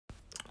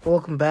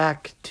Welcome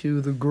back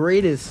to the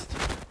greatest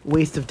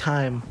waste of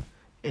time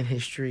in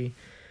history,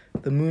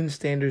 the Moon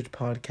Standards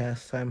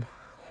Podcast. I'm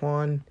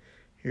Juan,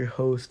 your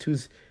host,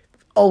 who's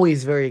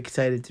always very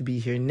excited to be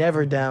here,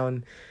 never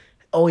down,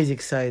 always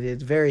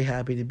excited, very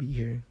happy to be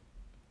here.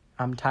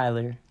 I'm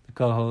Tyler, the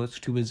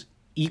co-host, who is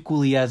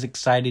equally as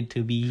excited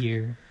to be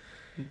here.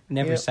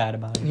 Never sad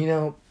about it. You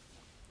know,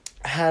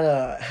 I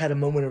had a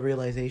moment of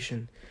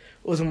realization.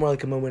 It wasn't more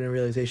like a moment of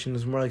realization. It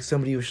was more like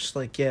somebody was just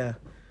like, yeah,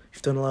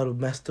 you've done a lot of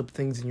messed up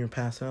things in your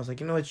past. And I was like,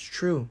 it's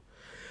true.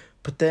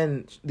 But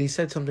then they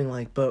said something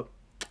like, but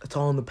it's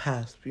all in the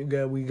past. We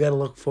gotta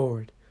look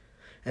forward.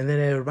 And then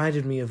it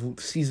reminded me of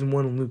season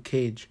 1 of Luke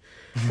Cage,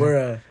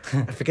 where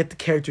I forget the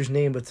character's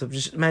name, but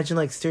just imagine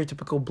like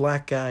stereotypical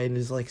black guy in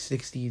his like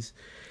 60s.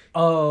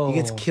 Oh, He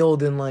gets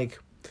killed in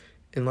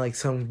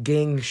some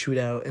gang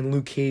shootout, and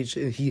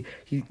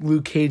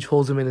Luke Cage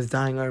holds him in his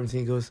dying arms,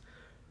 and he goes,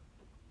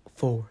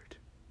 "Forward,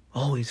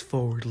 always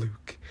forward,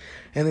 Luke."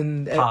 And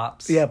then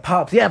Pops.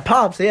 Pops.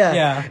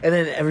 Yeah. And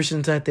then ever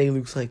since that day,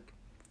 Luke's like,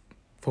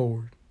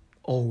 "Forward,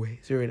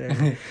 always," or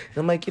whatever. And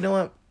I'm like, you know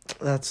what?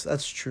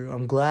 That's true.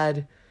 I'm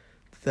glad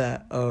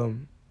that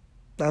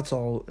that's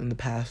all in the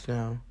past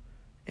now,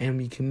 and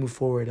we can move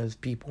forward as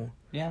people.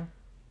 Yeah,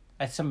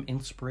 that's some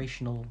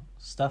inspirational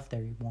stuff there,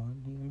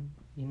 Juan.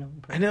 You know.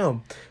 I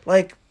know.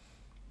 Like,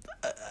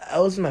 I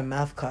was in my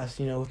math class,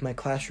 with my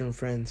classroom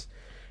friends,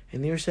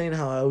 and they were saying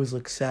how I always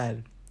look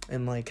sad,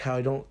 and like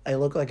how I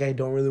look like I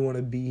don't really want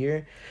to be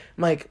here.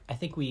 I'm like, I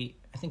think we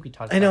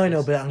talked. I know,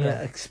 this. but I'm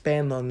gonna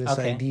expand on this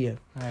idea.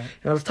 All right.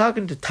 And I was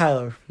talking to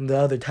Tyler, the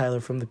other Tyler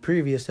from the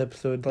previous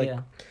episode,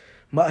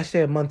 I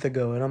say a month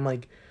ago, and I'm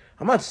like,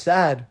 I'm not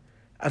sad.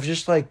 I've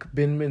just like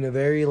been in a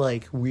very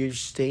like weird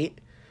state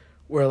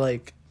where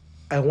like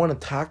I want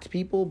to talk to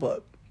people,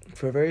 but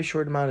for a very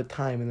short amount of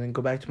time, and then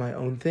go back to my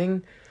own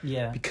thing.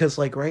 Yeah. Because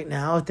like right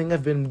now, I think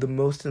I've been the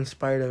most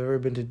inspired I've ever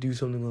been to do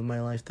something with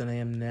my life than I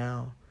am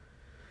now.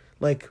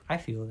 Like, I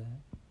feel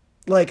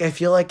that. Like, I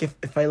feel like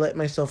if I let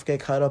myself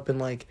get caught up in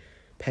like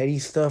petty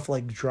stuff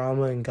like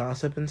drama and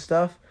gossip and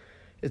stuff,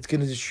 it's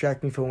gonna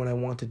distract me from what I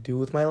want to do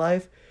with my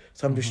life.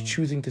 So I'm just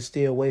choosing to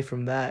stay away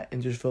from that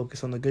and just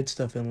focus on the good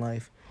stuff in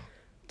life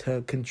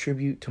to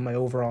contribute to my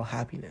overall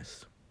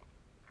happiness.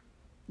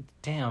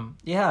 Damn.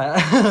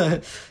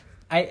 Yeah.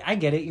 I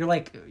get it. You're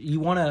like, you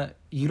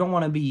don't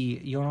want to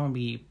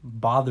be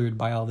bothered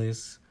by all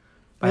this,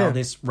 all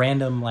this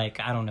random,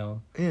 like, I don't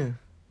know. Yeah.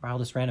 Or all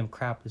this random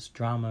crap, this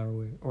drama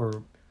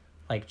or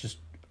like just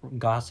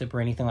gossip or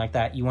anything like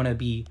that.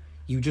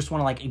 You just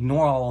want to like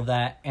ignore all of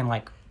that and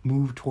like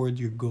move towards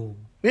your goal.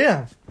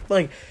 Yeah.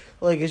 Like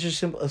it's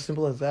just as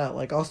simple as that.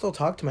 Like, I'll still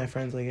talk to my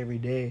friends like every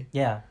day.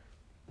 Yeah.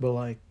 But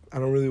like, I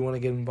don't really want to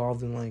get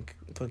involved in like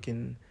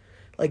fucking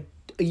like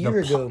a year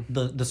ago.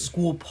 The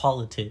school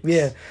politics.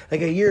 Yeah. Like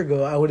a year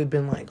ago, I would have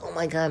been like, oh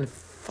my God,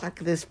 fuck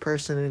this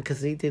person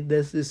because they did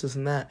this,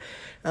 and that.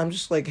 And I'm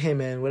just like, hey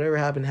man, whatever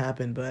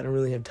happened, but I don't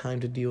really have time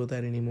to deal with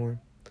that anymore.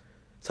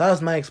 So that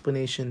was my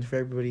explanation for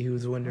everybody who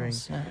was wondering,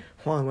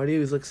 Juan, why do you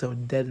always look so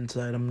dead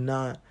inside? I'm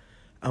not.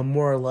 I'm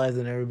more alive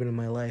than I've ever been in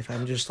my life.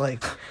 I'm just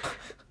like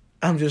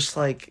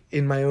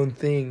in my own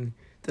thing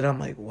that I'm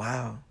like,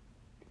 wow,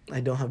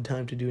 I don't have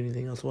time to do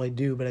anything else. Well, I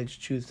do, but I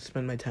just choose to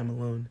spend my time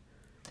alone.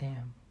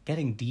 Damn.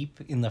 Getting deep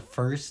in the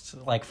first,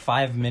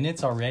 5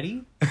 minutes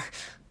already?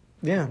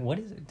 Yeah. What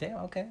is it? Damn,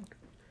 okay.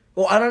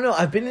 Well, I don't know.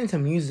 I've been into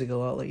music a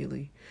lot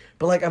lately.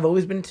 But, I've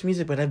always been into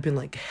music, but I've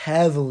been,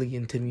 heavily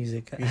into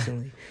music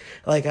recently.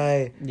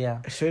 I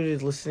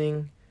started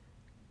listening.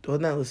 Well,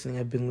 not listening.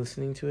 I've been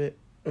listening to it.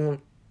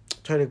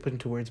 Try to put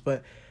into words,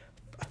 but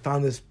I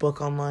found this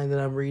book online that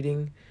I'm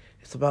reading.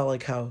 It's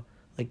about, how,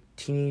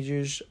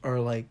 teenagers are,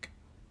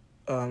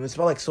 it's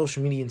about,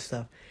 social media and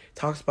stuff. It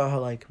talks about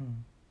how,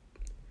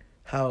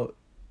 how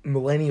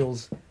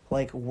millennials,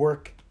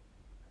 work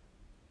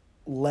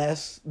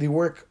less. They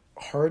work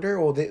harder.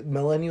 Well,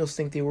 millennials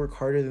think they work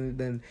harder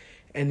than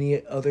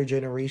any other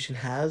generation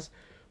has,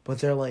 but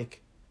they're,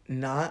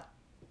 not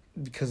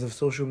because of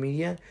social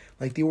media.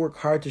 They work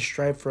hard to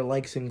strive for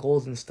likes and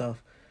goals and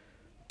stuff,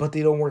 but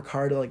they don't work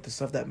hard at, the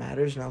stuff that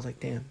matters. And I was like,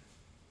 damn,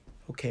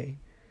 okay.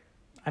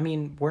 I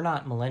mean, we're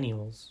not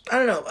millennials. I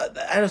don't know.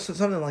 I know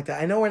something like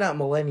that. I know we're not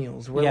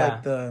millennials.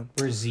 We're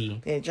we're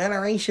Z. Yeah,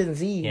 Generation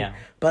Z. Yeah.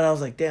 But I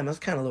was like, damn, that's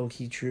kind of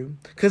low-key true.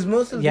 Because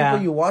most of the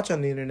people you watch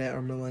on the internet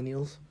are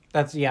millennials.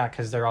 That's,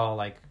 because they're all,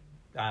 I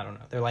don't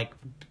know.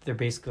 They're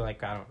basically, I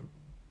don't know,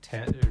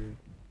 10 or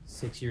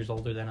 6 years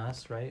older than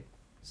us, right?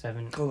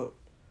 7. Hello.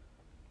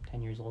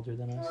 10 years older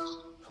than us.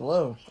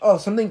 Hello. Oh,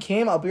 something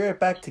came? I'll be right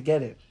back to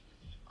get it.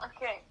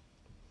 Okay.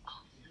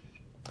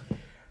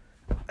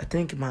 I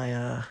think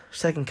my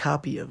second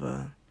copy of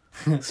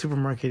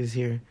Supermarket is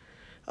here.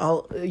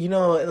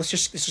 Let's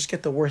just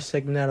get the worst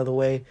segment out of the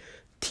way.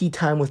 Tea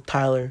time with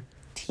Tyler.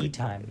 Tea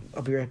time.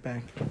 I'll be right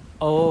back.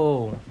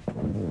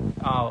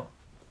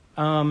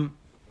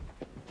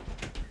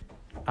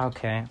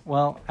 Okay.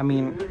 Well, I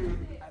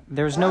mean,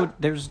 there's no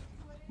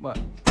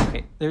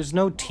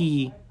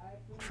tea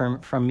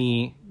from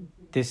me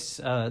this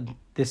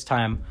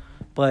time,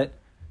 but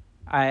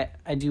I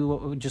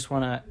do just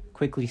want to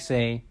quickly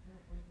say,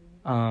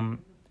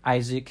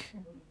 Isaac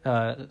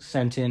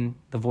sent in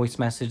the voice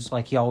message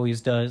like he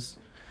always does,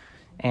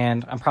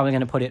 and I'm probably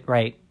going to put it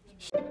right.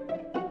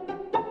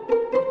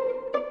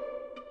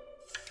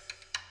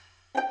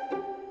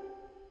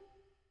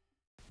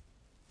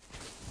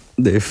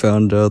 They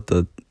found out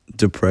that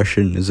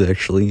depression is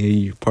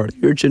actually a part of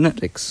your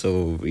genetics,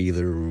 so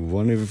either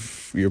one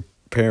of your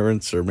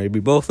parents or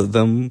maybe both of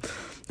them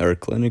are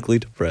clinically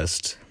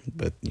depressed,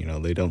 but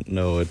they don't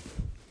know it,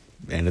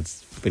 and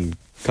it's been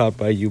caught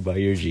by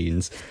your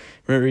genes.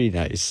 Very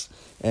nice.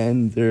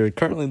 And there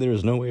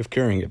is no way of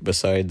curing it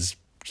besides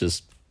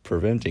just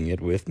preventing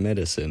it with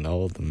medicine,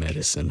 all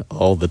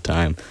the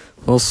time.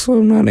 Also,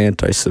 I'm not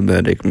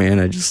anti-Semitic, man.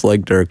 I just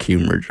like dark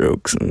humor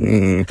jokes.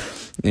 And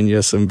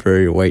yes, I'm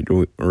very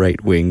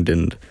right-winged,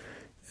 and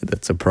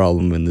that's a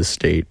problem in this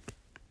state,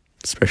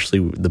 especially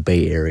the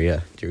Bay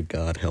Area. Dear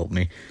God, help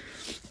me.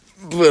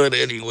 But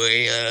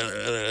anyway,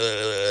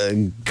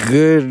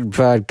 good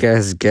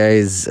podcast,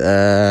 guys.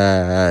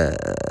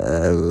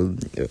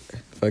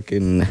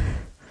 Fucking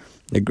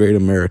the Great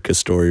America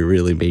story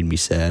really made me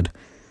sad.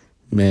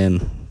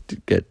 Man,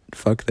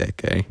 fuck that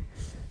guy.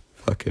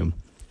 Fuck him.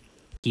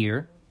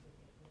 Here.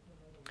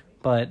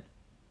 But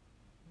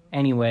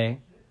anyway,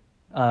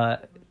 I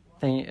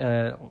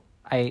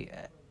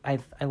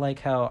like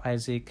how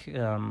Isaac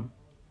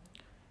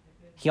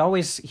he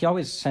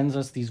always sends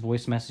us these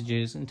voice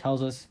messages and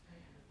tells us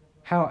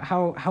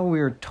how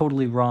we're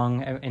totally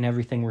wrong in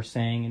everything we're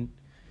saying, and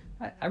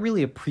I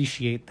really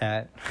appreciate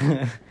that.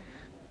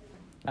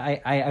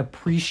 I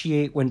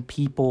appreciate when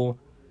people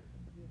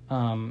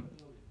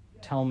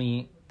tell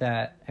me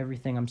that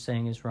everything I'm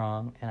saying is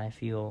wrong, and I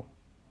feel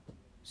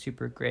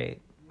super great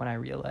when I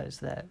realize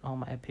that all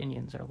my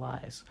opinions are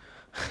lies.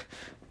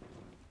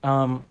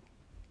 But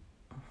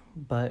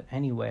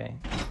anyway,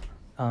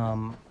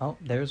 oh,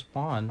 there's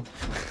Juan.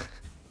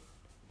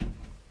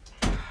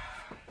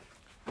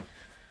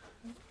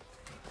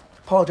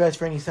 Apologize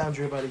for any sounds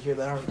you're about to hear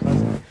that aren't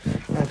pleasant.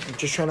 I'm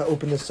just trying to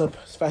open this up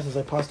as fast as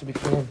I possibly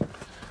can.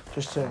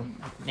 Just to...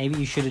 Maybe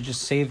you should have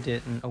just saved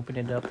it and opened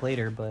it up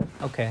later, but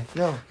okay.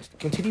 No,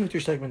 continue with your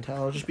segment,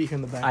 Tal. I'll just be here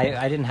in the back.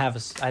 I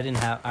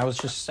was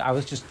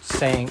just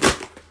saying,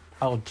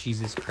 oh,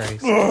 Jesus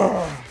Christ.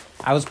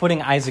 I was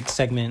putting Isaac's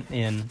segment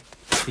in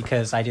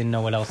because I didn't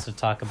know what else to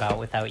talk about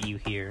without you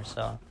here,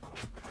 so.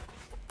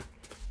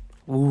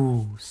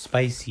 Ooh,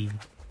 spicy.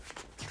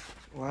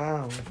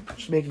 Wow.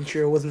 Just making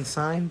sure it wasn't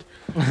signed.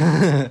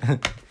 There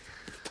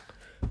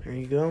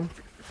you go.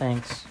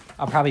 Thanks.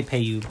 I'll probably pay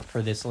you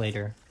for this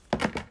later.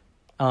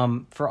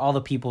 For all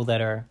the people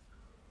that are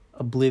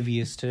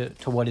oblivious to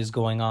what is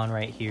going on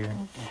right here.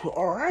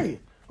 All right.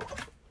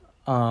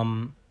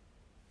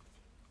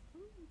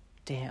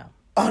 Damn.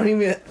 I don't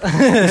even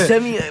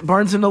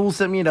Barnes and Noble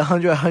sent me a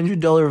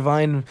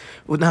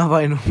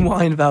 $100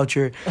 wine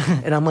voucher,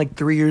 and I'm like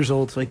 3 years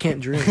old, so I can't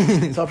drink.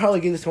 So I'll probably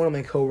give this to one of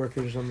my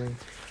coworkers or something.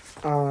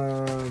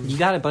 You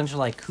got a bunch of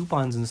like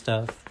coupons and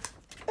stuff.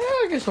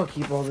 I guess I'll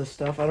keep all this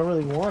stuff. I don't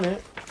really want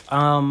it.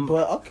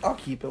 But I'll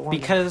keep it.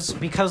 Because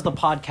the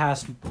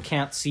podcast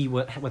can't see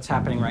what's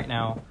happening right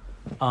now.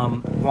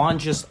 Juan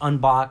just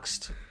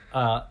unboxed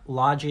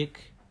Logic.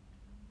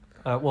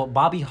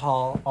 Bobby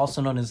Hall,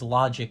 also known as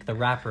Logic, the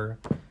rapper,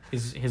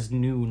 his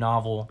new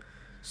novel,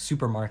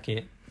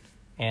 Supermarket,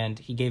 and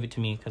he gave it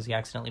to me because he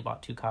accidentally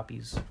bought 2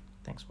 copies.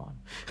 Thanks, Juan.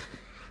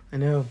 I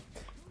know.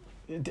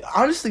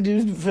 Honestly,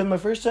 dude, for my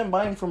first time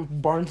buying from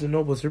Barnes &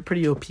 Nobles, they're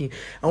pretty OP.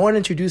 I want to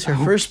introduce our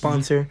first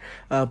sponsor,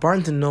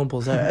 Barnes &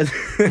 Nobles.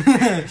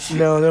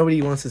 No,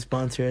 nobody wants to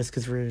sponsor us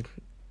because we're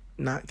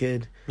not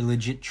good. We're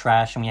legit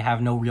trash, and we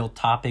have no real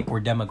topic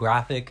or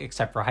demographic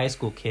except for high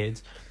school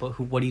kids. But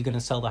what are you going to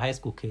sell to high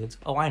school kids?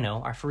 Oh, I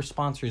know. Our first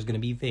sponsor is going to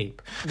be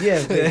vape. Yeah,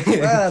 vape.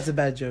 Well, that's a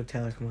bad joke,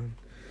 Tyler. Come on.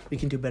 We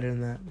can do better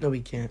than that. No,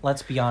 we can't.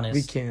 Let's be honest.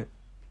 We can't.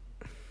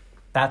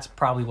 That's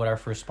probably what our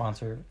first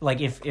sponsor.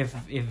 Like if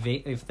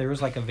there was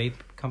like a vape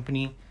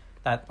company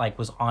that like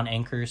was on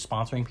Anchor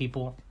sponsoring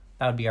people,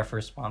 that would be our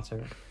first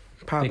sponsor.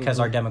 Probably. Because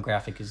our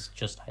demographic is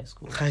just high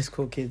school. High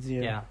school kids,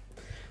 yeah. Yeah.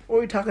 What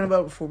were we talking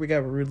about before we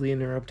got rudely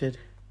interrupted?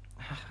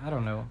 I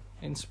don't know.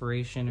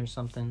 Inspiration or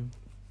something.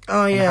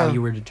 Oh, yeah. And how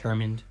you were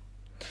determined.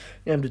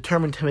 Yeah, I'm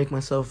determined to make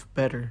myself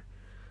better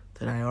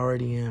than I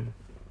already am.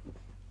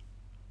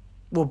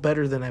 Well,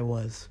 better than I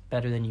was.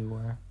 Better than you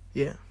were.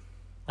 Yeah.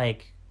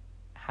 Like,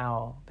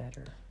 how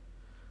better?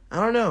 I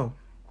don't know.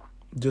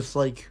 Just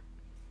like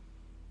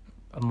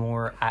a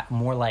more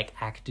like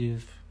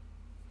active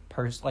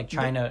person, like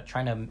trying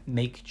to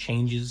make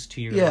changes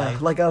to your life. Yeah,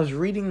 like I was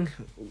reading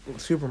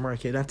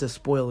Supermarket, not to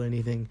spoil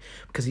anything,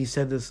 because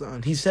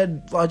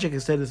Logic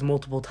has said this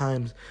multiple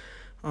times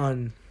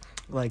on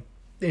like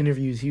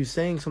interviews. He was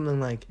saying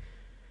something like,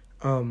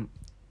 it's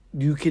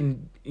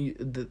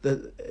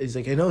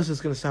like, I know this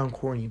is gonna sound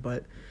corny,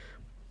 but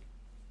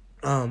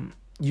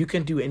you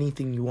can do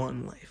anything you want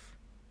in life,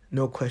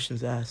 no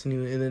questions asked.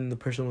 And then the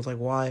person was like,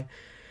 why? And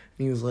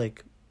he was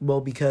like,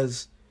 well,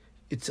 because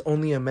it's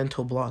only a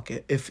mental block.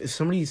 If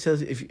somebody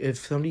says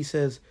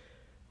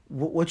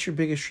what's your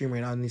biggest dream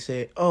right now? And they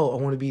say, oh,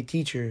 I want to be a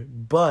teacher,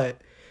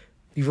 but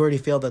you've already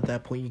failed at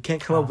that point. You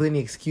can't come up with any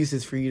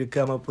excuses for you to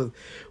come up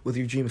with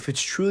your dream. If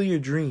it's truly your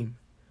dream,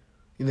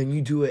 and then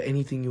you do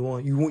anything you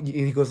want. And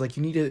he goes like,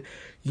 you need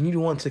to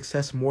want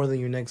success more than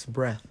your next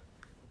breath,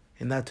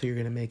 and that's what you're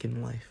gonna make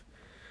in life.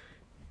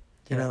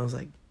 Yeah. And I was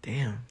like,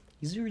 damn,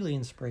 he's really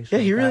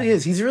inspirational. Yeah, he really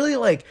is. He's really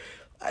like,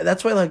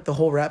 that's why like the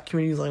whole rap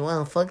community is like,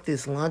 wow, fuck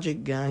this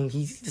Logic guy.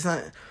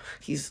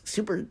 He's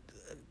super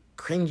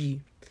cringy.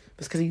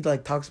 It's because he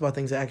like talks about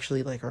things that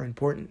actually like are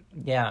important.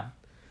 Yeah.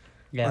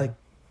 Like,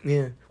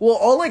 yeah. Well,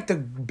 all like the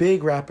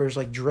big rappers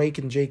like Drake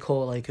and J.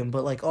 Cole like him,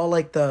 but like all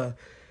like the,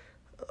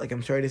 like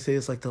I'm sorry to say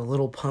this, like the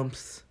Little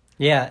Pumps.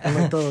 Yeah. And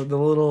like the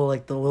little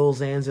like the Lil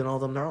Xans and all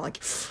them, they're like,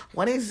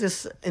 what is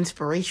this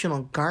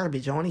inspirational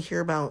garbage? I want to hear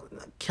about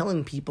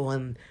killing people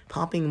and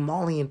popping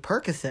Molly and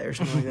Percocet or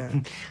something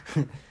like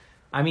that.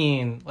 I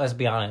mean, let's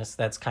be honest,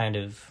 that's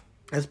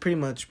pretty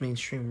much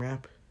mainstream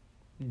rap.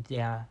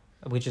 Yeah.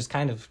 Which is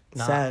kind of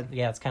not, sad.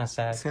 Yeah, it's kind of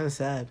sad. It's kind of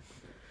sad.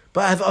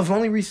 But I've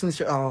only recently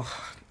started,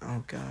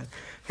 oh god.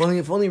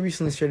 I've only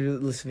recently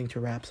started listening to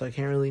rap, so I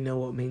can't really know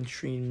what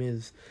mainstream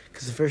is.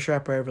 Because the first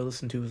rapper I ever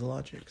listened to was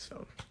Logic,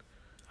 so.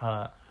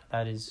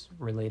 That is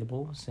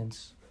relatable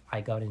since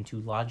I got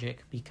into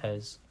Logic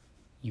because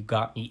you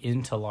got me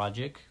into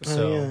Logic.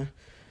 So yeah.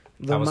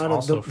 The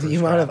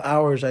amount of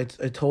hours I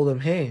told him,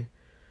 hey,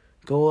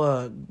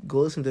 go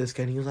listen to this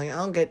guy. And he was like,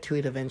 I'll get to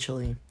it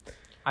eventually.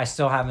 I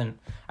still haven't.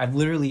 I've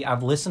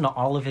listened to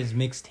all of his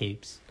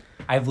mixtapes.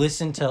 I've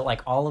listened to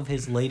like all of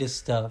his latest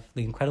stuff,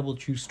 The Incredible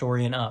True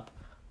Story and Up,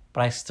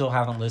 but I still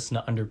haven't listened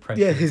to Under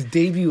Pressure. Yeah, his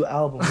debut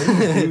album. What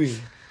are you doing?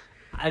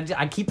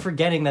 I keep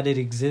forgetting that it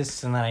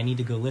exists and that I need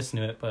to go listen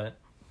to it, but...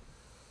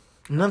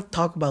 Enough to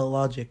talk about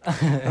Logic.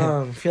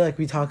 I feel like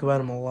we talk about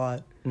him a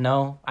lot.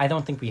 No, I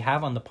don't think we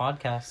have on the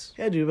podcast.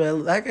 Yeah, dude,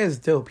 but that guy's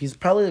dope. He's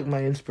probably like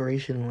my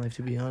inspiration in life,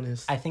 to be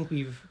honest. I think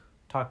we've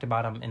talked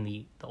about him in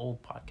the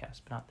old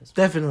podcast, but not this one.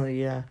 Definitely,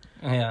 yeah.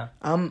 Yeah.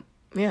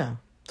 Yeah.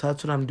 So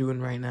that's what I'm doing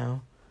right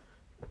now.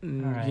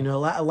 Right. You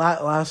know,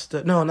 not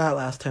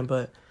last time,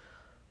 but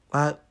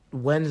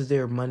Wednesday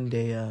or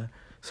Monday,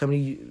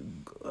 somebody,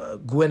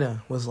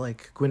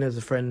 Gwenna's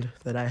a friend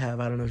that I have.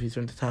 I don't know if she's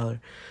friends with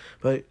Tyler.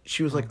 But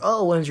she was like,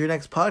 oh, when's your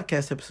next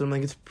podcast episode? I'm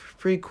like, it's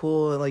pretty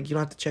cool. Like, you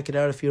don't have to check it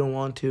out if you don't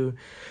want to.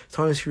 It's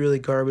honestly really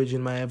garbage.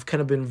 I've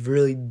kind of been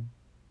really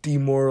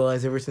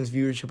demoralized ever since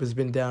viewership has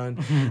been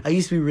down. I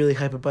used to be really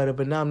hype about it,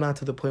 but now I'm not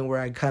to the point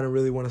where I kind of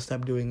really want to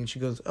stop doing it. And she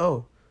goes,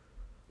 oh,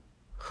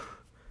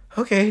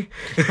 okay.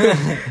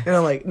 And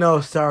I'm like,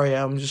 no, sorry.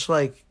 I'm just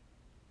like,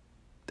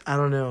 I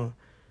don't know.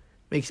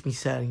 Makes me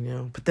sad, you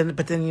know. But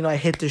then, you know, I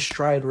hit this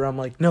stride where I'm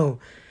like, no,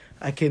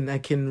 I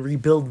can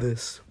rebuild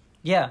this.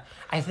 Yeah,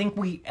 I think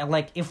we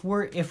like if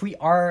we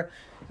are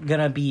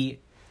gonna be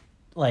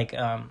like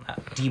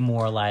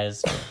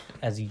demoralized,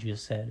 as you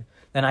just said,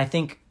 then I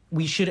think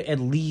we should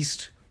at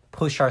least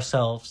push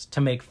ourselves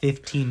to make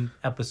 15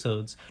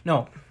 episodes.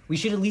 No, we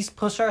should at least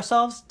push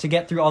ourselves to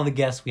get through all the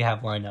guests we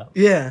have lined up.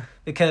 Yeah,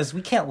 because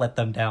we can't let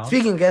them down.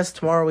 Speaking of guests,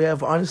 tomorrow we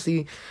have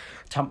honestly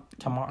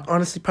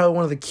probably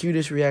one of the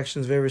cutest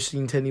reactions I've ever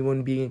seen to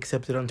anyone being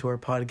accepted onto our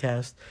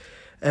podcast.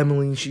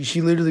 Emily,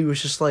 she literally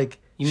was just like.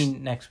 You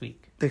mean next week?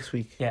 Next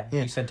week. Yeah,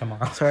 you said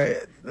tomorrow. Sorry.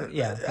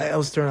 Yeah. I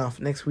was thrown off.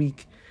 Next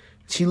week.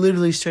 She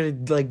literally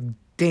started, like,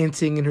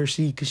 dancing in her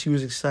seat because she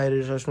was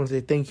excited. So I just want to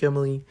say thank you,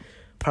 Emily.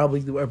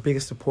 Probably our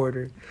biggest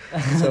supporter.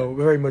 So,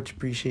 very much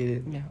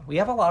appreciated. Yeah, we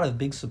have a lot of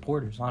big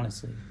supporters,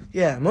 honestly.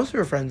 Yeah, most of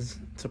our friends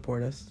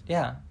support us.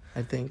 Yeah.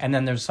 I think. And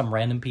then there's some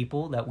random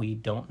people that we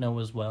don't know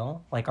as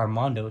well. Like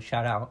Armando,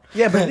 shout out.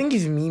 Yeah, but I think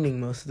he's memeing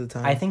most of the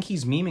time. I think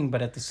he's memeing,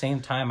 but at the same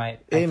time, I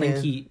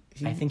think he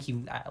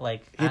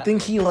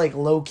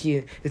low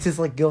key. It's his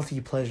like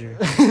guilty pleasure.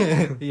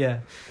 Yeah,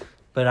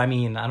 but I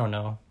mean, I don't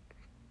know.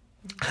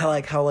 How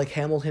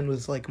Hamilton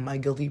was like my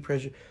guilty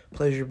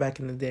pleasure back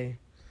in the day.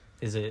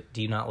 Is it?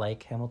 Do you not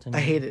like Hamilton?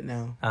 I hate it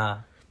now.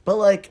 But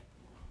like,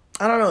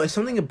 I don't know. It's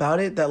something about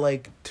it that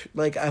like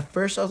at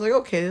first I was like,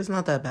 okay, it's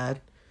not that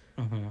bad.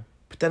 Mm-hmm.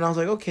 But then I was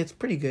like, okay, it's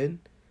pretty good.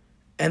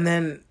 And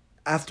then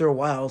after a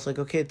while, I was like,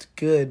 okay, it's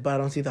good, but I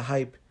don't see the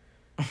hype.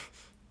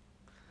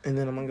 And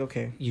then I'm like,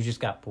 okay. You just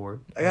got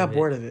bored. I got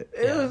bored of it.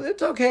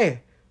 It's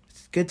okay.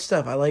 It's good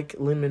stuff. I like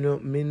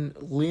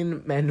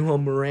Lin-Manuel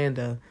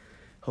Miranda.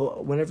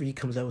 Whenever he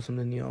comes out with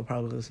something new, I'll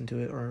probably listen to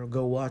it or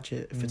go watch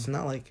it. If it's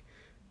not like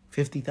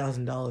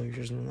 $50,000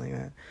 or something like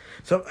that.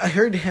 So I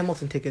heard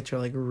Hamilton tickets are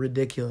like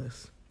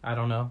ridiculous. I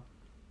don't know.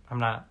 I'm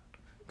not.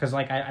 Because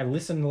like I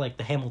listened to like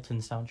the Hamilton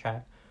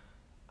soundtrack.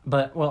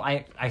 But, well,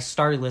 I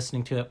started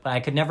listening to it, but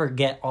I could never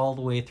get all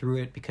the way through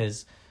it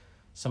because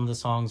some of the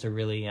songs are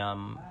really, I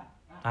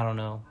don't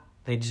know.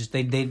 They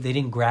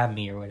didn't grab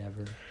me or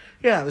whatever.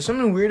 Yeah, there's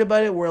something weird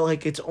about it where,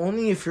 like, it's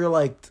only if you're,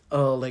 like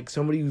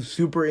somebody who's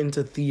super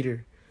into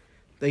theater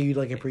that you'd,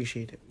 like,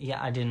 appreciate it.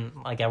 Yeah, I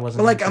didn't, like, I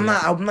wasn't. But, like, I'm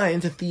not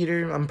into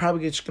theater. I'm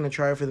probably just going to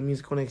try it for the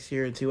musical next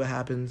year and see what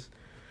happens.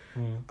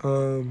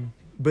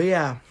 But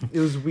yeah, it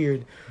was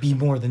weird. Be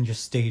more than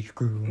just stage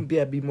crew.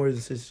 Yeah, be more than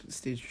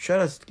stage. Shout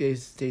out to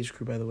stage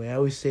crew, by the way. I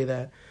always say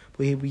that.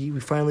 We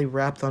finally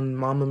wrapped on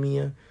Mamma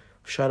Mia.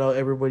 Shout out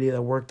everybody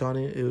that worked on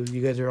it.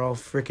 You guys are all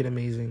freaking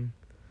amazing.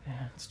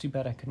 Yeah, it's too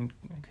bad I couldn't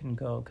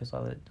go because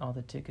all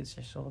the tickets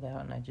are sold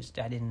out, and I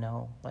didn't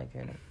know I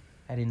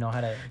didn't know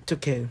how to. It's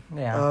okay.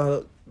 Yeah.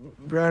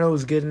 Brianna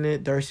was getting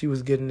it. Darcy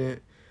was getting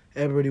it.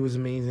 Everybody was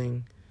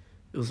amazing.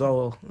 It was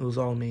all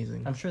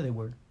amazing. I'm sure they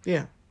were.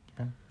 Yeah.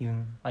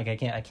 Even I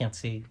can't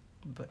see,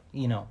 but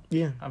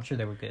Yeah. I'm sure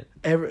they were good.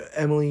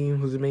 Emily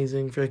was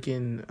amazing.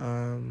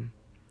 Freaking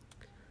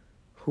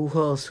who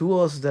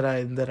else that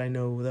I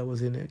know that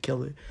was in it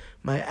killed it.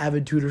 My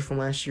avid tutor from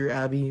last year,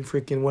 Abby.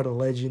 Freaking what a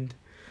legend.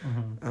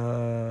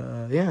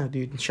 Mm-hmm. Yeah,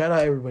 dude. Shout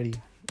out everybody.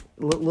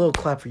 Little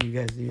clap for you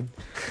guys, dude.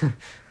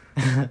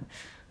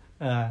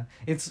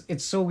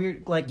 It's so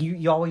weird. Like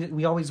we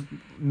always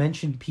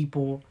mention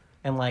people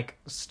and like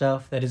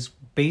stuff that is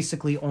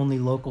basically only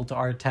local to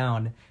our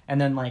town,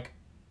 and then like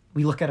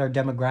we look at our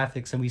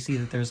demographics and we see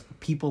that there's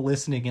people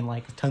listening in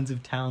like tons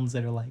of towns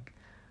that are like.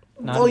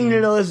 All you need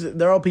to know is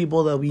they're all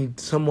people that we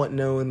somewhat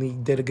know, and they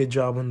did a good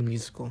job on the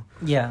musical.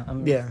 Yeah.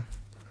 Yeah.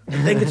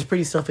 I think it's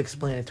pretty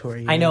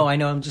self-explanatory. I know.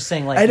 I'm just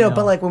saying, like, I know,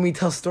 but like when we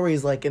tell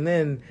stories, like, and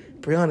then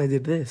Brianna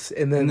did this,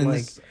 and then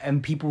like,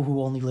 and people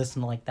who only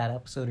listen to like that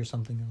episode or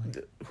something are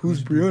like,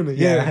 who's Brianna?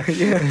 Yeah.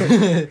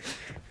 Yeah.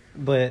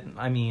 But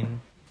I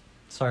mean,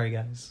 sorry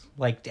guys,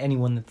 like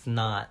anyone that's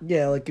not.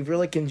 Yeah, like if you're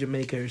like in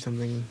Jamaica or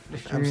something,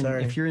 I'm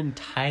sorry. If you're in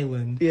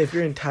Thailand. Yeah, if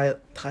you're in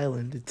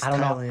Thailand, it's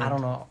Thailand. I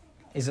don't know.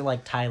 Is it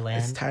like Thailand?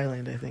 It's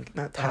Thailand, I think,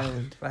 not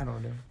Thailand. I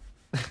don't know.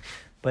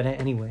 But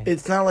anyway,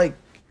 it's not like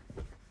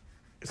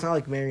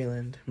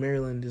Maryland.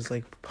 Maryland is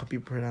like how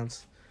people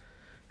pronounce.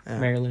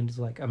 Maryland is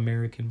like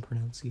American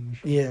pronunciation.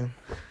 Yeah.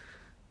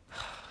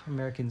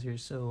 Americans are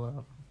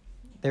so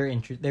they're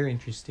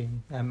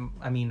interesting.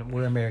 I mean,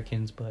 we're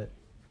Americans, but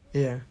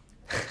yeah.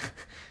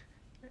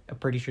 I'm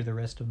pretty sure the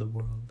rest of the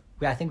world.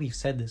 I think we've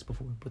said this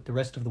before, but the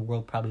rest of the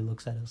world probably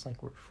looks at us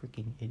like we're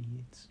freaking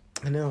idiots.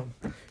 I know.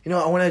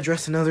 I want to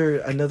address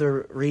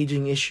another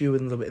raging issue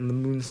in the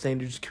Moon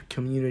Standards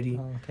community.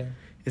 Oh, okay.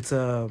 It's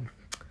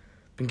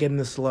been getting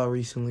this a lot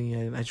recently,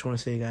 and I just want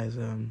to say, guys,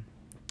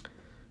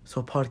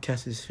 so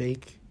podcast is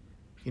fake.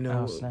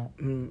 Oh, snap.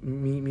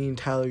 Me and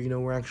Tyler,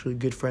 we're actually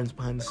good friends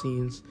behind the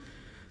scenes.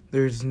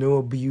 There's no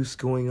abuse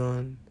going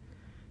on.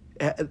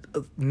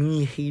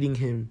 Me hating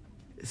him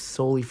is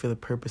solely for the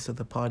purpose of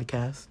the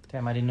podcast.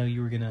 Damn, I didn't know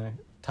you were gonna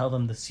tell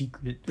them the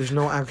secret. There's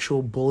no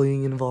actual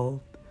bullying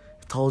involved.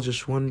 It's all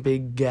just one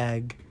big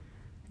gag.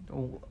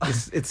 Oh.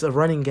 It's a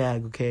running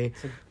gag, okay?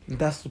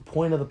 That's the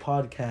point of the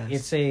podcast.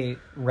 It's a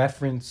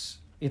reference.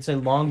 It's a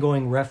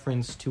long-going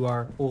reference to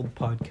our old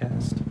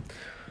podcast.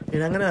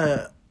 And I'm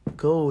gonna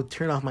go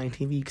turn off my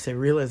TV because I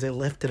realized I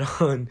left it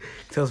on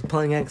because I was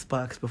playing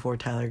Xbox before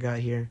Tyler got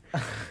here,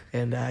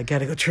 and I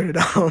gotta go turn it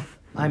off.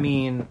 I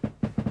mean,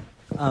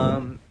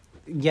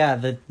 yeah,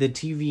 the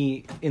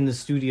TV in the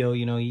studio.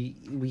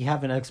 We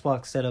have an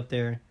Xbox set up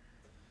there.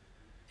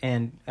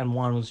 And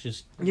Juan was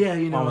just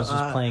Juan was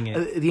just playing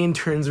it. The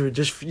interns were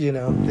just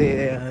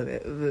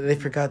they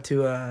forgot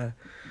to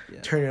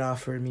turn it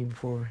off for me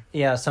before.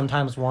 Yeah,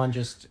 sometimes Juan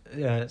just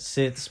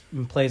sits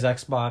and plays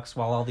Xbox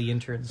while all the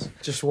interns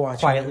just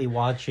quietly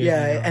watch it.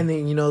 Yeah, and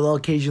then they'll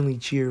occasionally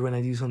cheer when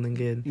I do something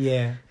good.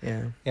 Yeah,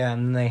 yeah,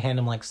 and then they hand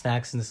them like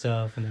snacks and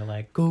stuff, and they're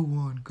like, "Go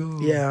on, go."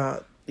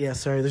 Yeah.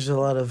 Sorry, there's a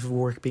lot of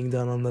work being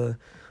done on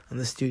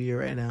the studio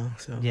right now.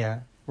 So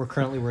yeah, we're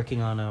currently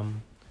working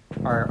on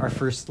our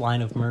first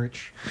line of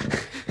merch.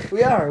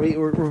 We are.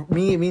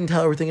 Me and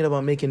Tyler were thinking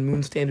about making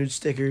Moon Standard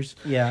stickers.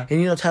 Yeah.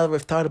 And Tyler,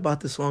 I've thought about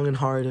this long and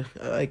hard.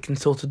 I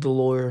consulted the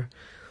lawyer.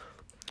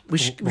 We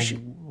should give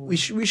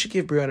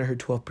Brianna her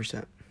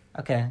 12%.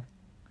 Okay.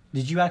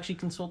 Did you actually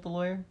consult the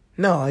lawyer?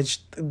 No, I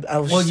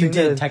was. Well, you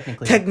did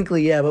technically.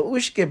 Technically, yeah, but we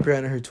should give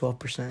Brianna her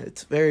 12%.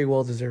 It's very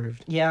well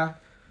deserved. Yeah.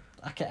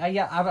 Okay.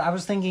 I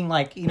was thinking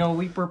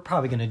we were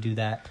probably gonna do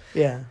that.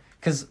 Yeah.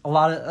 Because a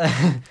lot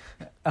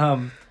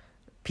of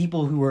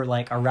people who were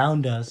like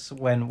around us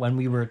when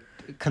we were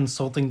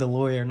consulting the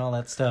lawyer and all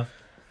that stuff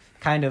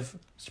kind of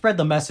spread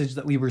the message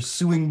that we were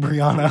suing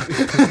Brianna.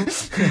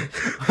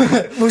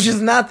 Which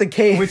is not the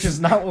case. Which is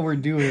not what we're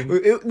doing.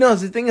 No,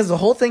 the thing is, the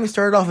whole thing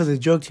started off as a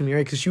joke to me,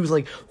 right? Because she was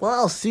like, well,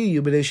 I'll sue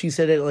you. But she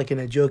said it like in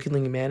a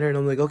jokingly manner. And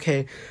I'm like,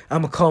 okay,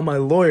 I'm going to call my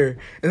lawyer.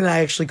 And then I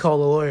actually called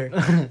the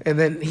lawyer. And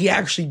then he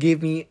actually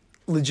gave me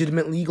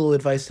legitimate legal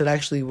advice that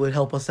actually would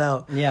help us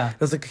out. Yeah. I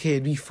was like, okay,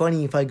 it'd be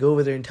funny if I go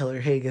over there and tell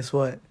her, hey, guess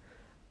what?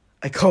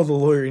 I called the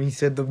lawyer and he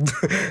said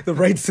the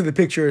rights to the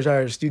picture is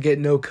ours. You get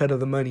no cut of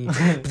the money.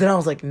 But then I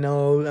was like,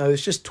 no,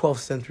 it's just 12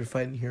 cents we're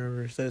fighting here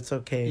over, so it's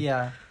okay.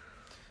 Yeah.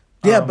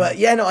 Yeah, but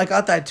no, I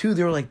got that too.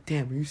 They were like,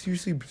 damn, are you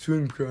seriously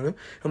suing Brianna?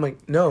 I'm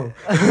like, no.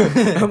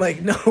 I'm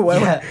like, no,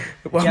 why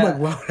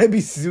would I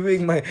be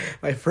suing my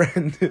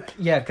friend?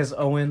 Yeah, because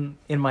Owen,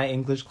 in my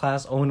English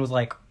class, Owen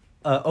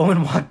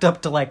Owen walked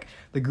up to like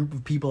the group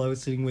of people I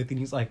was sitting with and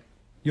he's like,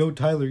 yo,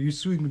 Tyler, you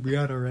suing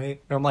Brianna,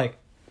 right? And I'm like,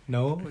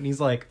 no. And he's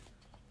like,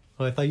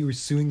 Oh, I thought you were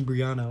suing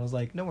Brianna. I was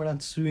like, no, we're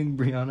not suing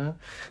Brianna.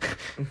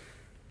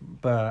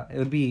 But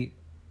it'd be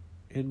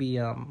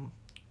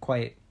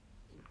quite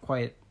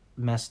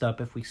messed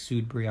up if we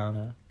sued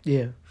Brianna.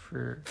 Yeah.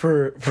 For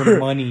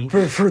money.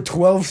 For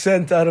 12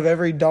 cents out of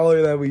every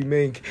dollar that we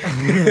make.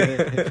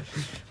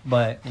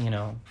 But,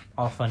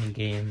 all fun and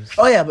games.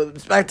 Oh, yeah,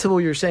 but back to what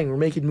you were saying. We're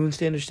making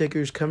Moonstander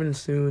stickers coming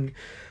soon.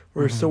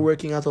 We're still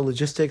working out the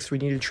logistics. We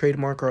need to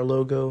trademark our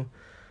logo.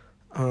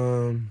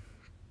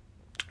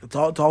 It's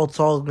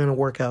all going to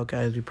work out,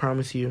 guys. We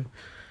promise you.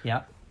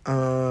 Yeah.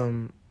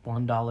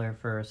 $1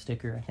 for a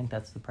sticker. I think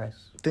that's the price.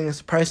 I think that's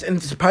the price.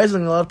 And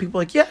surprisingly, a lot of people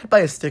are like, yeah, I'd buy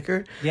a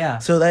sticker. Yeah.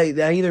 So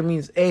that either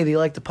means, A, they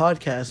like the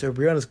podcast, or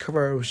Brianna's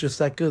cover art was just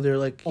that good. They're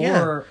like,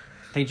 yeah. Or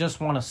they just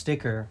want a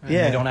sticker, and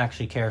they don't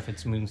actually care if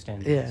it's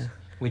Moonstanders. Yeah.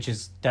 Which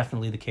is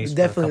definitely the case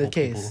definitely for a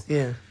couple people.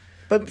 Yeah.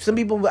 But some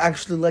people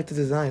actually like the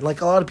design.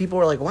 Like, a lot of people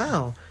are like,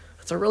 wow,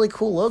 that's a really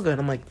cool logo. And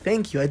I'm like,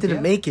 thank you. I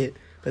didn't make it,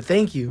 but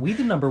thank you. We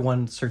the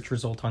 #1 search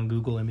result on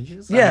Google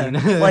Images. Yeah.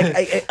 Like,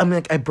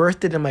 I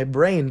birthed it in my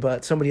brain,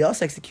 but somebody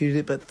else executed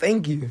it, but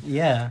thank you.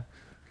 Yeah.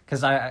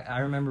 Because I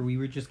remember we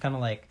were just kind of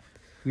like,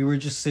 we were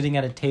just sitting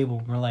at a table,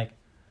 and we're like,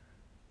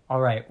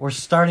 all right, we're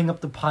starting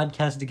up the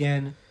podcast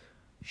again.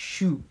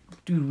 Shoot,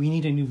 dude, we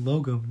need a new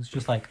logo. And it's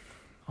just like,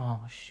 oh,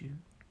 shoot.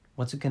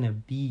 What's it gonna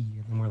be?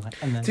 And we're like,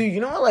 and then, dude, you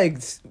know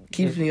what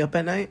keeps me up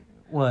at night?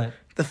 What?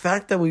 The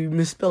fact that we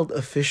misspelled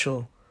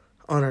official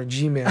on our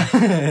Gmail.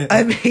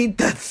 I hate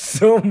that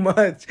so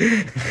much.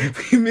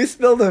 We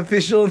misspelled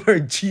official in our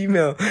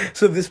Gmail.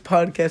 So if this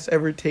podcast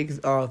ever takes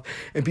off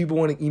and people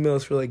want to email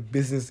us for like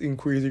business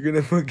inquiries, you're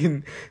gonna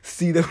fucking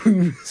see that we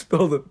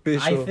misspelled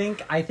official.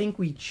 I think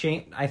we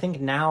changed. I think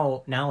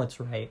now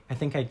it's right. I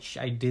think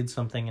I did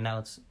something and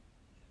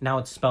now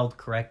it's spelled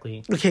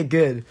correctly. Okay,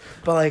 good.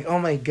 But like, oh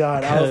my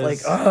god, I was like,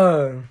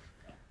 oh.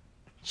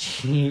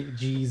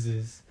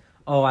 Jesus.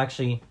 Oh,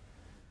 actually,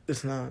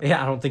 it's not.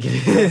 Yeah, I don't think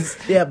it is.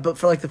 Yeah, but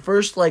for like the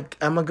first I'm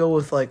gonna go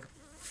with like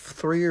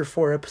 3 or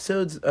 4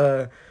 episodes.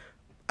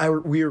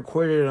 We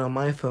recorded it on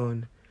my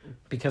phone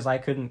because I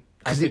couldn't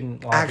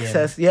log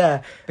access in.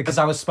 Yeah, because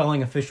I was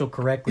spelling official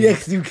correctly. Yeah,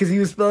 because he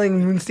was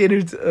spelling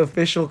Moonstandard's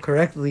official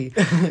correctly.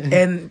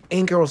 And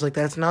Anchor was like,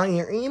 that's not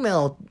your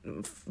email,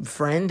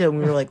 friend. And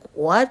we were like,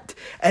 what?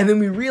 And then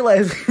we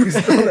realized we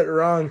spelled it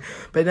wrong.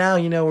 But now,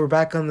 we're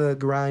back on the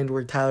grind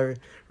where Tyler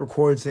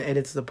records and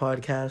edits the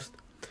podcast.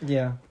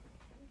 Yeah.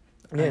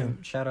 Yeah.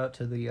 Shout out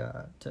to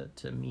the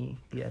to me,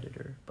 the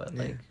editor. But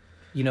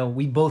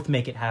we both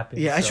make it happen.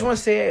 Yeah, so. I just want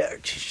to say,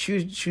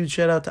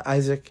 shout out to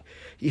Isaac.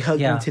 He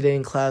hugged me today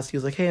in class. He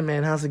was like, hey,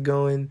 man, how's it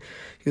going?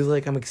 He was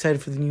like, I'm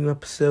excited for the new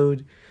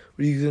episode.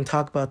 What are you going to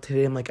talk about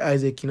today? I'm like,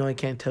 Isaac, I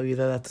can't tell you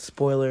that. That's a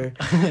spoiler.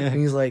 And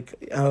he's like,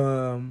 he's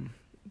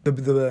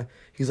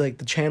like,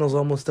 the channel's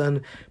almost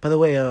done. By the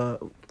way,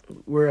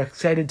 we're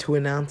excited to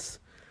announce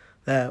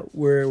that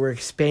we're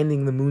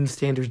expanding the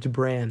Moonstanders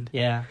brand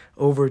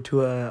over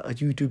to a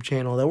YouTube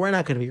channel that we're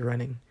not going to be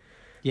running.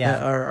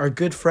 Yeah, our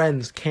good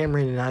friends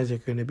Cameron and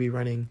Isaac are going to be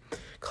running,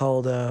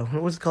 called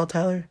what was it called,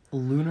 Tyler?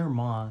 Lunar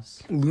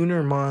Moss.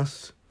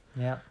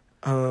 Yeah.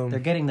 They're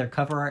getting their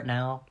cover art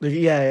now.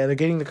 They're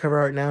getting the cover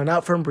art now.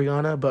 Not from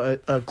Brianna,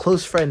 but a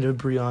close friend of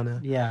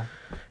Brianna. Yeah.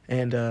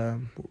 And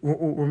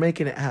we're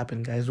making it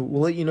happen, guys.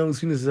 We'll let you know as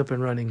soon as it's up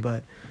and running.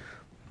 But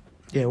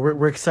yeah,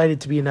 we're excited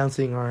to be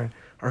announcing our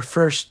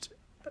first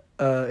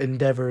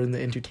endeavor in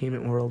the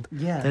entertainment world.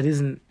 Yeah. That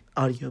isn't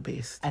audio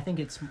based. I think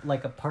it's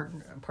like a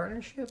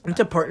partnership.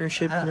 It's a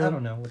partnership. I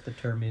don't know what the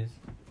term is,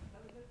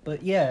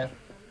 but yeah.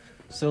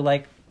 So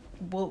like,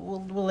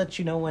 we'll let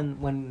you know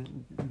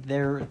when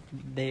they're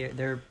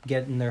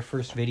getting their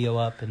first video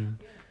up, and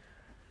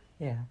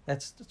yeah,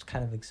 that's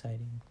kind of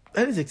exciting.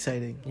 That is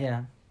exciting.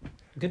 Yeah,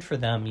 good for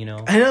them.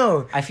 I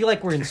know. I feel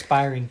like we're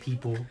inspiring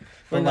people.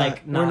 But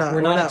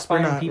we're not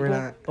inspiring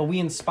people. But we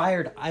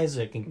inspired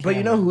Isaac and Cameron. But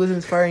you know who is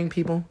inspiring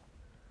people?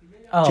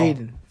 Oh.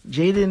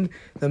 Jaden,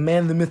 the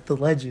man, the myth, the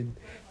legend.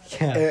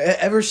 Yeah.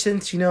 Ever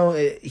since,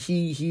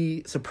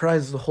 he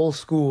surprised the whole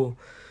school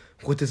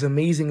with his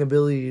amazing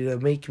ability to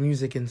make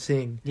music and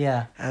sing.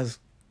 Yeah. As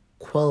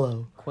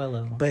Quello.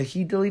 But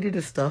he deleted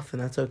his stuff,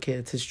 and that's okay.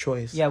 It's his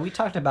choice. Yeah, we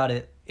talked about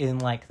it in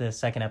like the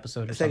second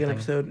episode or something. Second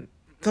episode,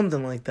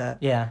 something like that.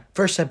 Yeah.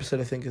 First episode,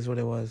 I think, is what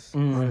it was,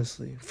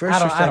 honestly.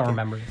 I don't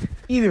remember.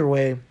 Either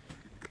way.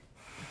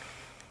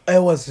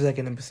 It was the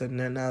second episode,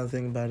 now the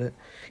thing about it.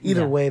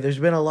 Either way, there's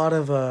been a lot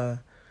of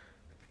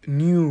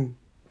new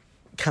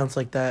accounts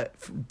like that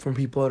from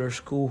people at our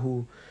school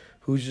who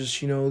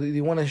just,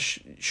 they want to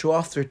show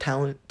off their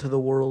talent to the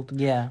world.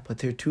 Yeah. But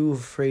they're too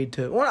afraid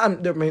to... Well,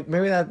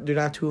 maybe they're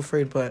not too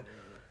afraid, but...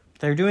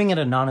 They're doing it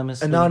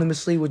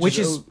anonymously. Which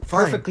is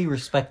perfectly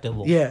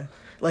respectable. Yeah.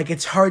 Like,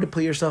 it's hard to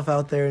put yourself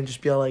out there and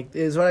just be like,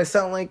 is what I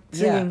sound like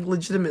singing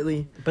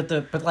legitimately.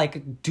 But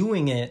like,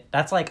 doing it,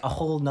 that's like a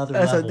whole nother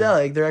level.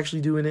 They're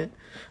actually doing it.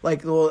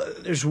 Like, well,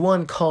 there's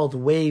one called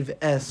Wave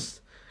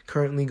S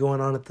currently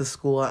going on at the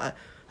school.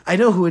 I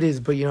know who it is,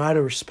 but, out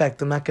of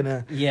respect, I'm not going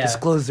to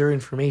disclose their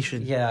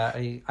information. Yeah,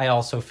 I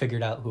also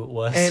figured out who it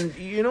was. And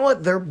you know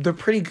what? They're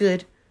pretty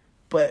good.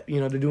 but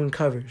they're doing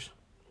covers,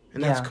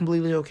 and that's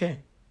completely okay.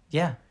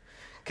 Yeah,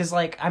 because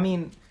I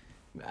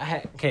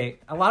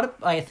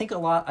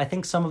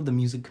think some of the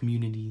music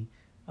community,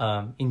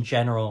 in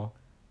general,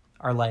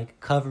 are like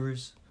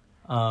covers.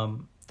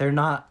 They're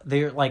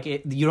like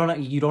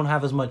you don't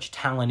have as much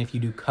talent if you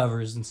do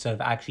covers instead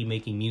of actually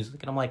making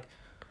music, and I'm like,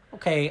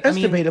 okay, that's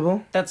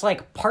debatable. That's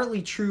like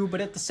partly true,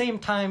 but at the same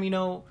time,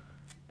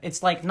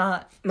 it's like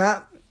not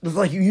it's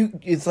like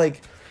it's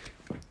like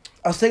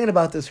I was thinking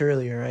about this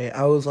earlier, right?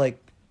 I was like,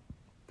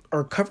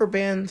 are cover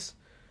bands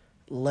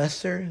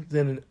lesser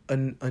than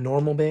a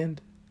normal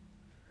band?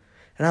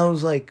 And I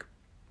was like,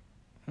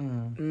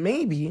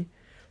 maybe,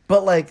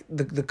 but like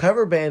the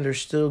cover band are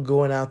still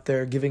going out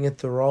there giving it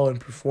the raw and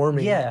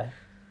performing. Yeah,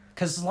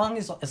 because as long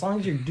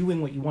as you're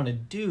doing what you want to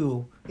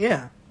do,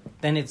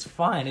 then it's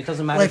fine. It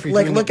doesn't matter if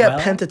you're doing look it at well.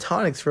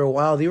 Pentatonix. For a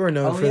while, they were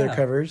known for their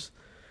covers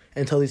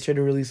until they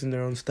started releasing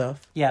their own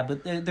stuff. Yeah,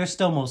 but they're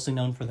still mostly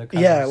known for their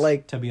covers. Yeah,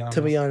 like to be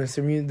honest,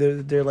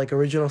 they're like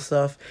original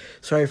stuff.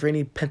 Sorry for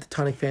any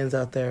Pentatonic fans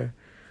out there.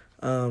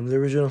 The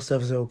original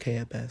stuff is okay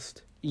at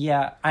best.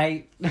 Yeah,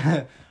 I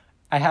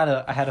had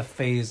a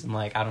phase in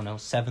like, I don't know,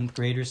 7th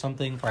grade or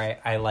something where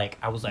I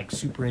was like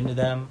super into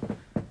them,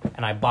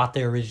 and I bought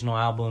their original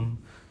album,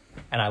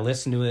 and I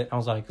listened to it. I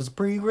was like, it's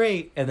pretty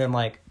great. And then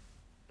like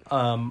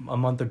a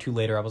month or two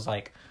later, I was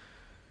like,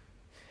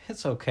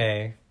 it's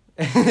okay.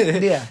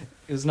 Yeah,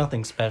 it was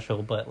nothing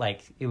special, but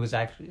like it was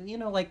actually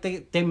like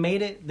they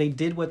made it. They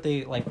did what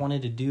they like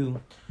wanted to do.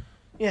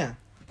 Yeah,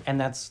 and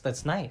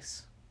that's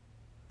nice.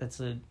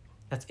 That's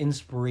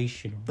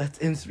inspirational. It's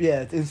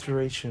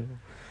inspirational.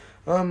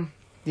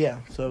 Yeah.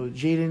 So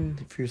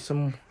Jaden, if you're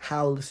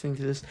somehow listening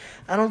to this,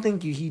 I don't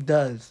think he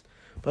does,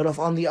 but if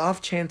on the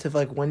off chance if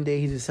like one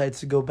day he decides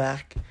to go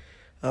back,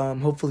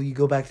 hopefully you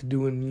go back to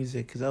doing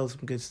music, because that was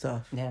some good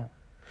stuff. Yeah.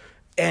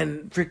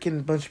 And freaking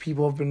a bunch of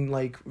people have been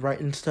like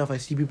writing stuff. I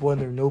see people in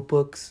their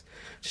notebooks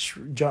just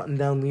jotting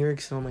down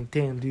lyrics, and I'm like,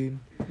 damn, dude.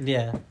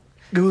 Yeah.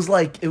 It was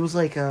like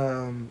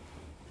have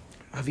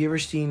you ever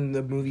seen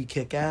the movie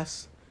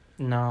Kick-Ass?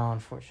 No,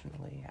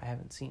 unfortunately, I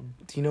haven't seen.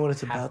 Do you know what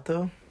it's about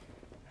though?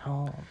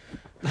 No.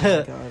 Oh my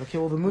god. Okay,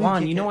 well the movie.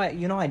 Juan, you know what?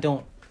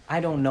 I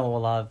don't know a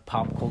lot of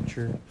pop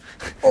culture.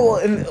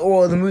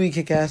 The movie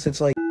Kick-Ass,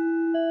 it's like.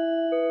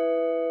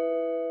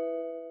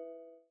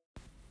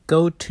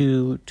 Go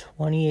to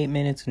 28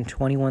 minutes and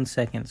 21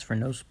 seconds for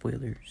no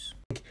spoilers.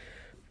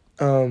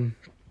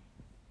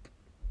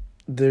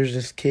 There's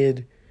this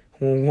kid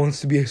who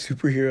wants to be a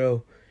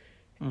superhero,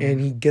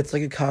 and he gets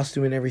like a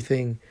costume and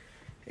everything,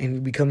 and he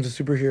becomes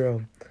a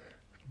superhero.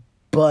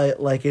 But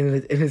like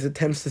in his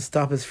attempts to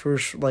stop his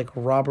first like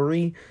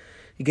robbery,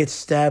 he gets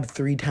stabbed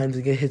 3 times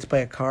and gets hit by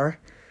a car.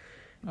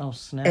 Oh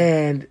snap!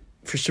 And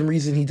for some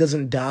reason he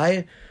doesn't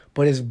die,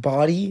 but his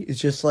body is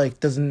just like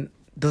doesn't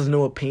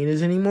know what pain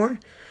is anymore.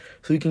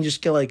 So he can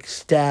just get like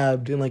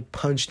stabbed and like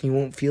punched and he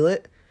won't feel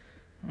it.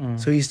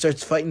 So he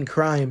starts fighting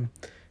crime,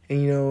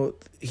 and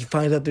he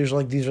finds out there's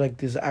like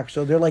these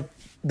actual, they're like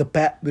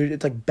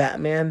it's like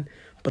Batman,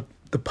 but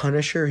the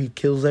Punisher. He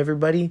kills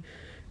everybody,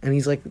 and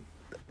he's like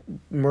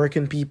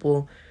murking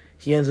people.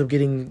 He ends up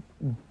getting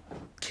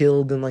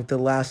killed in like the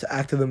last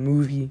act of the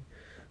movie.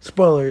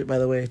 Spoiler, by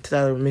the way.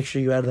 Tyler, make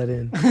sure you add that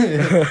in.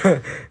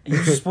 You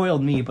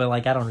spoiled me, but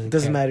like I don't really.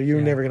 Doesn't matter.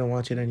 You're never gonna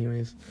watch it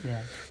anyways.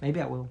 Yeah,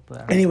 maybe I will.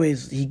 But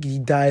anyways, he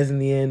dies in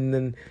the end, and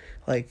then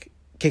like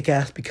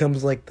Kick-Ass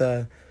becomes like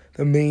the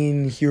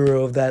main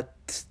hero of that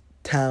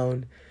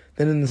town.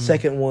 Then in the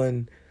second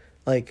one,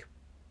 like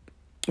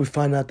we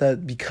find out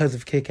that because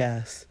of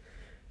Kick-Ass,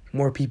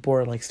 more people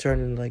are like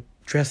starting to like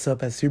dress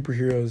up as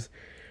superheroes,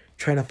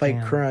 trying to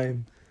fight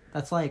crime.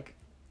 That's like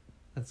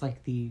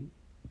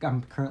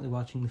I'm currently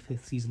watching the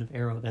 5th season of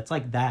Arrow. That's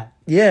like that.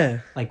 Yeah.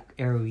 Like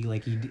Arrow,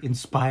 like he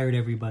inspired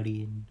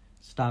everybody and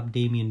stopped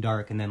Damien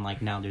Dark, and then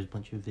like now there's a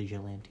bunch of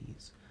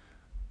vigilantes,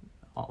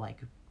 all like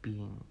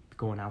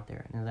going out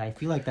there, and I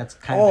feel like that's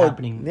kind of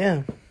happening.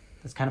 Yeah.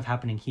 That's kind of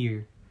happening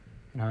here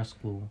in our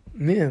school.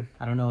 Yeah.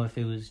 I don't know if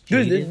it was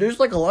jaded. There's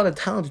like a lot of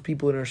talented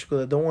people in our school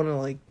that don't want to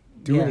like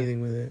do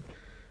anything with it.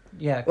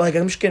 Yeah. Like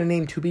I'm just gonna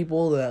name 2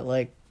 people that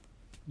like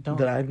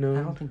that I've known.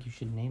 I don't think you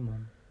should name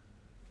them.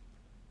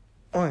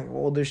 Alright,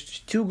 well, there's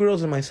 2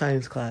 girls in my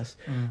science class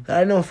that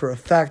I know for a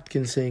fact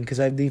can sing, because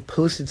they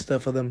posted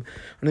stuff of them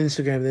on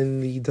Instagram, then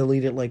they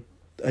delete it like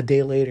a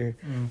day later.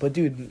 But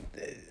dude,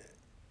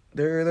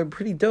 they're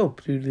pretty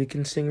dope, dude. They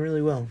can sing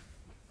really well.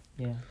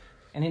 Yeah,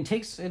 and it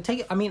takes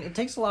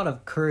a lot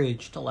of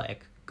courage to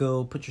like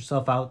go put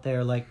yourself out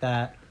there like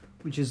that,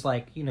 which is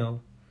like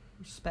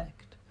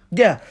respect.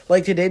 Yeah,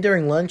 like today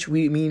during lunch,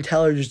 me and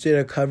Tyler just did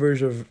a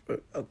covers of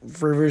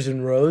Rivers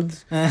and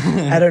Roads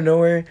out of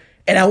nowhere.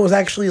 And I was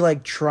actually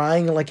like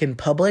trying like in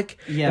public.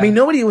 Yeah. I mean,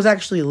 nobody was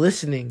actually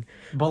listening.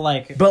 But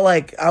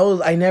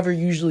I never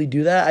usually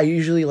do that. I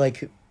usually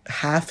like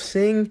half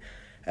sing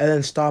and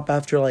then stop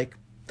after like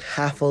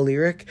half a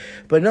lyric.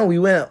 But no, we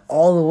went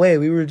all the way.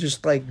 We were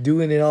just like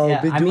doing it all.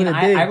 Yeah,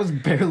 I was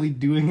barely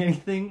doing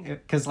anything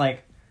because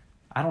like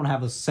I don't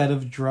have a set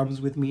of drums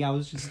with me. I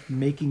was just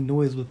making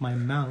noise with my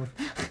mouth.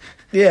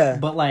 Yeah.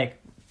 But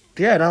like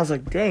Yeah, and I was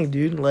like, dang,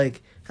 dude,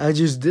 like, I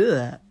just did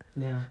that.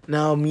 Yeah.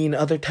 Now, me and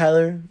other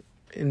Tyler,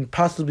 and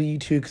possibly you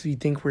too, because we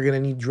think we're going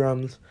to need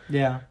drums.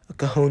 Yeah. A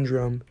cajon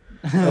drum.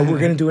 We're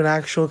going to do an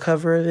actual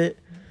cover of it,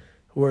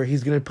 where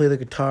he's going to play the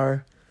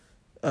guitar.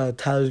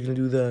 Tyler's going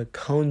to do the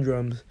cajon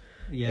drums.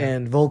 Yeah.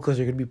 And vocals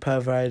are going to be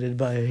provided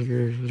by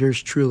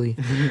yours truly.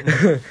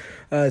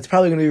 It's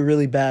probably going to be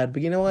really bad,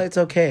 but you know what? It's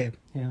okay.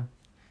 Yeah.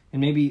 And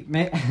maybe...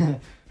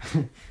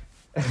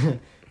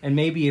 And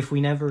maybe if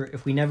we never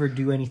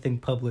do anything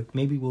public,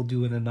 maybe we'll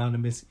do an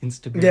anonymous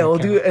Instagram. Yeah, we'll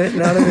do an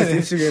anonymous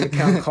Instagram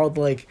account called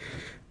like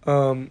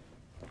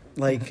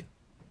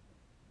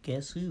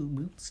Guess Who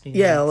Moon Stands.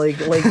 Yeah,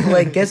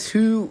 like Guess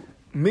Who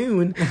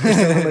Moon or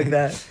something like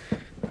that.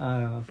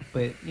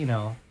 But you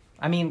know,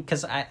 I mean,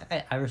 because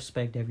I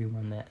respect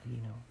everyone that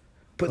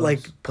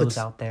puts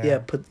out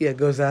there.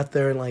 Goes out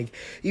there and like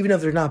even if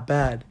they're not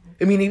bad.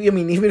 I mean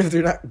even if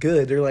they're not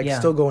good, they're like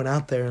still going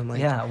out there and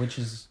like which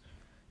is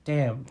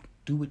damn.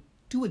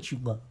 Do what you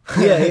love.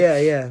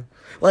 Yeah.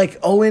 Like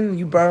Owen,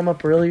 you brought him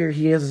up earlier.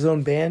 He has his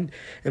own band,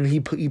 and he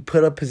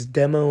put up his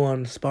demo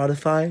on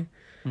Spotify.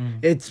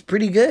 It's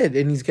pretty good,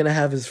 and he's gonna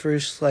have his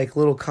first like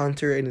little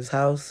concert in his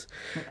house,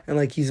 and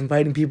like he's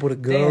inviting people to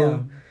go.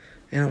 Damn.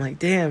 And I'm like,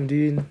 damn,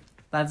 dude.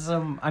 That's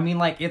I mean,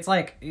 like it's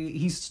like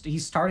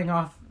he's starting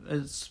off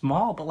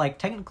small, but like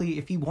technically,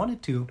 if he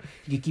wanted to,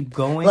 he could keep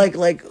going. Like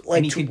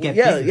and he could get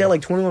bigger.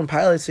 Like 21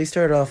 Pilots. They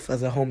started off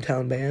as a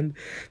hometown band.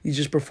 He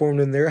just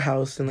performed in their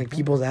house and like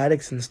people's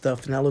attics and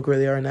stuff. And now look where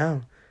they are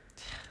now.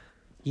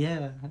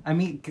 Yeah, I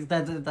mean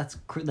that's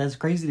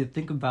crazy to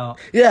think about.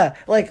 Yeah,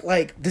 like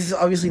this is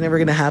obviously never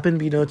gonna happen,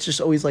 but it's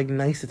just always like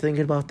nice to think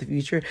about the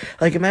future.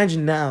 Like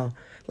imagine now,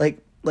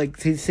 like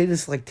say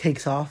this like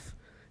takes off.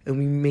 And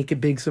we make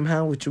it big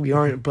somehow, which we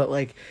aren't, but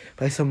like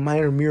by some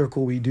minor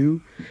miracle we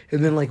do.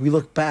 And then like we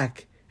look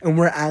back and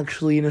we're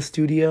actually in a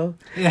studio.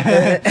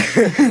 Yeah.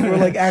 We're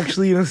like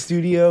actually in a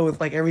studio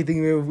with like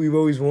everything we've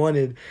always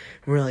wanted.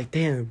 And we're like,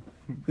 damn,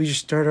 we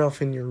just started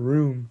off in your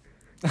room.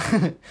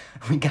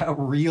 We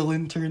got real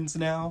interns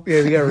now.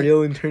 Yeah, we got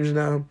real interns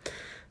now.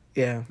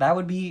 Yeah. That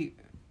would be,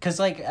 cause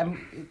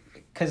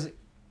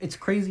it's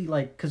crazy,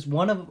 like, cause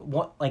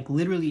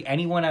literally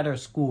anyone at our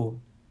school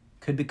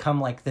could become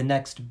like the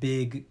next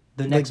big thing.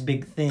 The next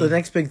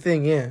big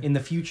thing, yeah. In the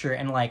future,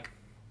 and like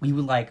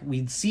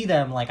we'd see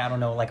them like I don't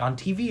know, like on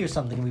TV or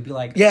something. We'd be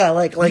like, yeah,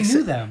 like we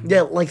knew them.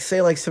 Yeah, like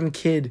say like some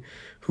kid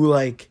who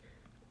like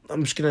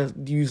I'm just gonna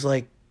use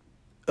like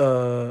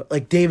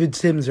David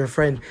Sims, our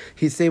friend.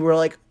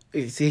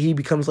 He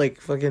becomes like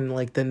fucking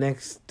like the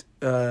next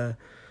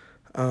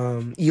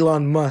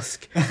Elon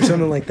Musk or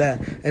something like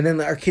that, and then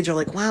our kids are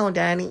like, wow,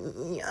 Daddy,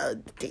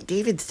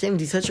 David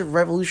Sims, he's such a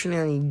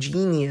revolutionary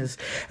genius,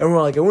 and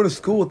we're like, I went to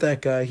school with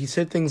that guy. He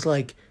said things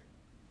like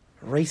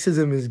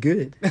racism is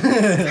good.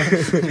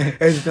 And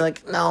he's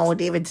like, no,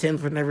 David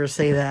Sims would never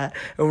say that,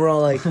 and we're all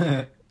like,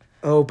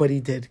 oh, but he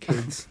did,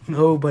 kids.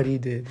 Oh, but he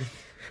did.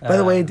 By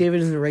the way,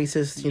 David isn't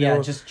racist, you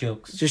know. Just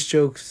jokes. Just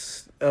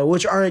jokes.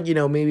 Which aren't,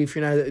 maybe if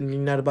you're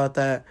not about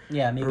that.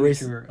 Yeah, maybe if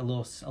you're a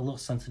little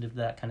sensitive to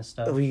that kind of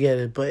stuff. We get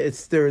it, but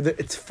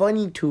it's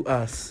funny to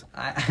us.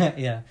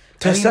 Yeah.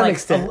 To some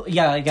extent.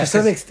 Yeah, I guess. To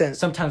some extent.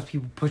 Sometimes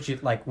people push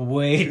it like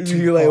way too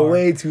You're far. Like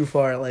way too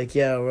far. Like,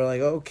 yeah, we're like,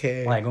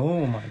 okay. Like,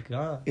 oh my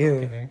God. Yeah.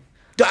 Okay.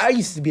 I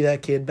used to be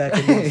that kid back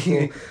in middle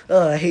school.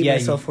 I hate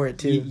myself for it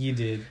too. You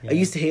did. Yeah. I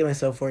used to hate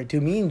myself for it too.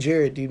 Me and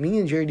Jared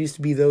used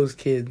to be those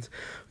kids.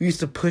 We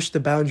used to push the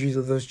boundaries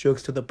of those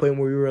jokes to the point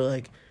where we were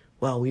like,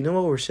 wow, we know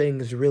what we're saying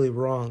is really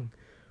wrong,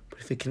 but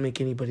if it can make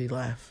anybody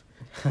laugh,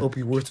 it'll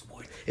be worth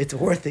it. It's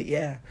worth it,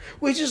 yeah.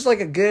 Which is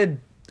like a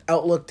good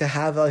outlook to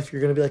have if you're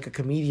gonna be like a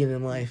comedian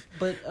in life.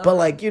 But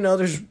like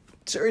there's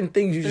certain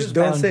things you just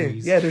don't say.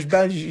 Yeah, there's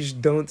boundaries you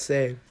just don't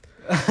say.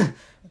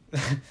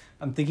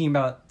 I'm thinking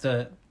about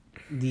the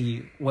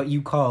what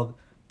you called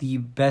the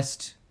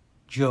best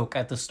joke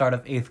at the start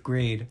of 8th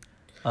grade.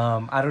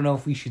 I don't know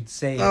if we should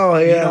say it. Oh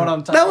yeah, you know what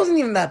I'm talking. That wasn't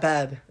even that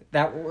bad.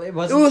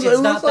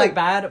 It's not that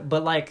bad,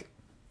 but like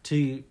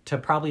to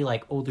probably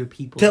like older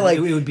people, it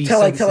would be to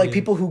like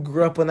people who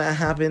grew up when that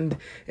happened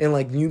and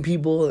like new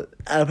people,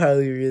 I'd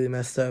probably be really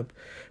messed up.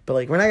 But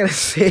like we're not gonna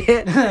say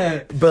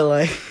it. But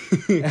like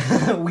we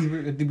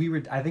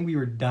were I think we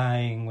were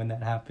dying when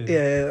that happened.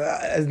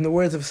 Yeah, in the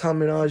words of Hasan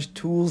Minhaj,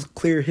 tools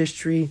clear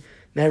history,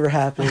 never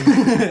happened.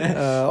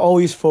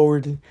 Always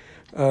forward.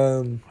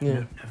 Never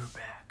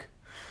back.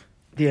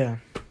 Yeah.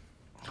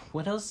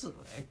 What else?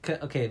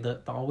 Okay,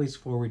 the always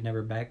forward,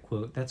 never back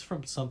quote. That's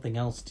from something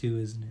else too,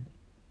 isn't it?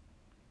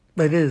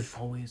 It is.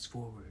 Always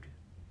forward,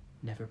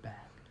 never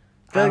back.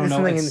 I don't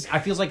know. I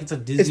feel like it's a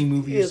Disney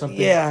movie or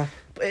something. Yeah,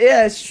 but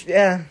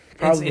yeah,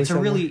 probably. It's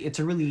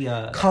a really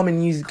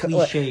common use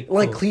cliche quote.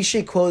 Like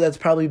cliche quote that's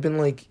probably been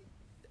like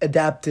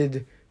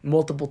adapted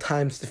multiple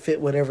times to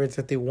fit whatever it's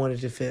that they wanted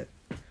to fit.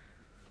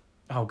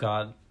 Oh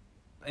God,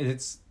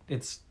 it's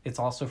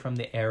also from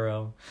the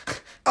Arrow.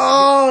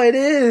 Oh, it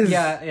is.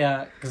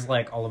 Yeah. Because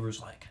like Oliver's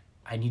like,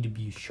 I need to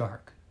be a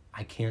shark.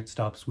 I can't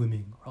stop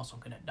swimming, or else I'm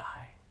gonna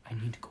die. I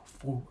need to go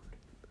forward,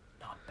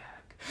 not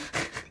back.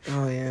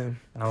 Oh yeah. And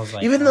I was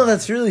like, even though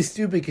that's really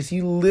stupid, because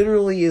he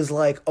literally is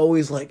like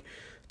always like,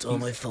 it's all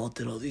my fault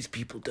that all these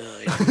people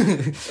died.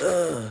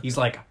 He's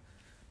like,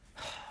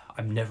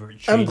 I'm never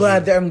changing. I'm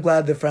glad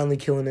they're finally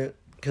killing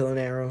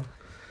Arrow.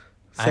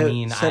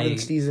 Eighth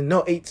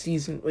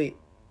season. Wait,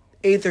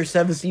 8th or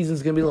 7th season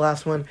is gonna be the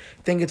last one.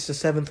 I think it's the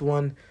 7th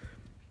one.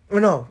 Or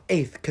no,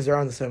 8th, because they're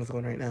on the 7th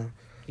one right now.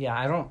 Yeah,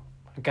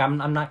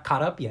 I'm not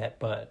caught up yet,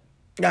 but...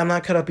 Yeah, I'm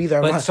not caught up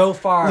either. But so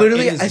far,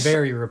 literally, it is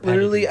very repetitive.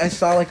 Literally, I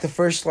saw like the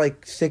first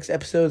 6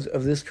 episodes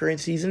of this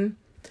current season,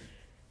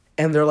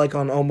 and they're like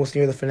on almost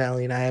near the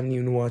finale, and I haven't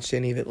even watched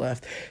any of it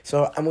left.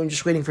 So I'm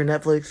just waiting for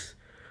Netflix.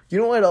 You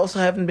know what else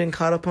I haven't been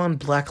caught up on?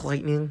 Black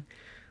Lightning.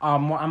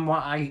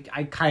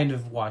 I kind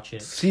of watch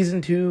it.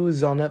 Season 2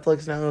 is on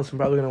Netflix now, so I'm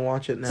probably gonna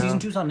watch it now. Season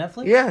 2's on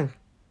Netflix? Yeah.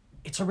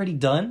 It's already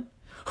done?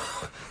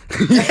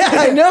 Yeah,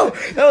 I know.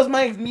 That was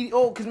my immediate...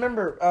 Oh, because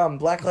remember,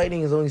 Black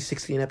Lightning is only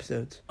 16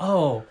 episodes.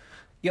 Oh,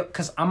 yep.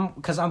 Because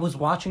I was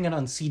watching it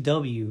on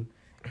CW,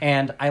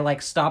 and I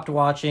stopped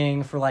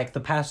watching for the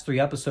past 3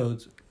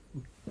 episodes.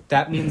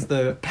 That means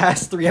the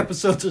past 3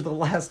 episodes are the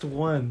last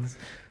ones,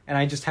 and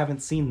I just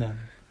haven't seen them.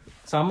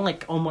 So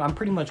I'm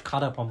pretty much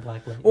caught up on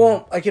Black Lightning.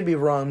 Well, I could be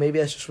wrong. Maybe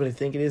that's just what I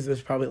think it is.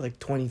 There's probably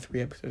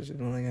 23 episodes or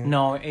something like that.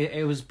 No,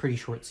 it was a pretty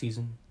short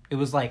season. It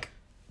was like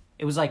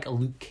a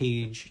Luke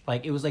Cage.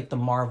 It was the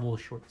Marvel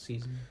short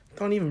season.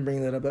 Don't even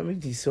bring that up. That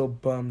makes me so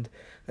bummed.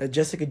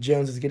 Jessica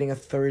Jones is getting a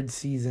 3rd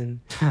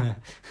season.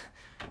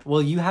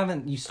 Well, you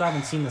still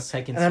haven't seen the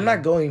second season. And I'm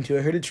not going to.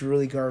 I heard it's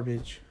really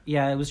garbage.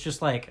 Yeah, it was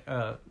just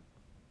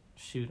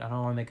shoot, I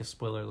don't want to make a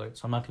spoiler alert,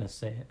 so I'm not going to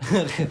say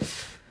it.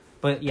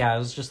 But yeah, it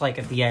was just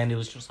at the end, it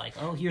was just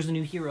oh, here's a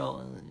new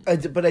hero.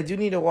 But I do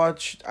need to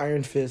watch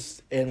Iron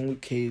Fist and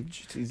Luke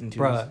Cage season 2.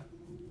 Bruh,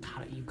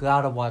 you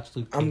gotta watch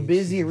Luke Cage. I'm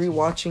busy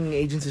rewatching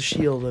Agents of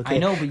S.H.I.E.L.D., okay? I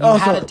know, but you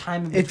had a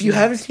time... If you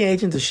haven't seen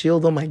Agents of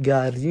S.H.I.E.L.D., oh my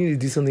god, you need to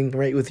do something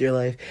right with your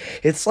life.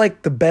 It's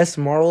the best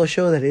Marvel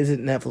show that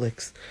isn't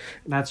Netflix.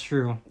 That's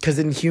true. Because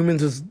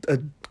Inhumans was a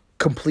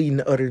complete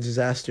and utter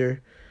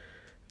disaster.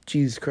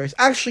 Jesus Christ.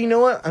 Actually, you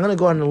know what? I'm gonna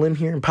go on a limb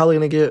here. I'm probably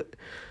gonna get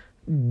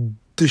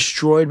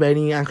destroyed by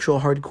any actual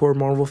hardcore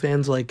Marvel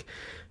fans like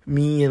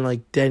me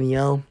and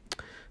Danielle.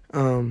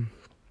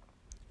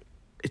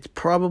 It's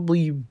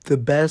probably the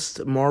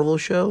best Marvel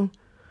show.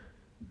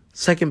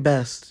 Second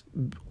best.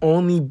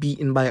 Only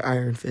beaten by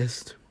Iron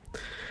Fist.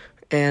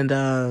 And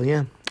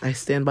yeah, I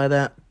stand by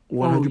that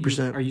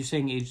 100%. Are you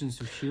saying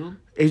Agents of S.H.I.E.L.D.?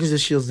 Agents of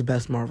S.H.I.E.L.D. is the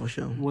best Marvel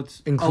show.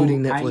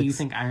 Including Netflix. You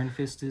think Iron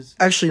Fist is?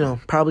 Actually, no.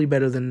 Probably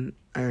better than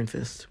Iron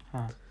Fist.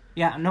 Huh.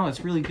 Yeah, no,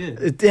 it's really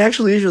good. It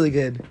actually is really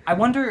good. I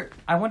wonder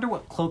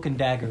what Cloak and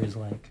Dagger is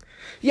like.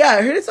 Yeah,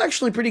 I heard it's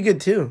actually pretty good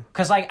too.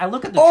 Because I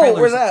look at the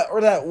trailers.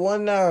 Or that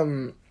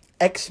one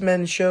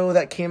X-Men show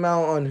that came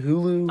out on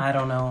Hulu. I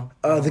don't know.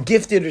 The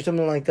Gifted or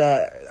something like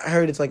that. I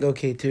heard it's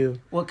okay too.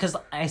 Well, because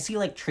I see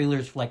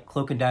trailers for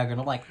Cloak and Dagger,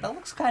 and I'm that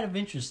looks kind of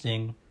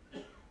interesting.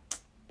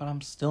 But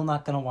I'm still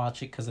not gonna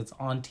watch it because it's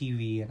on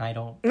TV, and I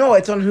don't. No,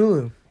 it's on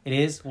Hulu. It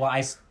is? Well,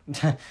 I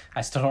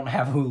still don't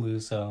have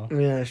Hulu, so...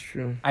 Yeah, that's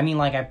true. I mean,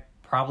 I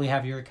probably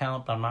have your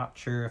account, but I'm not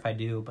sure if I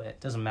do, but it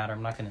doesn't matter.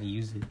 I'm not going to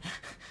use it.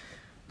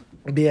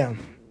 But yeah.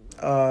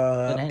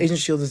 Agent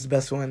S.H.I.E.L.D. is the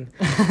best one.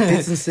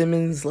 Fitz and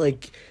Simmons,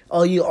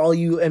 all you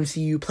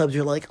MCU plebs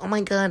are oh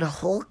my god,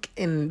 Hulk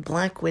and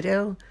Black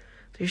Widow,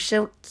 they're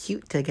so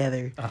cute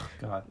together. Oh,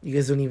 God. You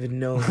guys don't even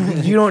know.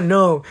 You don't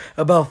know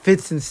about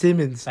Fitz and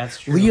Simmons. That's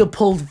true.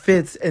 Leopold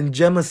Fitz and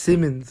Gemma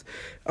Simmons.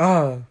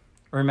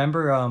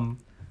 Remember,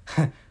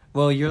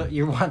 well, you're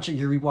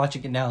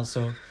rewatching it now,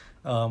 so,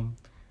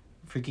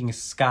 freaking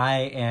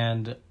Sky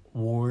and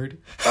Ward.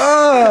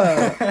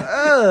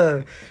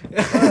 Okay,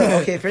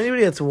 for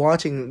anybody that's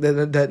watching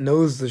that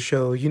knows the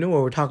show, you know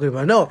what we're talking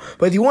about. No,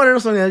 but if you want to know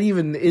something that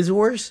even is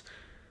worse,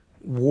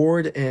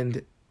 Ward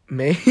and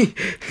May.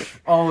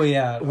 Oh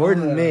yeah, Ward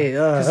and May.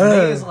 Because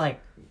May is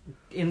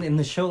in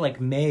the show,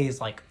 May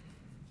is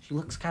she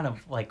looks kind of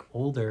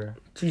older.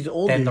 She's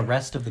older than the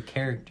rest of the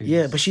characters.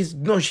 Yeah, but she's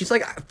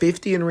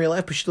 50 in real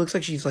life, but she looks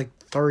like she's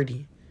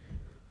 30.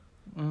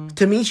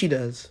 To me, she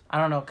does. I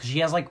don't know, because she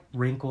has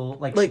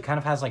wrinkle, she kind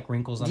of has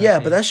wrinkles on her face. Yeah,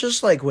 but that's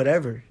just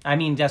whatever. I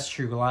mean, that's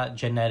true. A lot of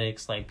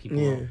genetics,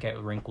 people get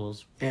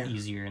wrinkles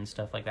easier and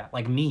stuff like that.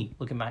 Like me,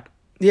 look at my.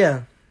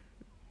 Yeah.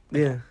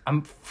 Yeah.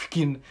 I'm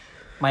freaking.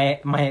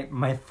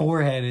 My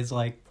forehead is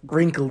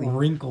wrinkly.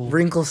 Wrinkled.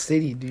 Wrinkle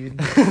City,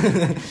 dude.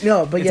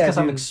 No, but it's because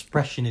I'm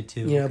expressionate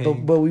too. Yeah, okay?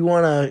 but we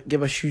want to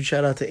give a huge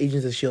shout out to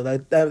Agents of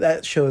S.H.I.E.L.D.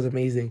 That show is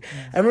amazing.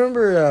 Yeah. I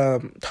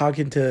remember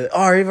talking to...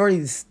 I've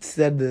already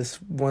said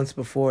this once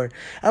before.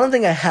 I don't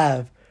think I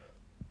have.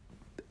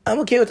 I'm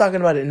okay with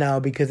talking about it now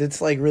because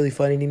it's really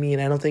funny to me,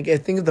 and I think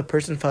if the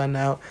person found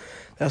out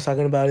that I was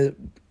talking about it,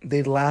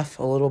 they'd laugh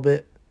a little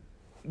bit.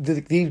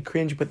 They'd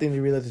cringe, but then they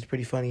realize it's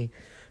pretty funny.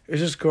 There's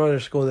this girl at our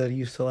school that I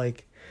used to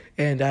like,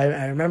 and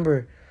I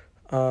remember,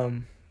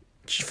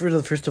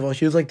 first of all,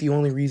 she was the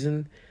only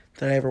reason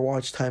that I ever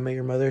watched How I Met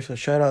Your Mother. So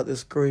shout out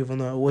this girl, even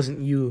though it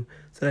wasn't you,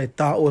 that I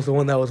thought was the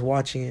one that was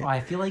watching it.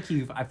 I feel like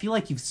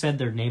you've said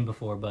their name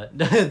before, but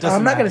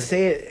I'm not gonna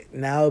say it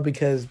now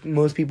because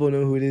most people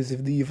know who it is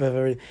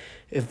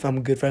if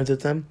I'm good friends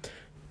with them.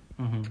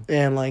 Mm-hmm.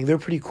 And like they're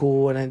pretty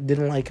cool, and I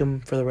didn't like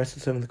them for the rest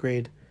of 7th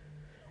grade,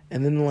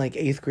 and then in like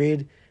 8th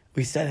grade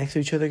we sat next to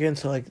each other again,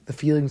 so like the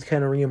feelings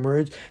kind of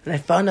reemerged, and I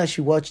found out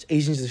she watched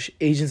Agents of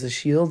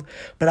S.H.I.E.L.D.,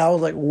 but I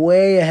was like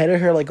way ahead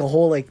of her, like a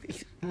whole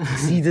like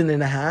season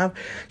and a half.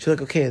 She's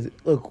like, okay,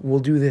 look,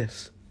 we'll do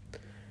this.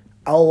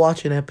 I'll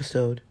watch an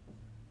episode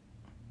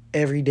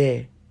every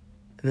day,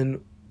 and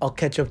then I'll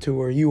catch up to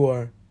where you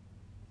are,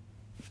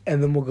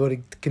 and then we'll go to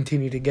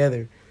continue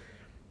together.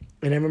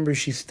 And I remember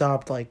she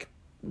stopped like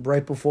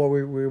right before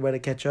we were about to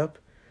catch up,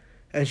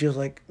 and she was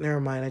like,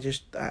 never mind, I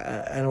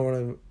don't want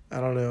to,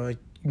 I don't know, you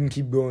can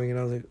keep going. And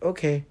I was like,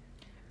 okay.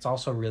 It's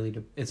also really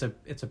it's a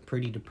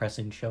pretty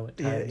depressing show at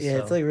times. Yeah, so.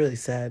 It's like really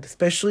sad,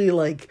 especially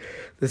like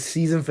the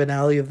season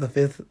finale of the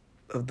fifth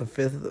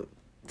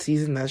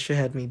season. That shit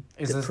had me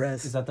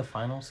depressed. Is that the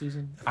final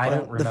season? I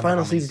don't remember the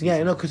final season. Yeah,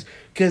 I know,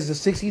 because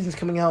the 6th season's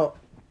coming out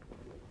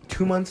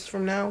 2 months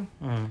from now,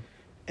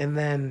 and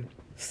then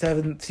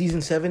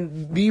season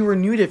 7. We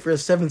renewed it for a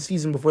 7th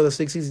season before the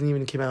 6th season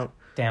even came out.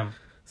 Damn.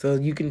 So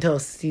you can tell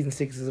season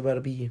 6 is about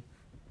to be.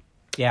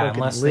 Yeah,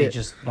 unless they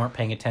just weren't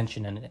paying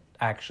attention and it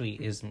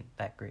actually isn't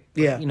that great.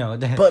 But, yeah,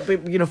 but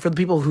for the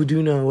people who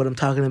do know what I'm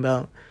talking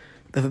about,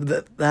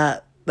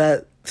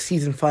 that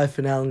season 5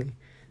 finale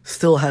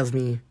still has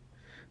me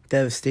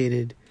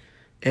devastated,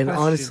 and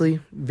honestly,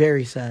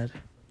 very sad.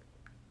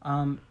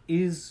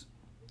 Is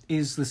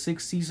the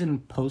 6th season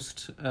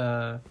post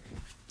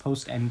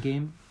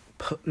Endgame?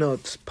 No,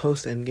 it's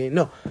post Endgame.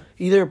 No,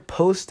 either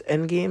post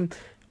Endgame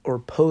or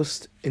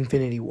post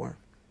Infinity War.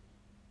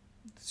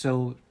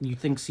 So you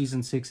think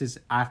season 6 is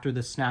after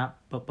the snap,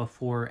 but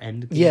before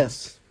Endgame?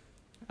 Yes.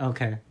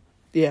 Okay.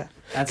 Yeah.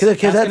 That's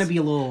gonna be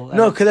a little.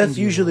 No, because that's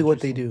usually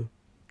what they do.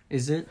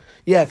 Is it?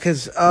 Yeah,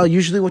 because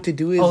usually what they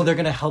do is... Oh, they're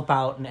going to help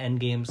out in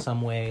Endgame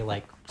some way,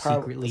 like,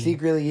 secretly.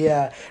 Secretly,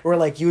 yeah. Or,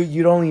 like,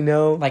 you'd only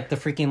know... Like, the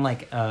freaking,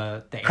 like,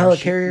 the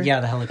helicarrier? Yeah,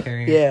 the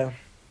helicarrier. Yeah.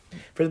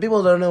 For the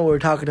people who don't know what we're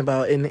talking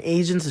about, in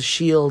Agents of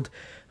S.H.I.E.L.D.,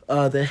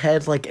 the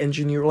head, like,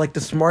 engineer, like,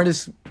 the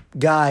smartest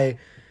guy,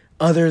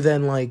 other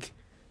than, like,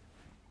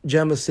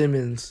 Gemma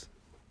Simmons,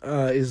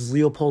 is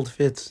Leopold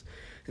Fitz.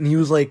 And he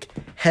was, like,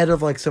 head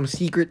of, like, some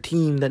secret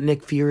team that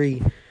Nick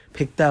Fury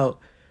picked out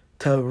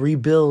to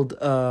rebuild,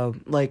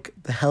 like,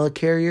 the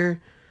helicarrier,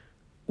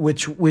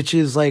 which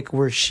is, like,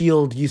 where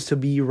S.H.I.E.L.D. used to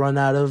be run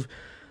out of.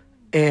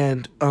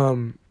 And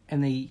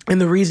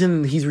the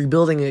reason he's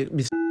rebuilding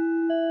it...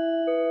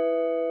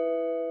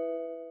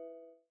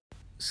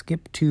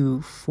 Skip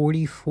to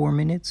 44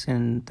 minutes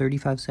and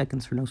 35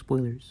 seconds for no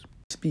spoilers.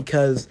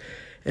 Because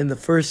in the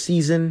first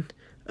season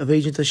of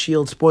Agents of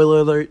S.H.I.E.L.D.,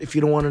 spoiler alert, if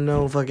you don't want to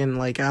know, fucking,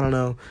 like, I don't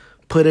know,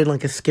 put in,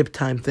 like, a skip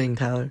time thing,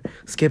 Tyler.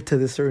 Skip to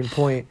this certain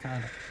point.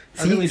 God.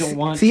 I really don't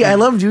want to. I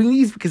love doing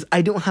these because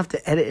I don't have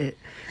to edit it.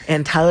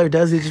 And Tyler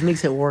does. It just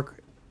makes it work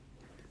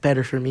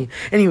better for me.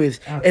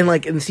 Anyways, okay. And,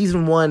 like, in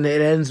season 1,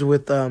 it ends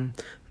with the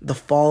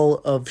fall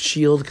of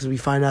S.H.I.E.L.D. because we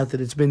find out that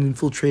it's been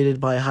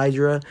infiltrated by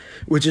Hydra,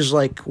 which is,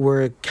 like,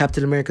 where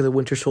Captain America the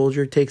Winter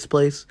Soldier takes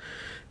place.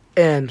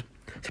 And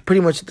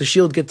pretty much the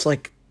S.H.I.E.L.D. gets,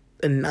 like,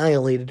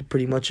 annihilated,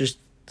 pretty much, just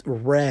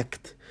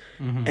wrecked.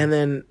 Mm-hmm. And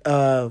then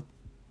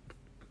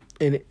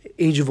in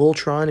Age of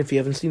Ultron, if you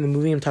haven't seen the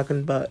movie, I'm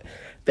talking about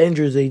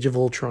Avengers Age of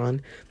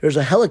Ultron, there's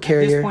a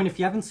helicarrier. At this point, if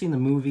you haven't seen the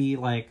movie,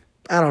 like...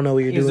 I don't know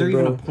what you're doing, bro. Is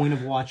there even a point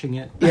of watching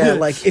it? Yeah,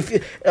 like, if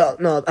you...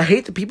 no, I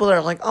hate the people that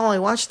are like, oh, I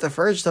watched the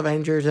first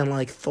Avengers and,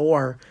 like,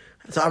 Thor,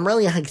 so I'm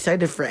really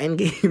excited for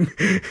Endgame.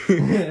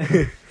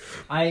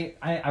 I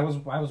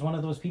was one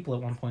of those people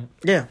at one point.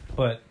 Yeah.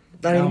 But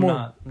not anymore.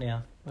 Not.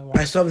 Yeah.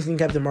 I still haven't seen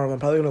Captain Marvel. I'm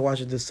probably going to watch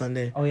it this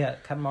Sunday. Oh, yeah.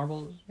 Captain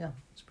Marvel, yeah,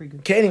 it's pretty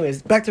good. Okay,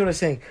 anyways, back to what I was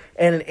saying.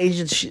 And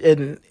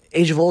in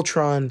Age of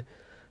Ultron...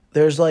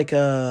 There's like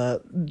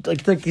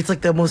it's like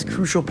the most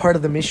crucial part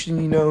of the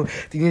mission, you know.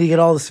 You need to get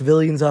all the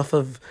civilians off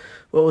of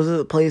what was it,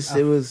 the place?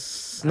 It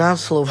was not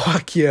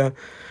Slovakia.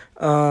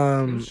 It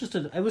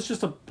was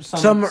just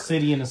some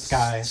city in the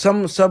sky.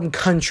 Some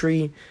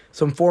country,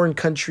 some foreign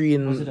country,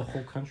 and was it a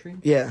whole country?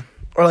 Yeah,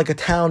 or like a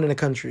town in a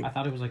country. I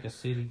thought it was like a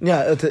city.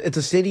 Yeah, it's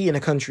a city in a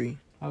country.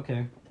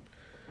 Okay,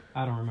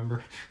 I don't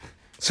remember.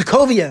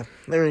 Sokovia.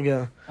 There we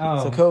go.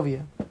 Oh.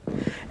 Sokovia.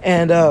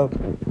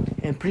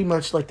 And pretty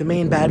much like the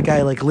main bad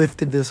guy like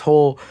lifted this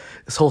whole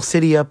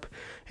city up,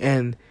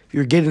 and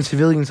you're getting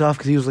civilians off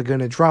because he was like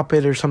gonna drop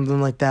it or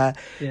something like that.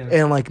 Yeah.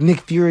 And like Nick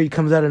Fury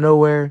comes out of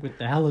nowhere with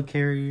the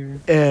helicarrier.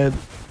 And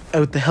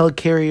with the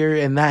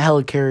helicarrier, and that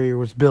helicarrier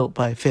was built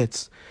by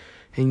Fitz,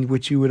 and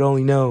which you would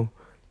only know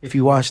if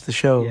you watched the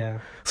show. Yeah.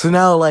 So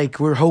now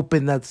like we're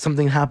hoping that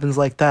something happens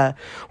like that,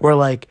 where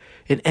like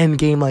in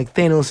Endgame like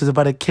Thanos is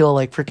about to kill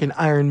like freaking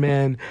Iron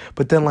Man,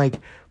 but then like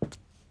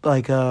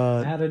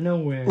out of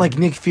nowhere, like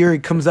Nick Fury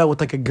comes out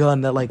with like a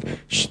gun that like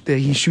that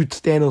he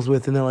shoots Thanos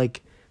with, and then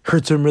like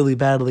hurts him really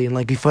badly, and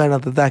like we find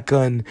out that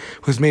gun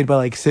was made by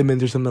like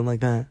Simmons or something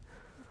like that.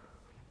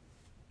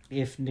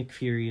 if Nick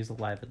Fury is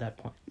alive at that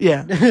point.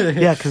 Yeah,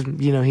 yeah, because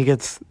he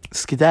gets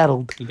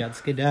skedaddled. He got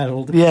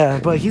skedaddled. Yeah,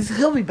 but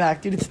he'll be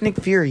back, dude. It's Nick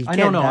Fury. I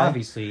don't know,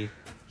 obviously.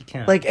 He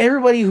can't. Like,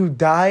 everybody who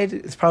died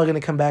is probably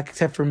gonna come back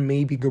except for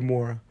maybe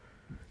Gamora.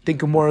 I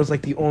think Gamora's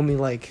like the only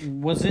like.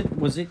 Was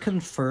it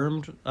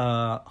confirmed?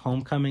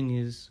 Homecoming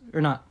is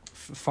or not?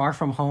 Far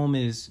From Home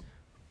is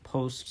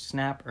post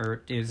snap,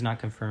 or is not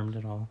confirmed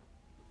at all.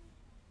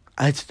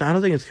 I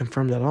don't think it's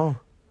confirmed at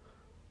all.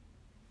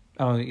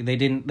 Oh, they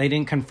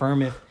didn't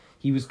confirm if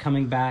he was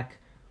coming back,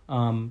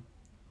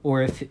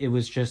 or if it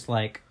was just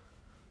like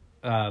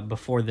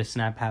before the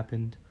snap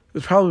happened. It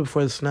was probably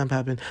before the snap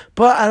happened,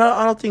 but I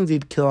don't think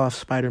they'd kill off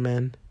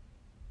Spider-Man.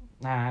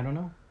 Nah, I don't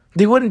know.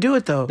 They wouldn't do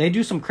it though. They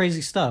do some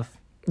crazy stuff.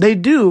 They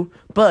do,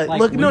 but like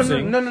look,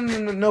 losing.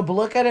 no. But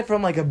look at it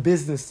from like a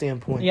business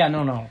standpoint. Yeah,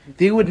 no.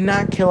 They would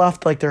not kill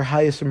off like their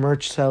highest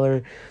merch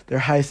seller, their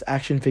highest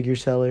action figure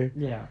seller.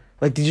 Yeah,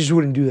 like they just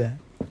wouldn't do that.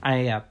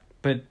 Yeah,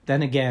 but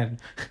then again,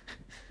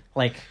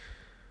 like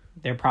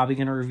they're probably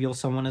gonna reveal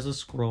someone as a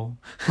Skrull.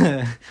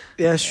 Yeah,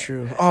 that's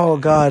true. Oh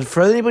God,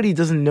 for anybody who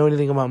doesn't know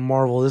anything about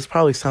Marvel, this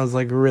probably sounds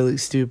like really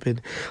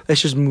stupid.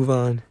 Let's just move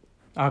on.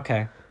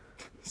 Okay.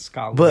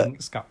 Scott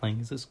Lang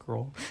is a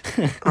Skrull.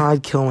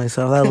 I'd kill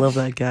myself. I love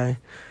that guy.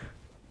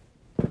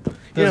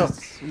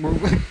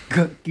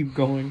 Keep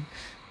going.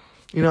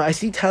 I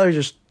see Tyler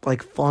just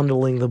like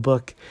fondling the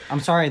book. I'm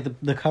sorry,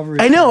 the cover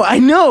is... I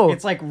know.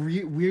 It's like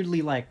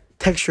weirdly like...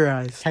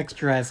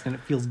 Texturized. And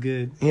it feels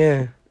good.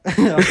 Yeah. I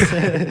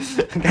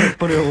gotta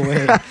put it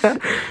away.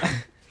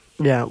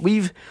 Yeah,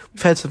 we've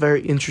had some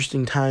very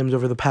interesting times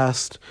over the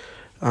past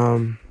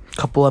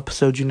couple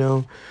episodes.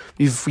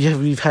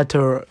 We've had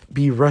to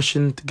be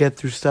rushing to get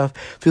through stuff.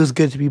 Feels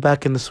good to be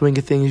back in the swing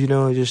of things.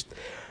 Just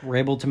we're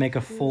able to make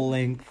a full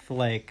length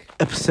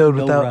episode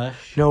without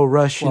no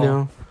rush. There's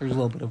a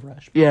little bit of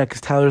rush. Yeah,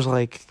 because Tyler's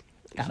like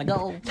gotta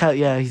go.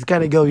 He's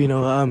gotta go.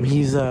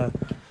 He's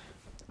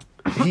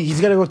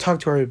gotta go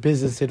talk to our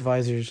business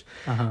advisors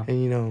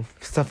and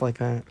stuff like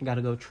that.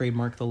 Gotta go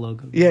trademark the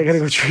logo. Yeah, gotta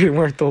go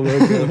trademark the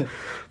logo.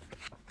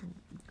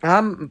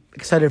 I'm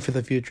excited for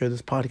the future of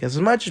this podcast. As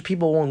much as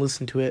people won't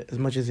listen to it as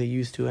much as they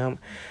used to,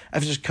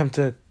 I've just come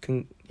to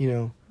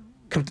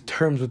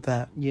terms with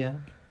that. Yeah,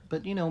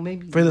 but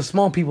maybe for the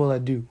small people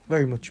that do,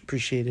 very much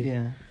appreciate it.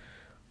 Yeah.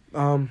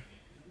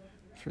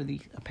 For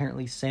the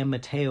apparently San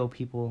Mateo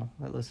people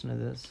that listen to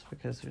this,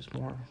 because there's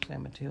more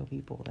San Mateo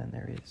people than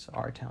there is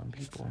our town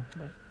people.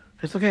 But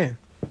it's okay.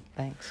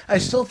 Thanks. I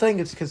still think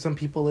it's because some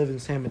people live in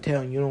San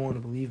Mateo and you don't want to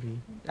believe me.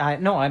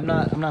 I'm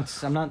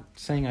not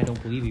saying I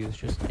don't believe you. It's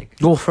just like...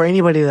 Well, for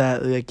anybody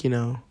that,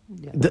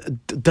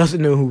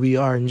 doesn't know who we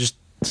are and just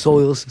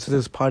solely listens to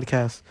this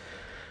podcast.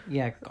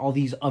 Yeah, all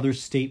these other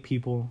state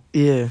people.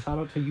 Yeah. Shout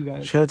out to you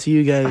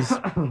guys.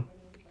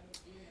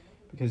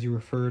 Because you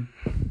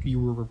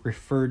were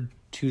referred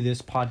to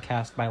this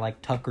podcast by,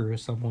 Tucker or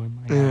someone.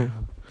 Yeah.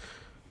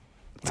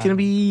 It's going to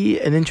be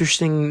an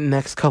interesting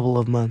next couple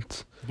of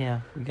months.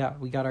 Yeah,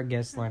 we got our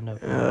guests lined up.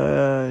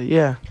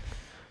 Yeah,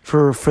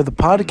 for the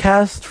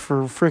podcast,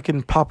 for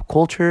freaking pop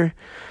culture,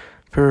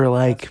 for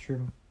That's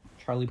true.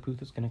 Charlie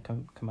Puth is gonna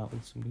come out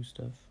with some new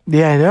stuff.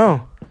 Yeah, I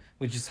know.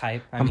 Which is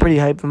hype. I'm pretty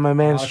hyped. My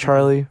man's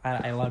Charlie.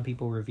 A lot of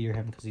people revere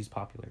him because he's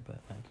popular, but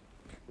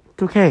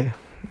it's okay.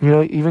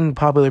 Even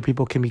popular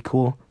people can be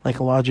cool, like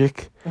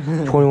Logic,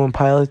 21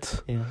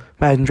 Pilots,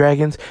 Imagine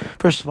Dragons.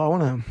 First of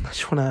all, I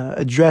just wanna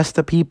address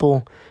the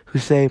people who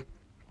say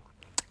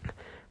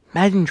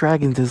Imagine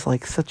Dragons is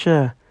such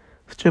a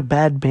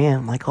bad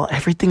band.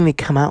 Everything they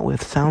come out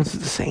with sounds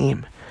the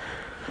same.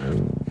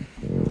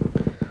 You're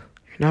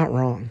not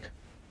wrong.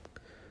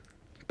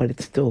 But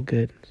it's still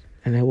good.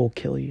 And I will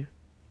kill you.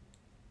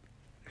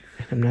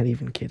 And I'm not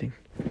even kidding.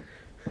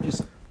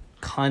 Just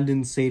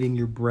condensating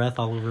your breath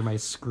all over my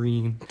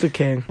screen. It's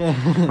okay.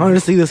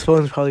 Honestly, this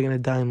phone's probably going to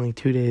die in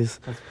 2 days.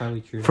 That's probably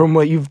true. From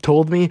what you've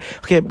told me.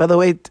 Okay, by the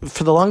way,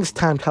 for the longest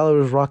time, Tyler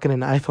was rocking an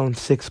iPhone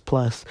 6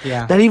 Plus.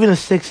 Yeah. Not even a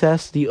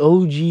 6S, the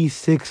OG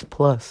 6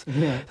 Plus.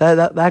 Yeah.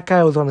 That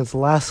guy was on his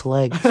last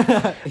legs.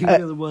 He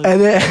really was. And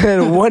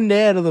then one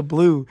day out of the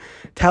blue,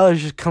 Tyler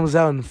just comes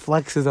out and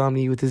flexes on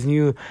me with his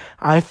new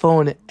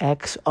iPhone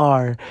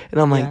XR.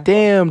 And I'm like,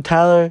 damn,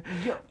 Tyler.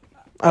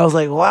 I was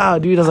like, wow,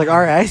 dude. I was like, all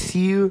right, I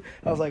see you.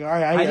 I was like, all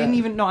right. I didn't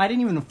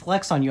even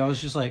flex on you. I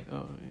was just like,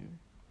 oh,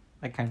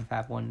 I kind of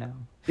have one now.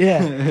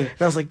 Yeah. And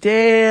I was like,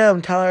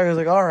 damn, Tyler. I was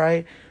like, all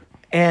right.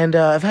 And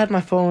I've had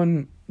my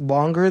phone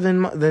longer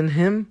than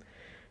him,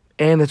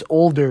 and it's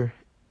older.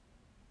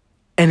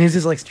 And his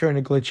is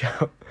starting to glitch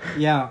out.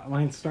 Yeah,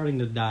 mine's starting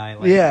to die.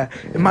 Yeah.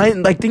 And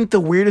mine, I think the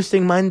weirdest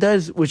thing mine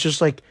does was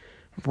just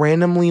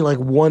randomly,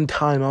 one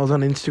time I was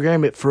on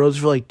Instagram, it froze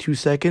for 2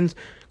 seconds,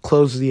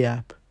 closed the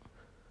app.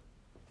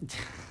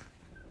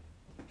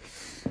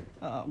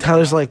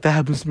 Tyler's that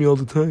happens to me all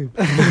the time.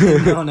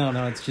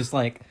 No. It's just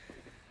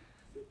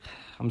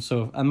I'm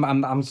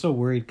so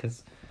worried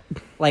because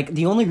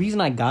the only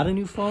reason I got a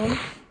new phone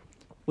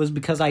was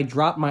because I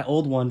dropped my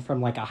old one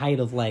from a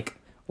height of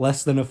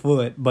less than a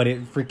foot, but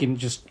it freaking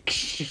just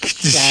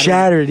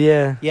shattered.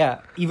 Yeah.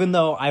 Yeah. Even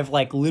though I've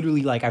like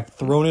literally like I've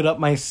thrown it up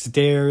my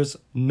stairs,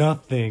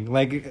 nothing.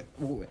 Like,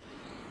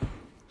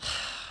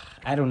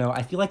 I don't know.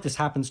 I feel like this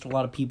happens to a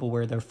lot of people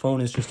where their phone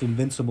is just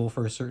invincible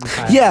for a certain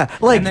time. Yeah,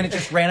 like, and then it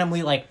just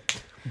randomly like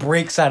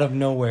breaks out of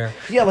nowhere.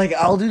 Yeah, like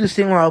I'll do this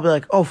thing where I'll be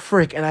like, "Oh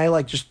frick," and I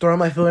like just throw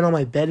my phone on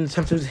my bed, and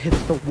sometimes it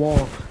hits the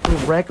wall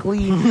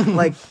directly,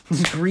 like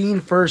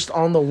screen first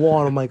on the wall.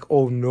 And I'm like,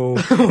 "Oh no!"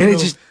 And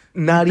it's just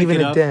not even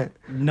a dent.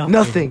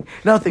 Nothing.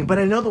 But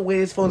I know the way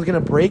this phone's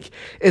gonna break,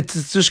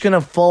 it's just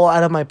gonna fall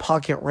out of my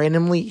pocket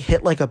randomly,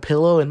 hit like a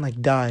pillow, and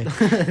like die.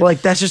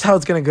 Like that's just how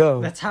it's gonna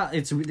go. That's how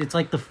it's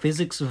like the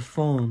physics of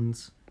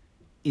phones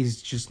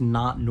is just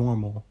not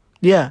normal.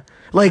 Yeah,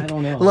 like I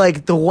don't know.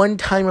 Like the one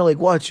time you're like,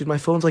 watch, dude, my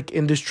phone's like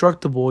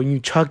indestructible, and you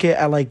chuck it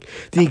at like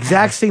the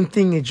exact same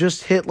thing it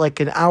just hit like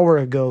an hour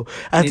ago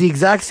at the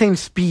exact same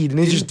speed,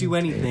 and it just do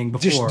anything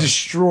before. Just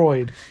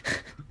destroyed.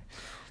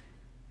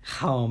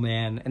 Oh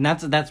man, and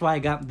that's why I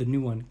got the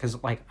new one,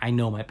 because like I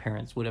know my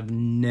parents would have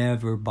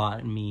never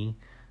bought me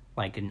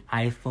like an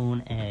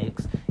iPhone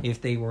X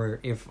if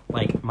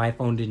like my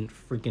phone didn't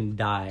freaking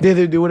die.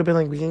 They would have been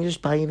like, we can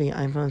just buy you the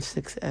iPhone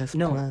 6s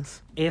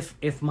Plus.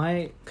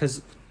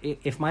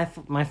 If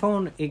my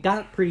phone it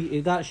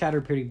got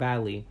shattered pretty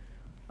badly,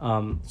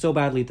 so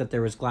badly that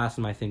there was glass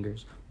in my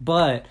fingers.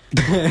 But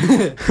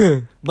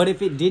but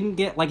if it didn't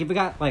get like if it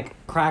got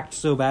like cracked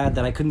so bad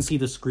that I couldn't see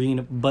the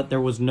screen, but there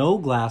was no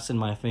glass in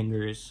my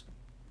fingers,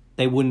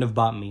 they wouldn't have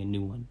bought me a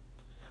new one.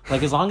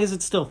 Like as long as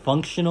it's still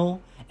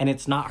functional and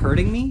it's not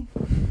hurting me,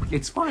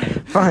 it's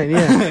fine. Fine,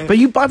 yeah. But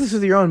you bought this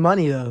with your own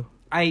money though.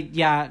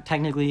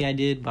 Technically I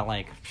did, but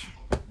like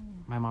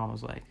my mom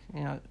was like,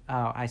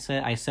 I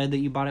said that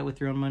you bought it with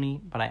your own money,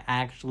 but I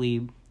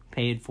actually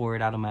paid for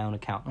it out of my own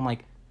account. I'm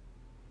like,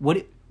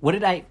 what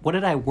did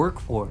I work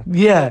for?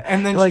 Yeah,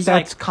 and then like she's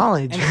that's like,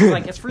 college. And she's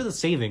like, it's for the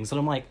savings, and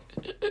I'm like,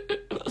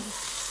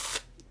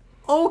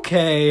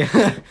 okay,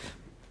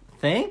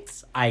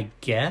 thanks, I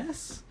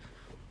guess.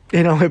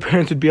 You know, my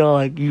parents would be all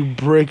like, "You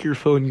break your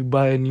phone, you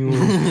buy a new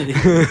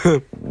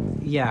one."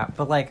 Yeah,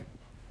 but like,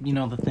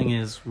 the thing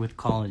is with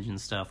college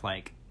and stuff,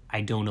 like,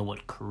 I don't know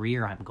what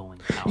career I'm going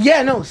to.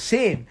 Yeah, no,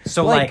 same.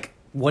 So like,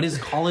 what is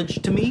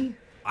college to me?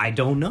 I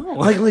don't know.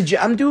 Like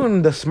legit, I'm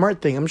doing the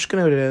smart thing. I'm just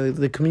gonna go to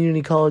the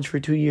community college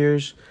for 2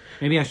 years.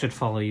 Maybe I should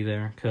follow you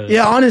there.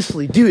 Yeah,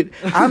 honestly, dude,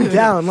 I'm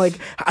down. Like,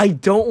 I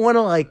don't want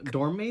to like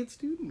dorm mates,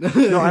 dude.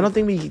 No, I don't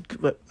think we.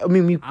 I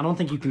mean, I don't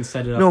think you can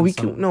set it up. No, we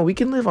can. No, we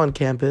can live on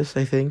campus.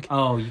 I think.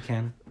 Oh, you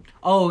can.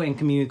 Oh, in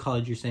community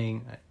college, you're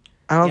saying.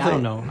 I don't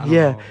know. I don't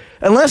know.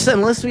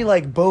 Unless we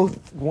like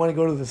both want to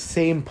go to the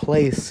same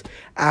place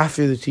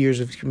after the 2 years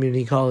of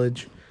community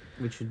college,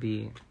 which would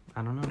be.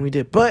 I don't know. We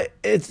did, but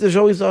there's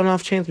always an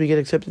off chance we get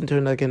accepted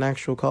into like an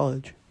actual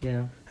college.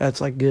 Yeah,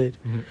 that's like good.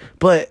 Mm-hmm.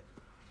 But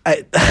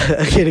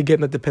again,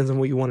 that depends on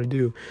what you want to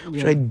do,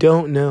 which I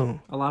don't know.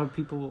 A lot of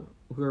people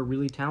who are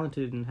really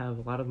talented and have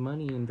a lot of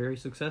money and very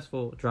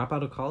successful drop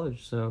out of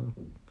college, so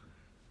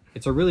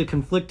it's a really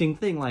conflicting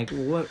thing. Like,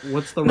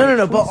 what's the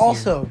no? But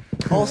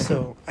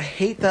also, I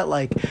hate that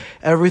like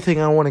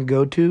everything I want to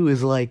go to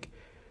is like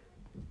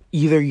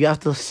either you have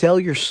to sell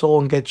your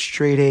soul and get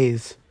straight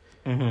A's.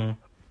 Mm-hmm.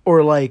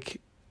 Or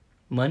like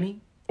money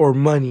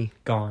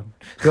gone.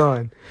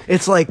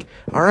 It's like,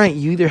 all right,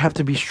 you either have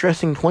to be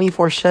stressing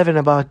 24/7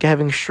 about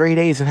having straight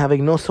A's and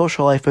having no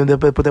social life,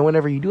 but then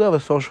whenever you do have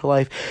a social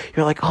life,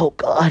 you're like, oh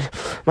god,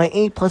 my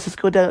A+ is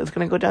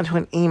gonna go down to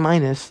an A-,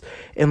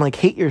 and like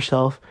hate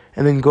yourself,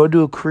 and then go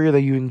do a career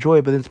that you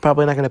enjoy, but it's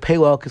probably not gonna pay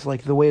well because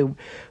like the way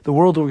the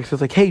world works is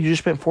like, hey, you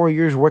just spent 4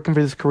 years working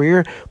for this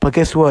career, but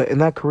guess what? In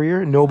that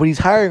career, nobody's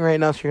hiring right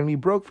now, so you're gonna be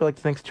broke for like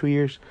the next 2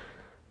 years.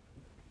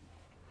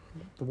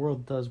 The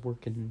world does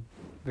work in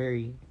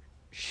very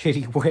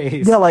shitty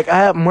ways. Yeah, like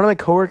I have one of my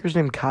coworkers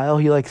named Kyle.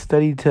 He like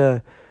studied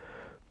to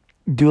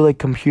do like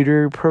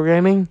computer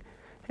programming,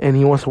 and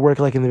he wants to work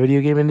like in the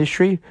video game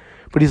industry.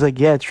 But he's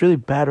like, yeah, it's really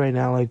bad right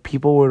now. Like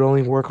people would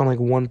only work on like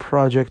one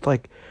project,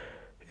 like,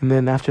 and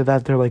then after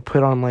that they're like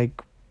put on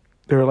like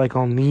they're like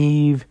on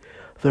leave.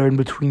 They're in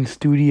between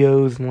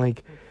studios and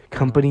like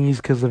companies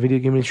because the video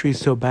game industry is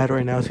so bad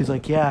right now. So he's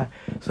like, yeah.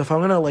 So if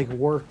I'm gonna like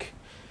work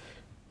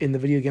in the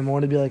video game, I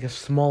want to be like a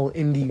small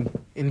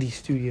indie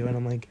studio. And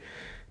I'm like,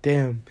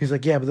 damn. He's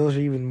like, yeah, but those are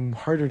even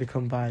harder to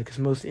come by because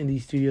most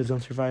indie studios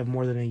don't survive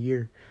more than a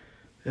year.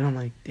 And I'm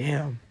like,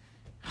 damn.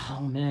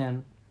 Oh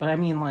man. But I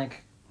mean,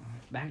 like,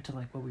 back to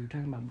like what we were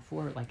talking about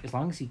before, like as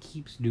long as he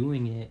keeps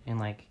doing it and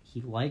like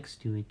he likes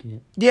doing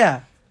it,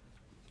 yeah,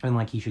 and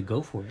like he should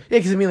go for it. Yeah,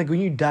 because I mean, like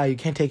when you die, you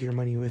can't take your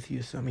money with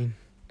you. So I mean,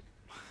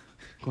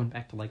 going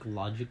back to like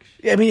logic.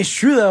 Yeah, I mean it's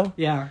true though.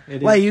 Yeah, it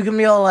is. Like you can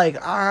be all like,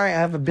 all right, I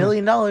have $1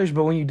 billion,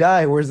 but when you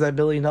die, where's that $1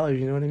 billion?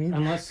 You know what I mean?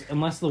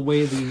 Unless the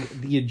way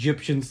the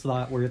Egyptians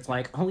thought, where it's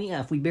like, oh yeah,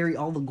 if we bury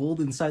all the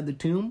gold inside the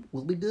tomb,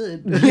 we'll be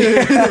good.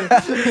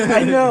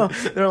 I know.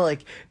 They're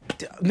like,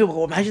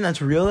 no. Imagine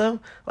that's real though.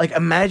 Like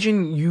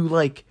imagine you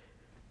like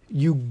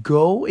you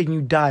go and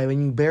you die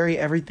and you bury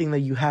everything that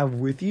you have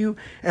with you,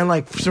 and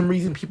like for some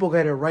reason people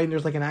get it right and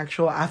there's like an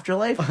actual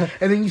afterlife,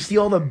 and then you see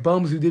all the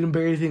bums who didn't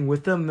bury anything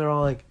with them, and they're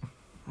all like,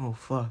 oh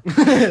fuck.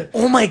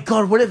 Oh my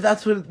god, what if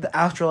that's what the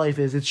afterlife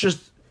is? It's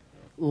just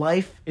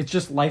life. It's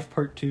just life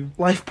part 2.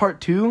 Life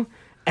part 2.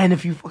 And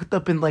if you fucked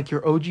up in like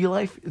your OG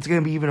life, it's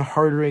gonna be even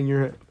harder in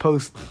your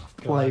post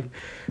life.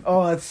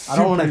 Oh, that's super... I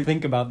don't want to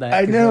think about that.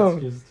 I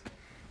know.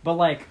 But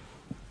like,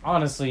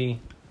 honestly,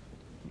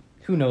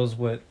 who knows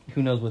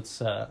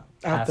what's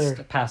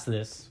past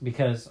this,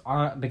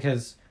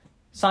 because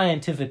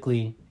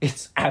scientifically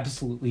it's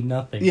absolutely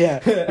nothing. Yeah,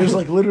 there's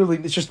like literally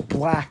it's just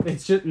black.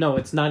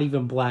 It's not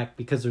even black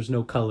because there's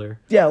no color.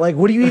 Yeah, like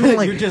what do you even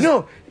like?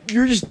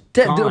 you're just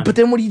dead. Gone. But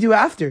then what do you do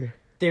after?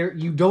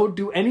 You don't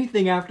do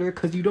anything after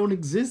because you don't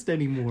exist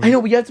anymore. I know,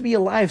 but you have to be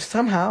alive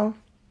somehow.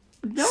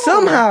 No.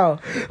 Somehow,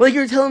 like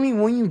you're telling me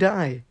when you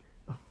die,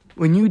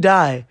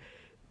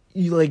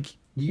 you like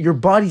your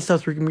body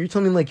stops working. You're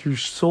telling me like your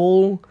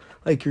soul,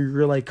 like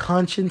your like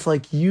conscience,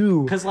 like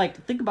you. Because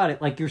like think about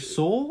it, like your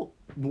soul,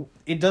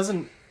 it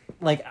doesn't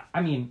like.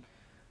 I mean,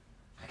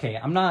 okay,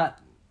 I'm not.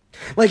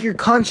 Like your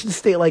conscious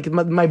state, like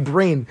my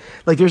brain,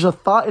 like there's a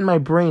thought in my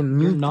brain.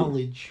 Your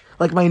knowledge.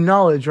 Like my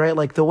knowledge, right?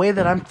 Like the way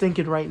that I'm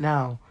thinking right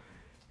now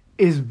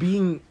is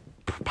being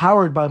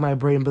powered by my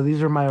brain, but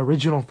these are my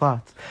original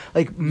thoughts.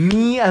 Like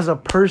me as a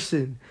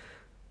person,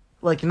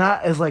 like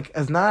not as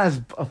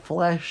a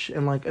flesh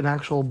and like an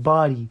actual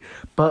body,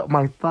 but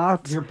my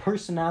thoughts. Your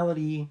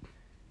personality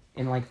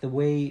and like the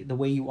way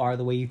you are,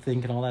 the way you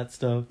think and all that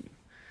stuff.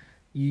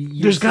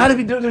 There's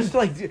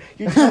like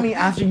you're telling me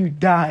after you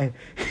die,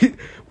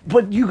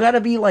 but you gotta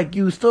be like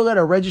you still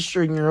gotta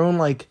register in your own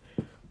like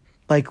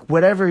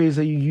whatever it is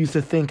that you used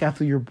to think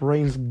after your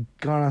brain's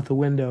gone out the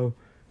window.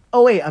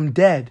 Oh wait, I'm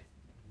dead.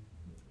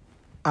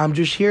 I'm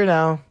just here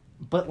now.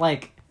 But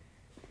like,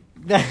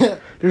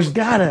 there's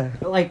gotta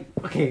like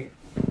okay,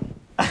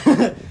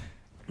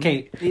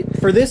 okay.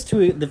 For this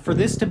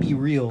to be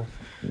real,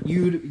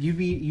 you'd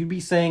be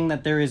saying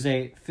that there is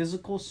a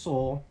physical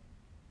soul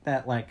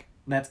that like.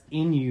 That's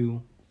in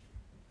you.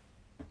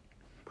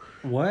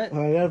 What?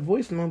 I got a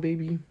voice now,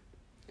 baby.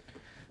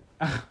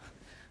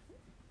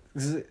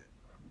 Is it...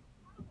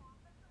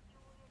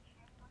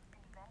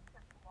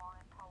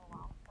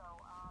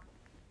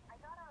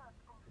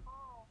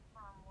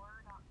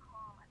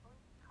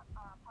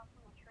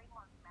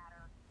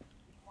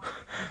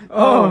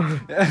 Oh,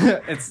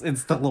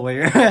 it's the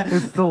lawyer.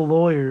 It's the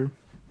lawyer.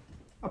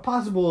 A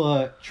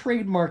possible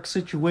trademark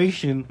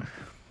situation.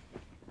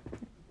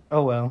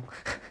 Oh well.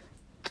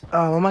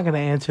 I'm not gonna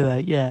answer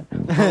that yet.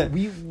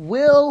 We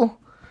will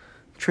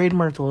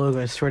trademark the logo.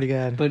 I swear to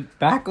God. But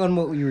back on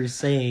what we were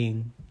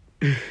saying,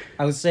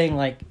 I was saying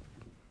like,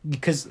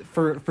 because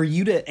for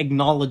you to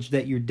acknowledge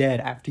that you're dead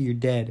after you're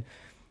dead,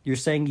 you're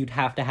saying you'd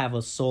have to have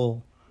a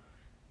soul,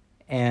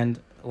 and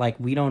like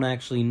we don't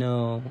actually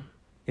know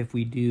if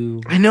we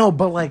do. I know,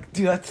 but like,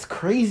 dude, that's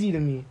crazy to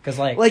me. Because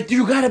like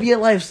you gotta be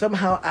alive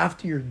somehow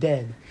after you're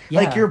dead.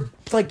 Yeah.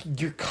 Like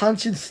your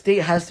conscious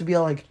state has to be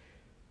like,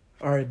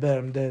 all right, bet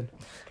I'm dead.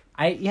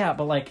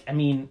 But like I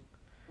mean,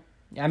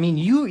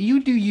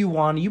 you do you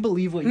want, you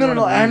believe what you want.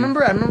 No. I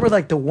remember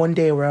like the one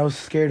day where I was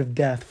scared of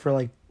death for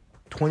like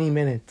 20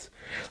 minutes.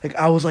 Like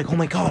I was like, oh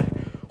my god,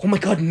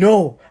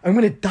 no, I'm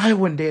gonna die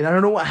one day, and I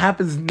don't know what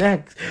happens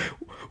next.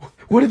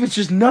 What if it's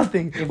just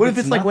nothing? What if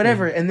it's like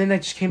whatever? And then I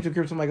just came to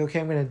grips. I'm like, okay,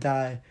 I'm gonna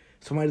die,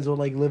 so I might as well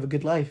like live a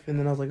good life. And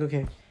then I was like,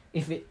 okay,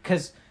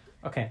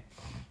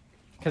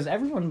 because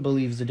everyone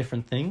believes a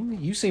different thing.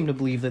 You seem to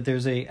believe that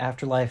there's a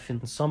afterlife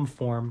in some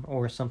form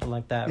or something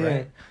like that, yeah.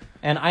 Right?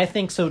 And I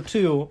think so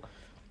too.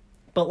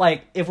 But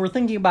like, if we're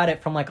thinking about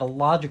it from like a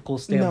logical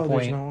standpoint, no,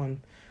 there's not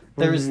one.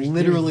 There's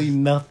literally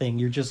nothing.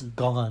 You're just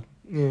gone.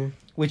 Yeah.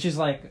 Which is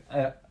like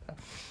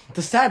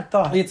the sad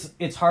thought.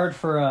 It's hard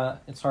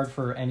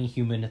for any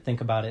human to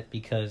think about it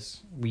because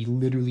we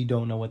literally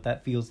don't know what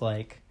that feels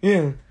like.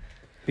 Yeah.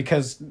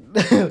 Because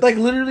like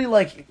literally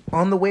like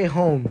on the way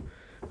home.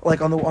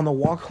 Like on the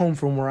walk home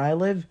from where I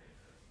live,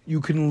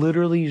 you can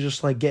literally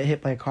just like get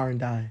hit by a car and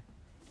die.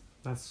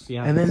 That's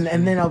yeah. And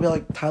then I'll be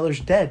like, Tyler's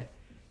dead,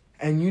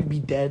 and you'd be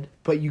dead,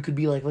 but you could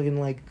be like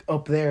looking like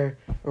up there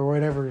or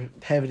whatever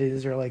heaven it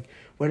is, or like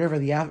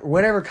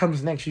whatever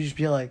comes next. You just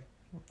be like,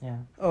 yeah.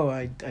 Oh,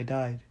 I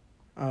died.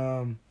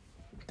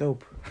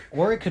 Dope.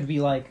 Or it could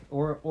be like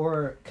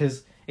or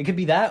because it could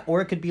be that,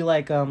 or it could be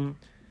like oh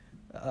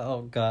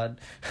god,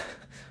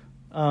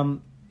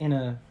 in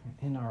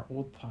our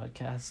old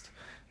podcast.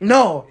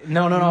 No. I'm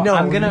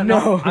not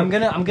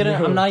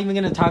even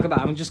gonna talk about.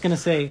 I'm just gonna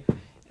say,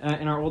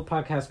 in our old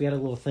podcast, we had a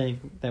little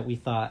thing that we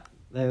thought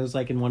that was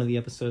like in one of the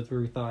episodes where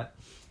we thought,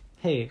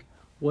 hey,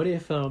 what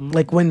if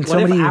like when what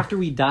if after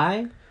we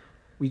die,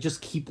 we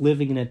just keep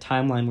living in a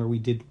timeline where we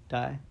didn't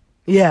die?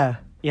 Yeah.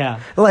 Yeah.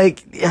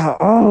 Like yeah.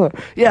 Oh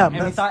yeah.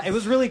 And we thought it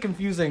was really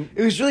confusing.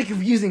 It was really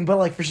confusing, but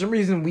like for some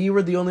reason we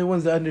were the only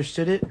ones that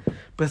understood it.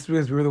 But it's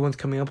because we were the ones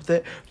coming up with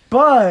it.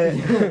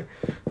 But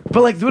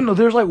But like, no,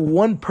 there's like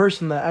one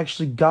person that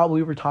actually got what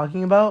we were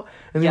talking about,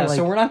 and yeah. like,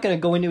 So we're not gonna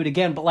go into it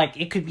again, but like,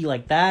 it could be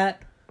like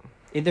that.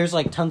 There's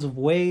like tons of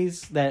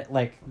ways that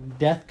like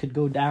death could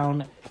go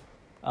down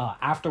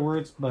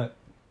afterwards, but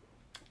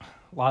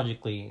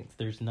logically,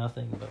 there's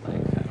nothing. But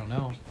like, I don't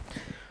know.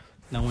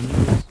 No one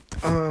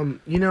knows.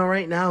 You know,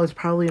 right now is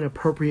probably an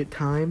appropriate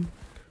time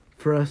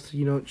for us to,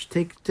 you know, just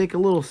take a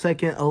little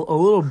second, a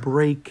little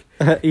break.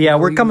 Yeah,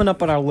 we're coming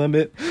up on our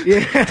limit.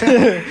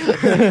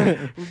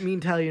 Yeah.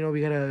 Meantime, you know,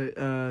 we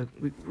gotta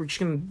we're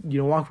just gonna, you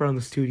know, walk around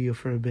the studio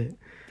for a bit.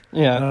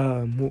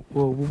 Yeah.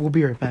 We'll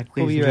be right back.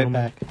 We'll be right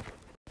back.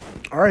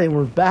 All right,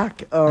 we're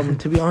back.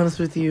 To be honest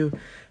with you,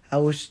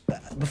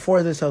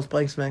 before this I was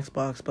playing some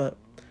Xbox, but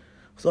I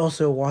was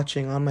also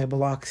watching On My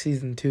Block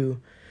Season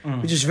 2,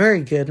 which is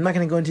very good. I'm not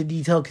going to go into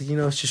detail because, you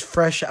know, it's just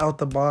fresh out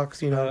the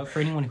box, you know. For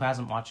anyone who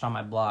hasn't watched On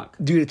My Block.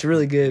 Dude, it's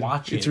really good.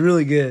 Watch it. It's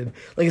really good.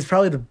 Like, it's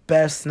probably the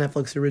best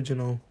Netflix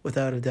original,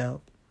 without a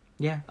doubt.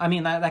 Yeah, I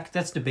mean,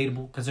 that's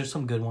debatable because there's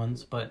some good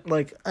ones, but...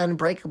 Like,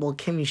 Unbreakable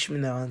Kimmy Schmidt,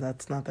 no,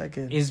 that's not that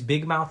good. Is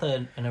Big Mouth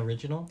an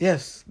original?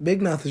 Yes,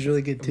 Big Mouth is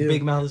really good, too.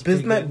 Big Mouth is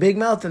pretty good. Big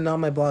Mouth and On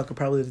My Block are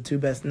probably the two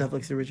best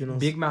Netflix originals.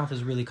 Big Mouth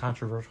is really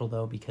controversial,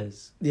 though,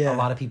 because a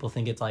lot of people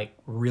think it's, like,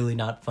 really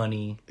not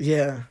funny.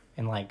 Yeah.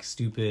 And, like,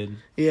 stupid.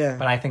 Yeah.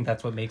 But I think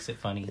that's what makes it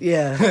funny.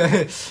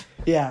 Yeah.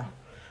 Yeah.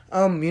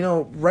 You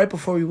know, right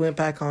before we went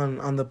back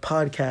on the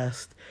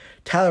podcast,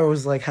 Tyler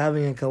was, like,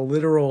 having, like, a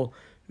literal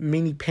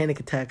mini panic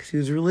attacks. He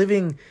was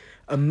reliving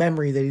a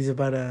memory that he's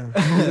about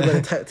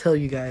to tell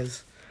you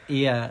guys.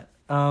 Yeah.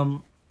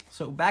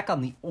 So back on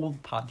the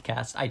old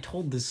podcast, I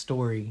told this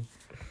story,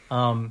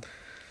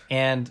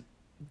 and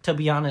to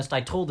be honest,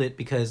 I told it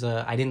because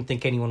I didn't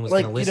think anyone was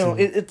going to listen.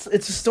 You know, it's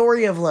a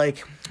story of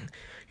like,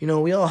 you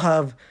know, we all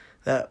have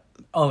that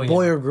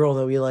boy or girl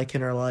that we like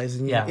in our lives,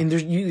 and and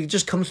it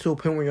just comes to a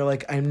point where you're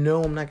like, I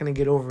know I'm not going to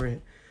get over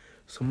it,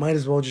 so might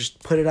as well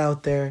just put it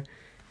out there.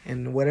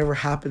 And whatever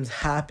happens,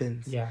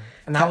 happens. Yeah,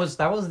 and that was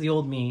the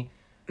old me.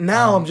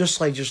 Now I'm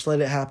just like, just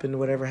let it happen.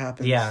 Whatever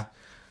happens. Yeah,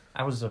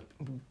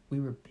 we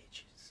were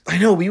bitches. I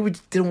know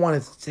didn't want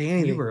to say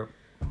anything. We were.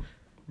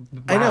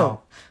 Wow. I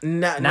know.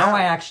 Now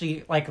I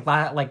actually like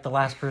the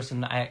last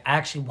person. I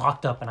actually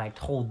walked up and I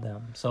told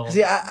them. So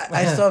see,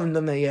 I still haven't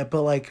done that yet.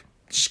 But like,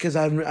 just because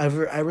I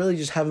really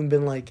just haven't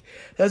been like,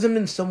 there hasn't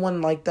been someone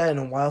like that in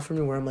a while for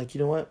me where I'm like,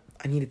 you know what,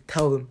 I need to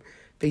tell them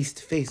face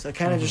to face. I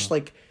kind of just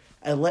like.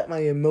 I let my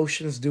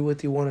emotions do what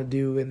they want to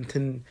do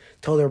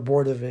until they're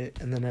bored of it,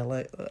 and then I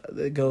let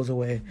it goes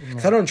away.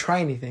 Because I don't try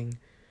anything,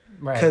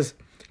 right?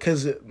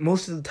 Because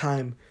most of the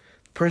time,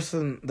 the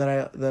person that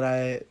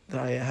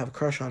I have a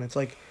crush on, it's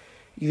like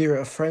either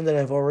a friend that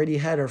I've already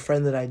had or a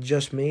friend that I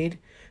just made,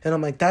 and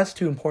I'm like, that's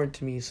too important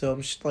to me, so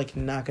I'm just like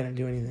not gonna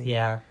do anything.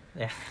 Yeah.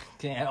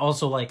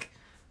 Also, like,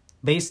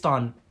 based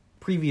on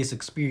previous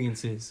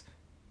experiences.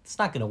 It's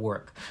not gonna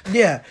work.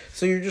 Yeah,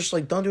 so you're just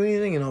like, don't do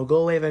anything, and it'll go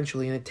away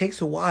eventually, and it takes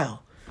a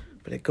while,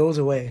 but it goes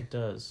away. It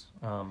does.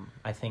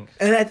 I think.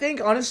 And I think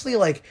honestly,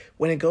 like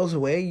when it goes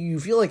away, you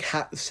feel like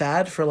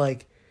sad for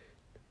like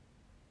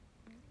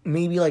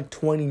maybe like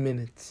 20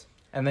 minutes,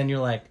 and then you're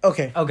like,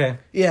 okay,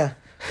 yeah.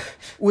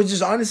 Which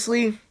is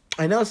honestly,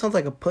 I know it sounds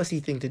like a pussy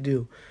thing to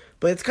do,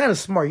 but it's kind of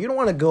smart. You don't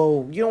want to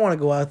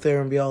go out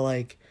there and be all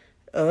like,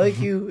 I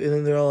like you, and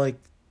then they're all like,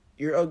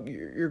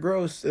 You're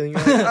gross, and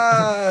you're like,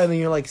 and then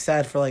you're like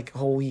sad for like a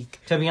whole week.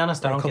 To be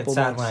honest, I don't get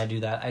sad when I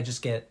do that. I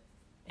just get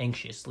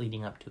anxious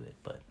leading up to it.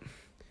 But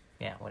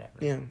yeah, whatever.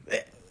 Yeah.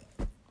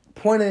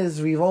 Point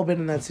is, we've all been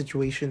in that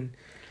situation,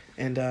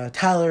 and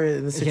Tyler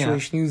in the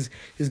situation, he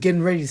was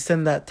getting ready to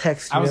send that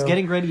text. I was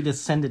getting ready to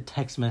send a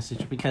text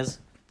message because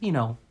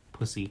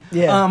pussy.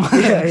 Yeah.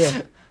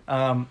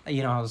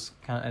 You know, I was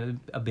kind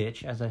of a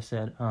bitch, as I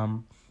said.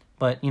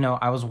 But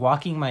I was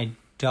walking my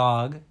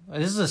dog.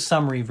 This is a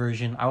summary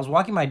version. I was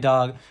walking my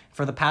dog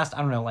for the past,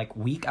 I don't know, like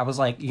week. I was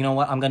like, you know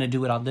what? I'm going to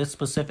do it on this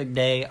specific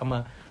day. I'm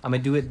going to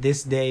do it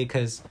this day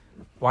because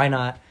why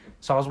not?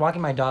 So I was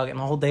walking my dog and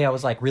the whole day I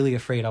was like really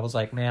afraid. I was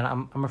like, man,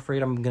 I'm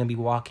afraid I'm going to be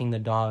walking the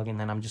dog and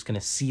then I'm just going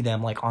to see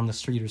them like on the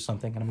street or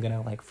something and I'm going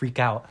to like freak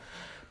out.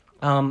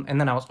 And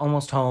then I was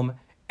almost home.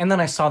 And then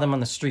I saw them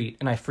on the street,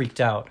 and I freaked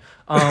out.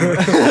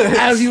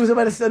 As he was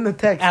about to send the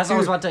text. As I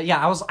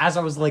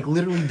was like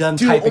literally done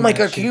dude, typing. Oh my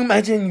god, can you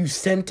imagine you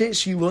sent it,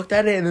 she looked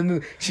at it, and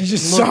then she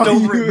just looked saw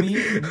over you.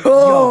 At me.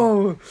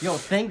 Oh. Yo,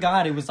 thank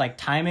God it was like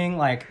timing,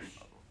 like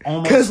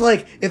almost. Because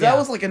like, if that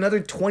was like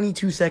another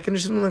 22 seconds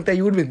or something like that,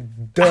 you would have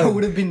been done. I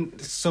would have been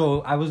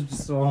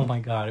oh my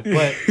god.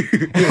 But,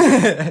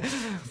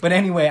 but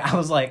anyway, I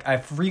was like, I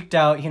freaked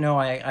out,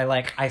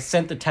 I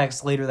sent the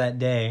text later that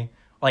day,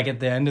 like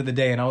at the end of the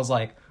day, and I was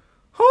like,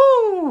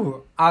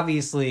 whoo!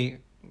 Obviously,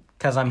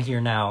 because I'm here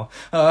now,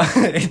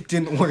 it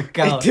didn't work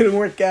out.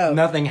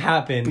 Nothing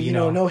happened. But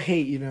no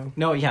hate.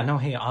 No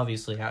hate.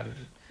 Obviously,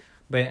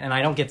 and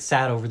I don't get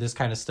sad over this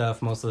kind of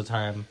stuff most of the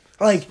time.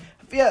 Like,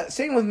 yeah,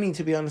 same with me.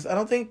 To be honest,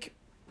 I think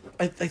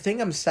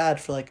I'm sad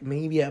for like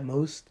maybe at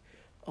most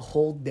a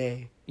whole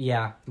day.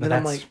 Yeah, but then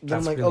I'm like,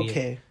 really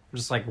okay, I'm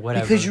just like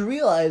whatever. Because you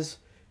realize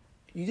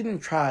you didn't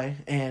try,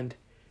 and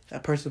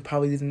that person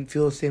probably didn't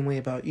feel the same way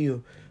about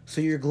you. So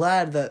you're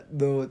glad that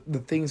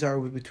the things are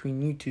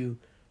between you two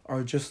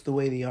are just the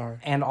way they are.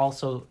 And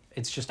also,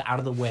 it's just out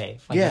of the way.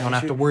 Like, you don't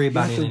have to worry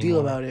about it anymore. You don't have to deal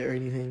about it or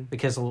anything.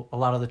 Because a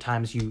lot of the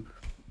times you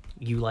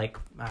like,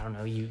 I don't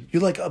know,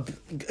 You're like,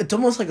 it's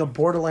almost like a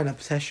borderline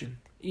obsession.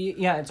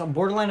 Yeah, it's a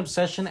borderline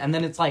obsession, and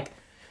then it's like,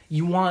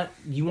 you want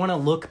to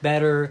look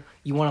better,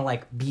 you want to,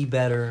 like, be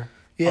better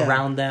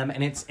around them,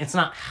 and it's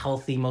not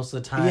healthy most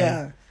of the time.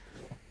 Yeah.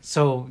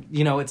 So,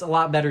 it's a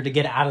lot better to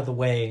get out of the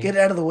way. Get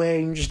out of the way,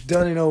 and you're just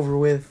done and over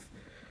with.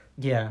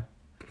 Yeah.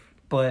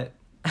 But...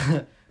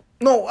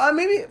 No,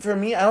 maybe for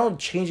me, I don't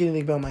change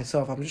anything about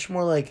myself. I'm just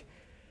more like,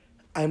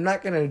 I'm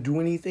not going to do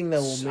anything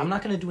that will I'm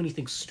not going to do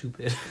anything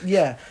stupid.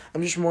 Yeah.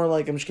 I'm just more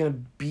like, I'm just going to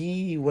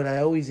be what I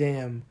always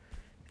am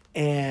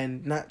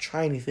and not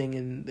try anything,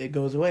 and it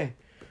goes away.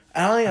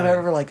 I don't think I've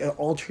ever, like,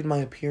 altered my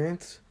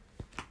appearance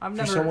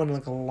for someone in,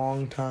 like, a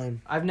long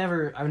time. I've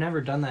never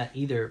done that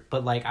either,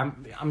 but, like,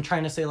 I'm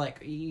trying to say, like,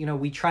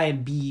 we try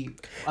and be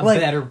a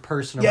better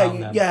person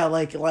around them. Yeah,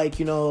 like,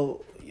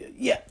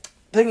 yeah.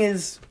 Thing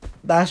is,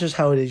 that's just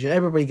how it is.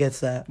 Everybody gets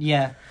that.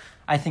 Yeah,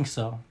 I think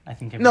so.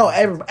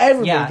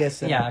 Everybody gets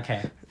that. Yeah,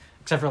 okay.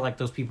 Except for, like,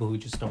 those people who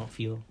just don't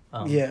feel...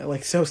 Yeah,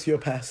 like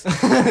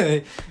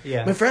sociopaths.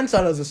 Yeah. My friend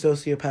thought I was a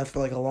sociopath for,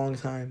 like, a long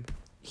time.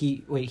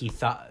 He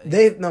thought...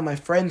 my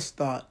friends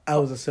thought I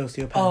was a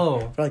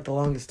sociopath for, like, the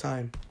longest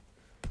time.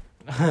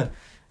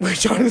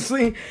 Which,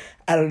 honestly,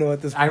 I don't know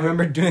at this point. I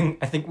remember doing...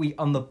 I think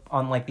on the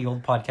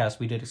old podcast,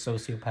 we did a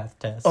sociopath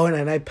test. Oh,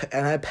 and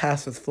I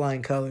passed with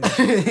flying colors.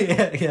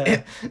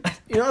 Yeah.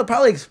 It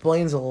probably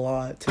explains a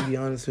lot, to be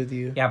honest with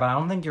you. Yeah, but I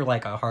don't think you're,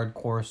 like, a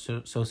hardcore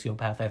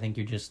sociopath. I think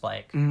you're just,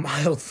 like...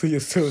 mildly a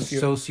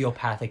sociopath.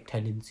 Sociopathic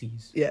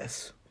tendencies.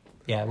 Yes.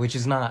 Yeah, which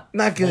is not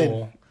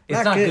good.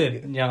 It's not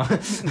good.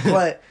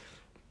 But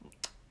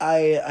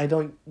I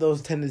don't...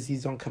 Those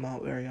tendencies don't come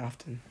out very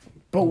often.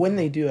 But when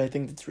they do, I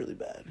think it's really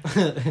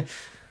bad.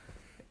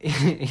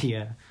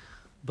 Yeah.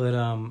 But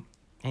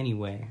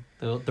anyway,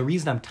 the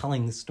reason I'm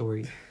telling this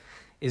story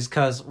is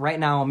because right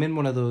now I'm in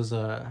one of those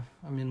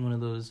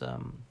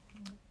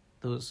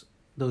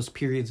those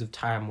periods of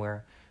time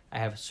where I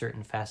have a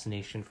certain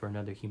fascination for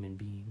another human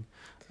being,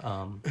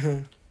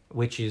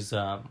 which is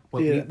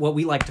what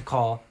we like to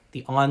call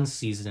the on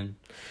season.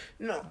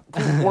 No,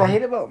 what I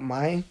hate about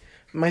my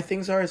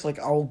things is, like,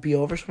 I'll be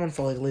over someone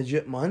for, like,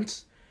 legit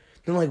months.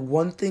 Then, like,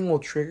 one thing will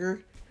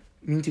trigger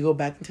me to go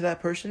back into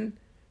that person,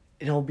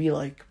 and it'll be,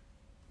 like,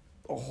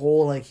 a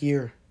whole, like,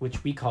 year.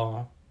 Which we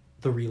call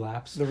the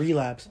relapse. The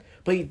relapse.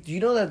 But do you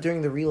know that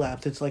during the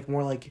relapse, it's, like,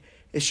 more like,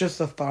 it's just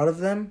the thought of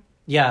them?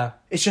 Yeah.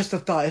 It's just a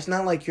thought. It's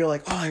not like you're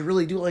like, oh, I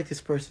really do like this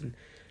person.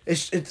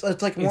 It's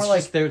like more it's like...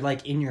 just they're,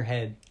 like, in your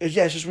head. It's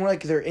just more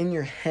like they're in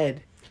your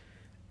head.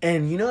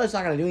 And it's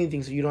not going to do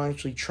anything, so you don't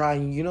actually try.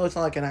 And it's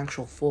not like an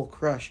actual full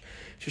crush.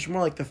 It's just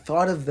more like the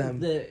thought of them.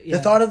 The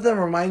thought of them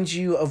reminds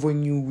you of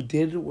when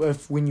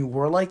you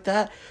were like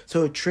that.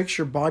 So it tricks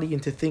your body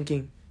into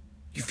thinking,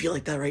 you feel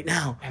like that right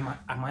now.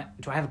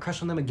 Do I have a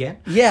crush on them again?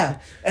 Yeah.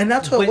 And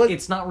that's what... But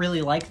it's not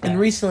really like that. And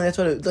recently, that's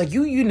what it... Like,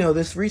 you know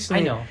this.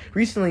 Recently, I know.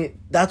 Recently,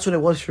 that's what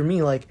it was for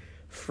me. Like,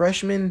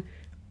 freshman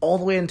all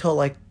the way until,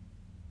 like,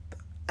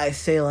 I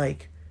say,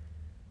 like,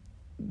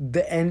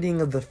 the ending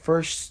of the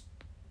first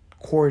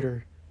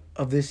quarter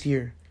of this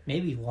year.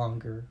 Maybe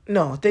longer.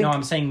 No,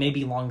 I'm saying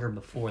maybe longer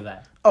before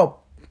that. Oh,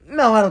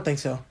 no, I don't think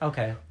so.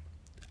 Okay.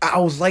 I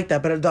was like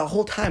that, but the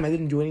whole time I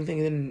didn't do anything.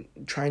 I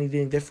didn't try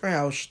anything different.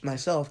 I was just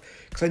myself,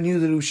 because I knew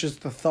that it was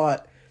just the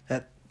thought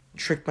that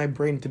tricked my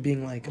brain to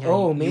being like,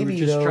 maybe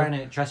you were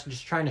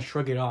just trying to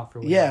shrug it off. Or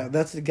whatever. Yeah,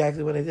 that's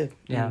exactly what I did.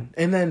 Yeah.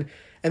 And then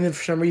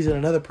for some reason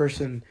another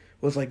person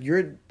was like,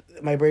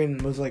 my brain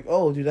was like,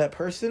 oh, dude, that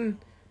person,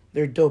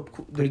 they're dope.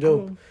 They're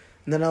dope. Cool.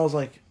 And then I was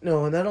like,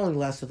 no, and that only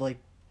lasted like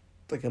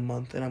a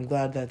month, and I'm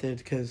glad that did,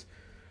 because,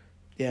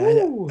 yeah, I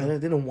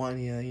didn't want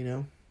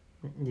any,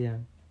 Yeah.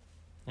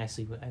 I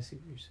see what you're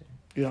saying.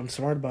 Dude, I'm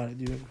smart about it,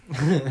 dude.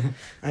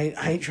 I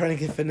ain't trying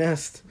to get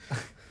finessed.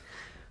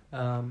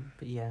 But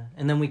yeah,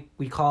 and then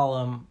we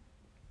call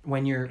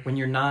when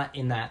you're not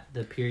in that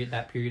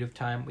period of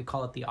time, we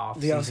call it the off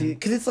season.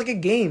 Because it's like a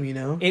game,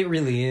 It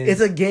really is.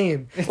 It's a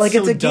game. It's like, so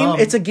it's a dumb.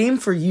 game. It's a game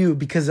for you,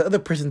 because the other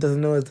person doesn't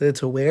know that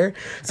it's aware.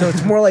 So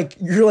it's more like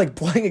you're like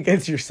playing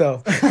against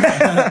yourself.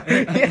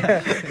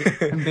 Yeah.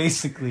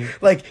 Basically.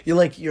 Like you're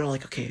like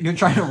okay. You're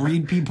trying to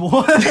read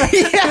people.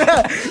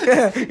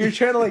 Yeah. You're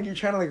trying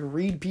to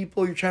read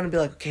people. You're trying to be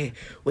like, okay,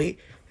 wait,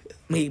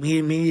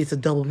 maybe it's a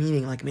double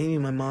meaning. Like, maybe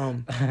my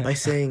mom, by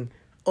saying,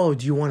 "Oh,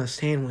 do you want a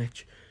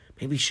sandwich?"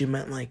 Maybe she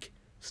meant, like,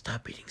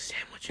 stop eating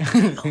sandwiches. I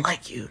don't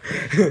like you.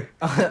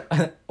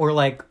 or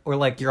like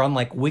you're on,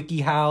 like,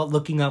 WikiHow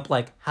looking up,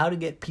 like, how to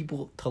get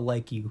people to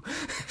like you.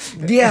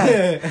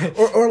 Yeah.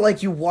 Or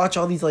like you watch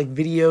all these, like,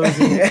 videos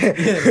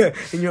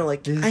and you're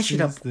like, I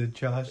should have the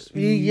Josh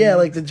Speaks. Yeah,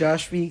 like the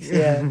Josh Speaks.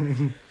 Yeah.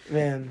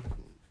 Man.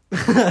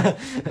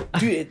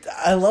 Dude,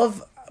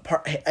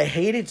 I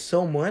hate it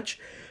so much,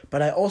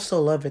 but I also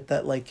love it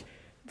that, like,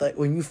 like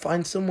when you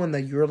find someone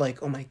that you're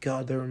like, oh my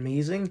god, they're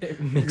amazing. It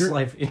makes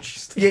life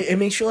interesting. Yeah, it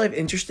makes your life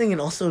interesting, and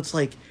also it's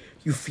like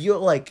you feel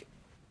like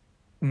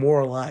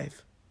more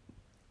alive.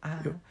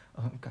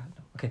 Oh god,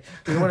 no. Okay.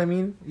 You know what I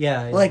mean?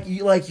 Yeah. Like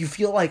you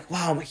feel like,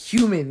 wow, I'm a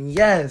human.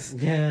 Yes.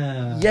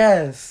 Yeah.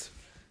 Yes.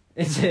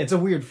 It's a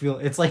weird feel.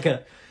 It's like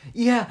a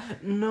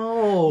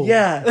no.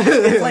 Yeah.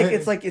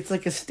 It's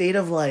like a state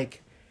of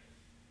like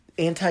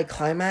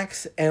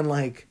anticlimax and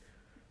like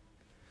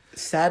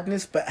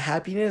sadness but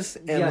happiness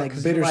and like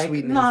bittersweetness.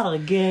 Like, not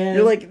again.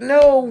 You're like,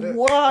 no,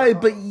 why?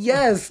 But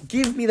yes,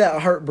 give me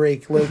that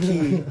heartbreak, low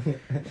key.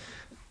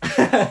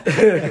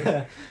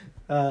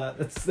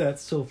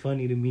 That's so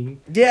funny to me.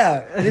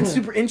 Yeah, and it's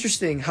super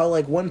interesting how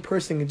like one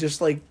person can just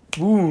like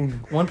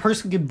boom. One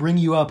person could bring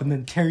you up and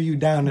then tear you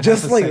down in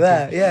Just like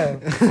second. that,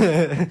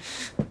 yeah.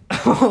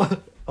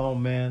 Oh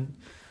man.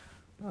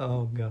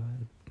 Oh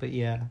god. But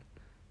yeah.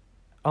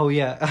 Oh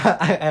yeah.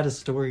 I had a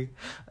story.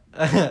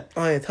 Oh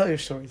yeah, tell your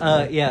story.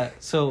 Yeah.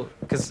 So,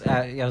 because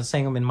I was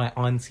saying I'm in my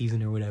on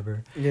season or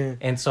whatever. Yeah.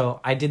 And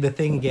so I did the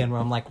thing again where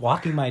I'm like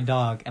walking my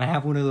dog, and I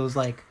have one of those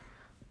like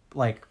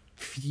I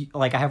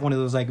have one of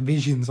those like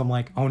visions. I'm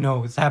like, oh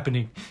no, it's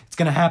happening. It's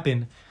gonna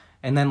happen.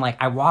 And then like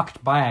I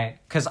walked by,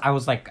 because I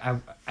was like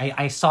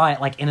I saw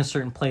it like in a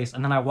certain place,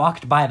 and then I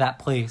walked by that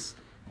place.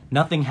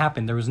 Nothing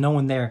happened. There was no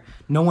one there.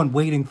 No one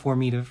waiting for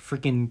me to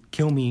freaking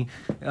kill me,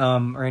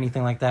 or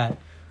anything like that.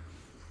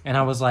 And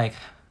I was like,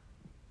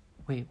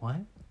 wait, what?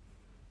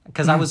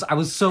 Because I was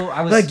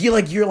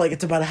you're like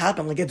it's about to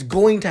happen. Like it's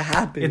going to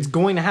happen. It's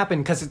going to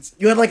happen because it's.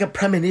 You had like a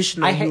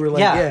premonition. That you were like,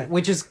 yeah,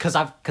 which is because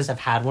I've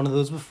had one of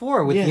those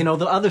before with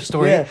the other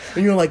story. Yeah,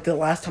 and you're like, the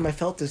last time I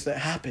felt this, that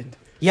happened.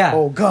 Yeah.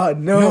 Oh God,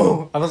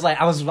 no. I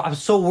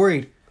was so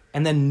worried,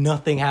 and then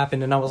nothing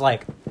happened, and I was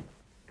like,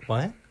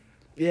 what?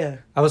 Yeah.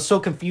 I was so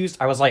confused.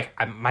 I was like,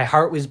 my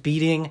heart was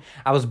beating.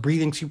 I was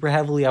breathing super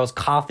heavily. I was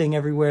coughing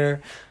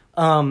everywhere.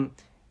 And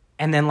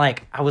then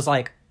like I was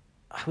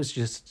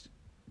just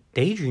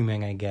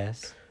daydreaming, I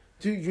guess.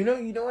 Dude, you know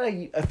what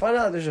I find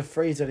out there's a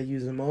phrase that I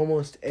use in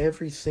almost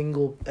every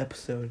single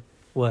episode.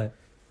 What?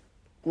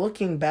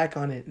 Looking back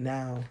on it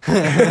now.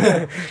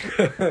 Yeah.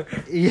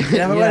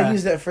 And I'm about to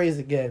use that phrase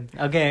again.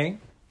 Okay.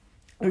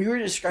 When you were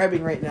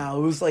describing right now,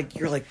 it was like,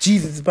 you're like,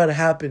 Jesus, it's about to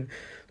happen.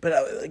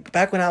 But like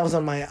back when I was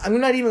on I'm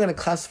not even going to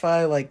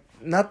classify, like,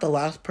 not the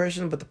last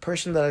person, but the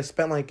person that I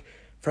spent, like,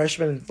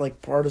 freshman and,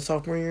 like, part of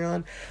sophomore year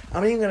on.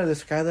 I'm not even going to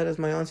describe that as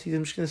my on-season.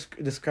 I'm just going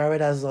to describe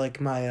it as,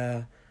 like,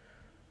 my,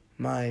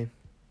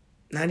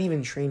 not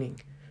even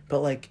training, but,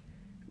 like,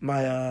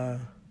 my,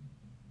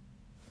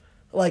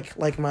 like,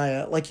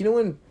 you know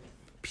when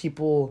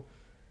people,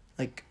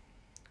 like,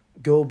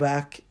 go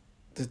back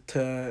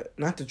to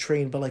not to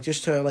train, but, like,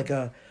 just to, like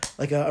a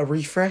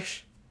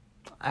refresh?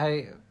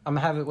 I'm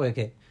having, wait,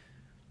 okay.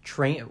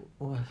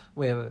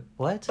 Wait,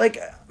 what? Like,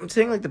 I'm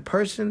saying, like, the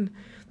person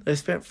that I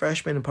spent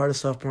freshman and part of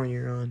sophomore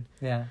year on.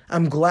 Yeah.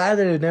 I'm glad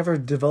that it never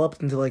developed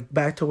into, like,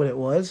 back to what it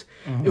was.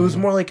 Mm-hmm. It was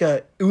more like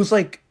it was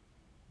like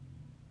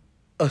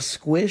a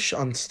squish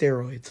on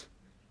steroids.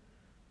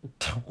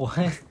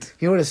 What?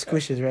 You know what a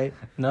squish is, right?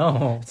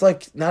 No. It's,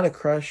 like, not a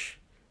crush.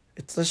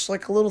 It's just,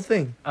 like, a little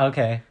thing.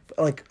 Okay.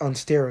 Like, on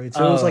steroids.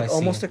 So it was, like,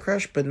 almost a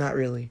crush, but not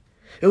really.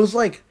 It was,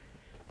 like,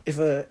 it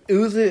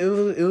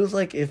was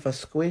like if a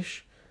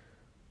squish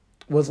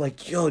was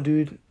like, yo,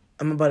 dude,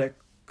 I'm about to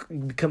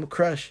become a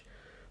crush.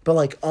 But,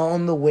 like,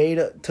 on the way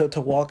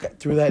to walk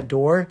through that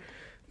door,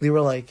 they were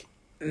like,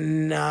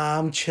 nah,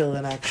 I'm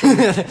chilling,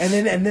 actually.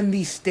 and then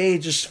they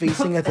stayed just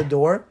facing at the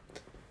door.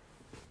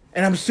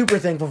 And I'm super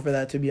thankful for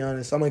that, to be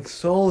honest. I'm, like,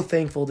 so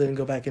thankful didn't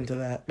go back into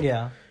that.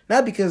 Yeah.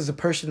 Not because the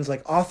person's,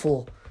 like,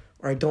 awful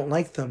or I don't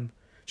like them.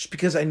 Just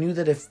because I knew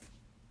that if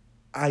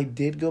I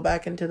did go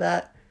back into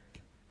that,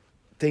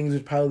 things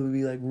would probably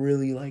be, like,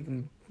 really, like,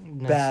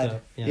 bad.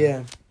 Up,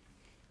 yeah.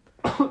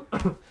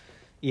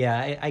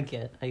 Yeah, I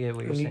get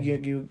what you're saying.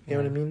 You know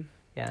what I mean?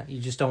 Yeah, you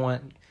just don't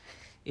want...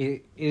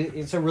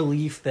 It's a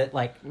relief that,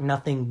 like,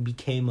 nothing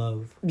became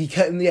of...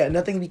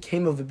 Nothing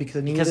became of it because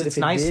I knew that it's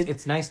if nice, it did...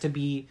 It's nice to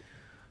be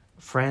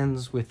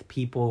friends with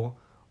people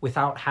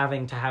without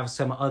having to have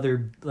some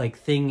other, like,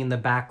 thing in the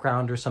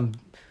background or some,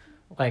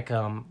 like,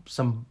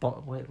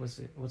 what was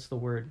it? What's the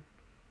word?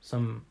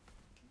 Some,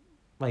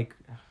 like,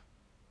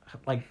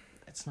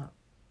 it's not...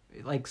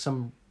 Like,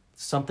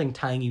 something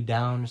tying you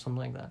down or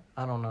something like that.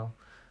 I don't know.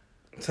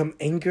 Some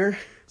anchor?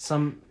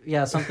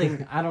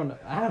 Something, I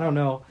don't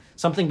know.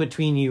 Something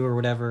between you or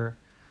whatever.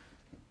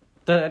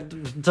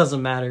 That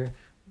doesn't matter.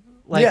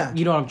 Like,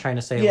 you know what I'm trying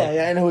to say.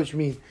 Yeah, I know what you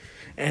mean.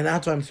 And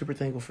that's why I'm super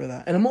thankful for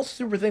that. And I'm also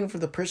super thankful for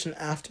the person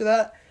after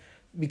that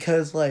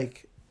because,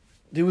 like,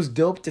 it was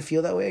dope to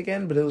feel that way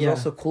again, but it was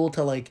also cool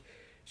to, like,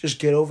 just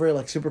get over it,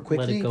 like, super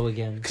quickly. Let it go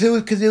again.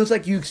 Because it was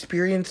like you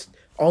experienced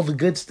all the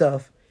good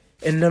stuff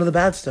and none of the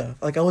bad stuff.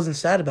 Like, I wasn't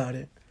sad about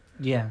it.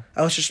 Yeah.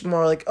 I was just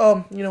more like,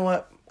 oh, you know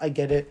what? I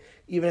get it.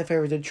 Even if I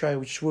ever did try,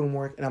 which wouldn't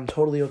work, and I'm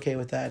totally okay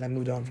with that, and I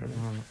moved on from it.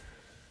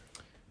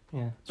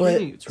 Yeah,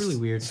 it's really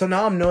weird. So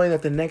now I'm knowing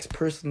that the next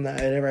person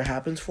that it ever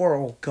happens for,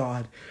 oh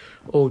God,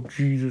 oh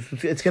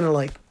Jesus, it's gonna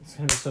like, it's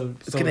gonna be so.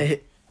 It's gonna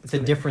hit. It's a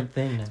different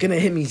thing. It's gonna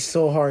hit me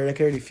so hard. I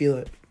can already feel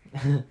it.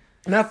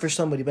 Not for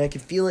somebody, but I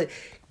can feel it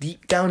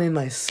deep down in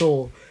my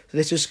soul. That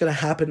it's just gonna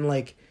happen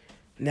like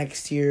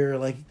next year,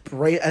 like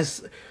right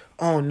as.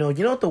 Oh no!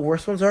 You know what the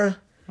worst ones are?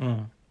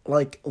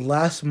 Like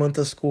last month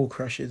of school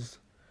crushes.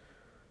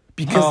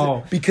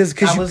 Because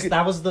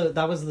that was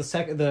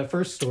the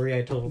first story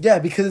I told. Yeah,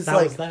 because it's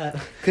like that.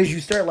 Because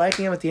you start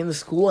liking them at the end of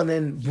school, and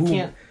then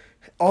boom,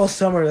 all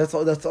summer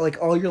that's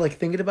like all you're like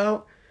thinking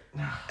about,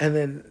 and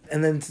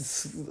then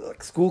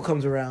school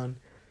comes around,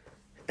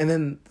 and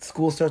then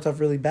school starts off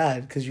really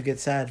bad because you get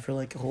sad for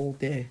like a whole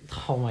day.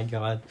 Oh my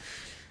God,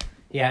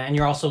 yeah, and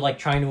you're also like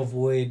trying to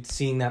avoid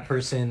seeing that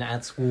person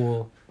at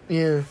school.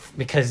 Yeah,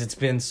 because it's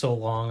been so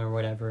long or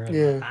whatever. And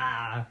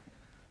yeah.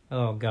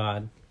 Oh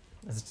God.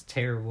 That's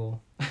terrible.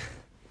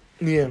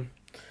 Yeah.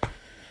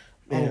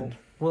 Man. Oh,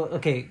 well,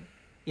 okay.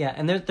 Yeah,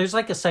 and there's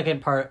like a second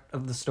part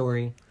of the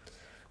story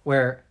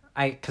where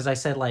because I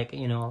said like,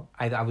 you know,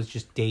 I was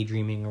just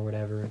daydreaming or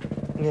whatever.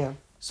 Yeah.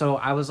 So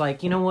I was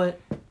like, you know what?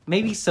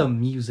 Maybe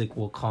some music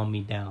will calm me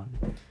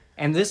down.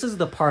 And this is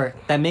the part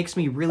that makes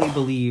me really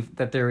believe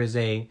that there is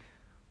a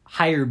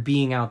higher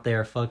being out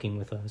there fucking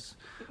with us.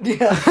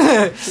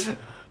 Yeah.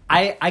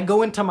 I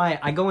go into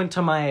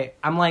my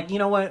I'm like, you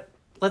know what?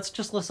 Let's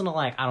just listen to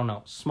like, I don't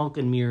know, Smoke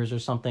and Mirrors or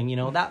something, you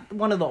know, that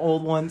one of the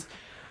old ones.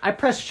 I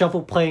press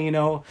shuffle play, you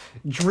know,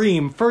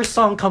 Dream, first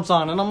song comes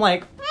on, and I'm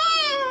like,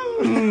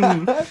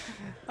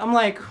 I'm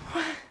like,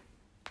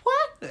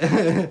 what?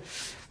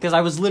 Because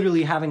I was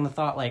literally having the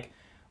thought like,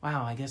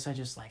 wow, I guess I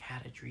just like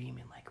had a dream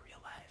in like real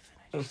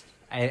life,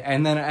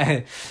 and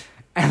then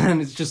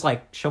it's just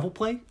like shuffle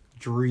play,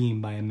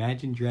 Dream by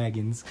Imagine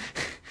Dragons.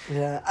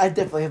 Yeah, I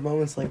definitely have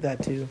moments like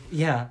that too.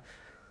 Yeah.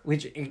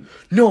 Okay,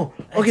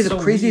 the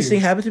craziest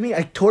thing happened to me.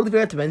 I totally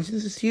forgot to mention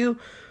this to you,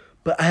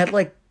 but I had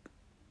like,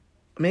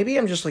 maybe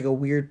I'm just like a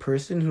weird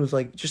person who's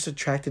like just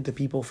attracted to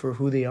people for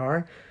who they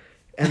are,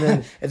 and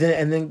then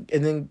and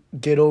then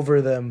get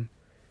over them,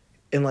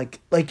 and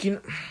like you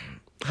know,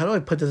 how do I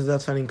put this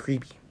without sounding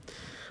creepy?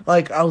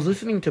 Like I was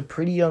listening to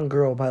 "Pretty Young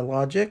Girl" by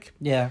Logic.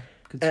 Yeah,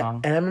 good song.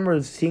 And I remember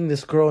seeing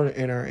this girl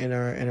in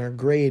our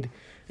grade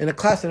in a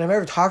class, and I've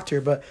never talked to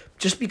her, but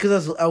just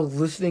because I was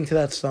listening to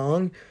that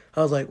song.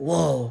 I was like,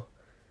 whoa,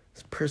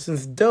 this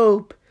person's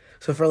dope.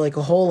 So for like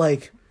a whole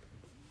like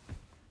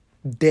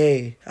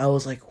day, I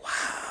was like,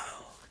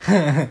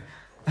 wow.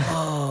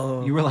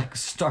 Whoa. You were like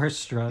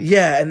starstruck.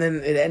 Yeah, and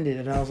then it ended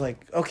and I was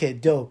like, okay,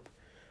 dope.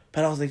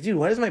 But I was like, dude,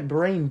 why does my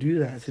brain do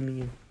that to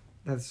me?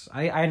 That's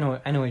I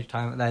know what you're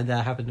talking about.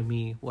 That happened to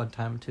me one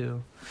time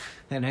too.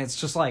 And it's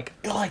just like,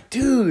 you're like,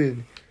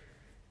 dude.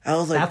 I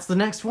was like, that's the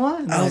next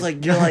one. I was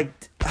like, you're like,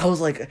 I was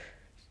like,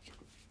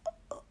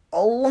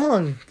 all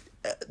along.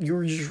 You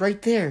were just right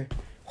there.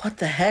 What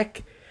the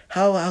heck?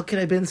 How could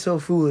I have been so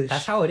foolish?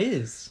 That's how it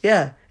is.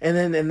 Yeah, and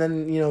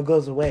then you know it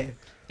goes away.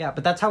 Yeah,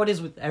 but that's how it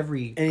is with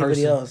anybody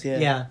person. Else. Yeah.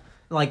 Yeah,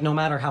 like no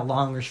matter how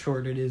long or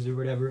short it is or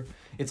whatever,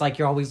 it's like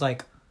you're always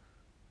like,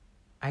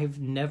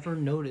 I've never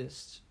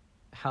noticed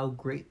how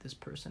great this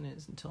person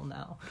is until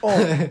now.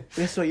 Oh,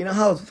 so you know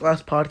how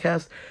last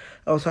podcast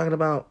I was talking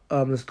about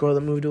this girl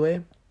that moved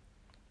away.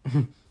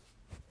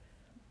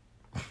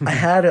 I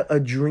had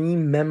a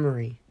dream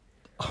memory.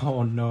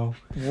 Oh no.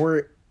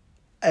 Where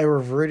I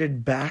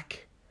reverted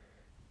back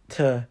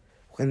to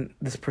when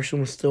this person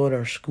was still at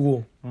our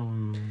school.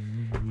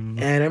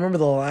 And I remember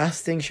the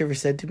last thing she ever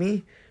said to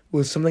me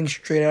was something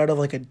straight out of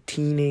like a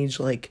teenage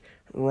like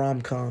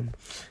rom-com.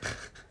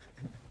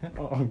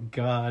 Oh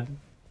God.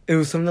 It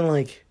was something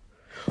like,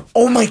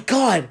 oh my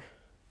God.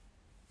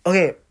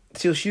 Okay,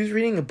 so she was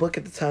reading a book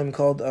at the time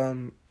called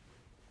what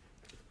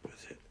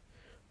was it?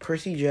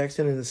 Percy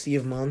Jackson and the Sea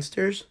of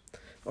Monsters.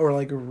 Or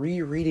like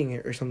rereading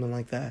it or something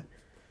like that.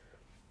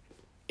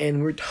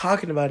 And we're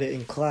talking about it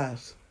in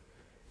class.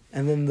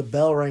 And then the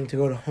bell rang to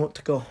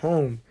go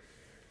home.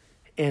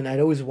 And I'd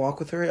always walk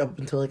with her up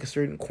until like a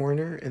certain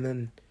corner and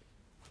then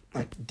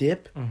like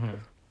dip. Mm-hmm.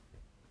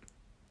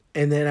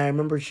 And then I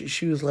remember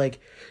she was like,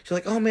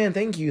 oh man,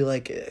 thank you.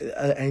 Like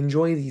I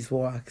enjoy these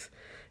walks.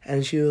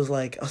 And she was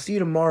like, I'll see you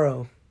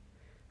tomorrow.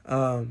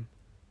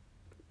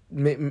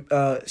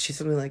 She's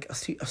something like, I'll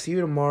see you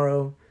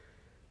tomorrow.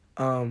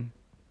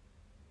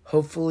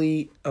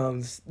 Hopefully,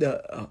 yeah,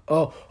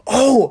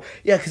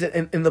 because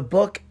in the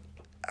book,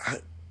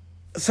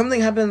 something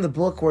happened in the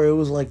book where it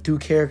was like two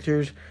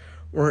characters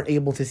weren't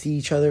able to see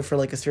each other for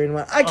like a certain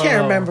amount. I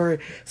can't remember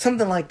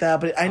something like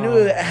that, but I knew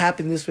it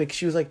happened this week.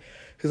 She was like,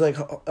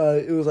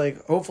 it was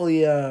like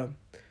hopefully,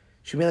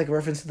 she made like a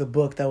reference to the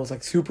book that was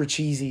like super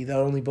cheesy that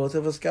only both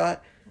of us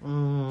got.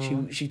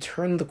 She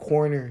turned the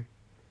corner,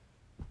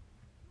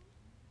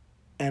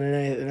 and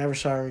then I never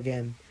saw her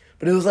again.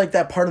 But it was like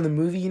that part of the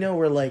movie, you know,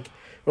 where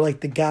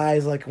the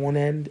guy's like one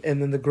end,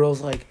 and then the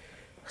girl's like,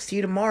 "I'll see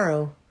you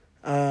tomorrow,"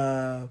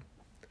 but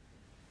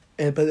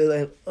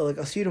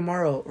I'll see you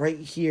tomorrow right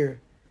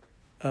here,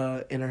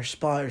 in our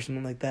spot or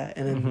something like that,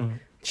 and then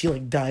she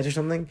like dies or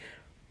something.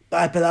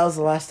 But that was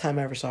the last time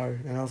I ever saw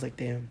her, and I was like,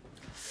 damn.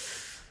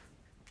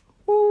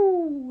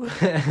 Woo.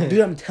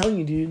 Dude, I'm telling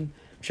you, dude.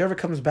 If she ever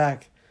comes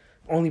back,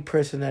 only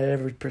person I'd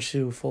ever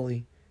pursue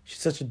fully. She's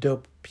such a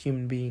dope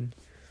human being.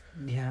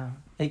 Yeah.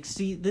 Like,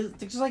 see,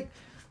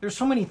 there's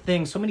so many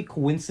things, so many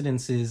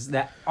coincidences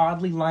that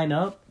oddly line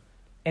up,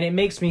 and it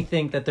makes me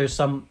think that there's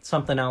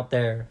something out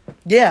there.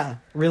 Yeah.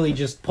 Really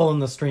just pulling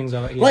the strings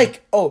out. Yeah.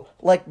 Like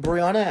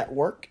Brianna at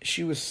work,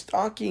 she was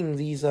stocking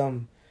these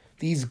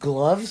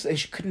gloves, and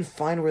she couldn't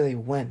find where they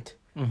went.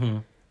 Mm-hmm.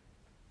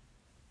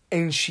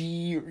 And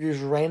she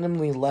just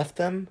randomly left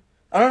them.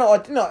 I don't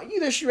know. No,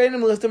 either she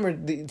randomly left them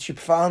or she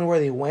found where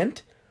they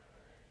went.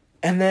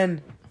 And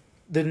then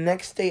the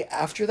next day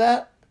after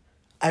that,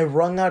 I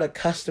rung out a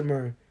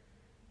customer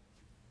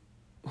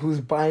who's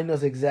buying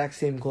those exact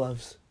same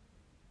gloves.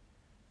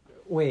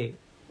 Wait.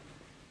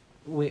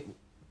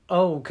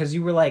 Oh, because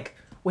you were like,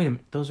 wait a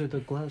minute, those are the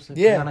gloves that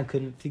I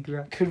couldn't figure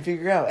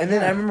out. And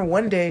then I remember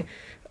one day,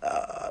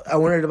 I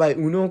wanted to buy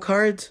Uno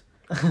cards,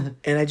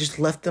 and I just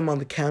left them on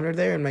the counter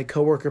there, and my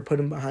coworker put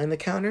them behind the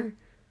counter.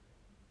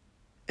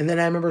 And then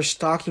I remember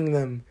stocking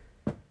them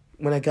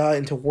when I got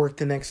into work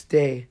the next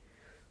day,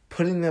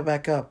 putting them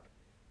back up.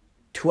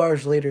 2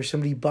 hours later,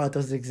 somebody bought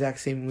those exact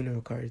same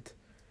Uno cards.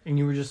 And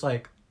you were just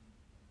like...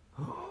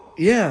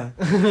 Yeah.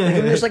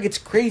 And there's it's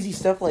crazy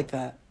stuff like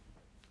that.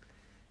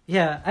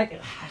 Yeah,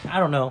 I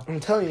don't know. I'm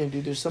telling you,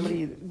 dude, there's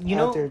somebody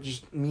out there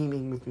just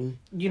memeing with me.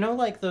 You know,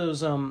 like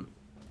those, I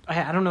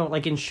don't know,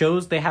 like in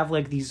shows, they have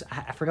like these,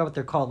 I forgot what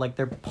they're called, like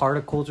they're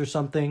particles or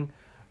something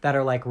that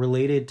are like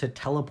related to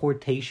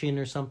teleportation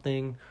or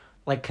something,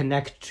 like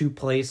connect two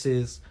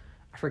places.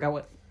 I forgot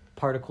what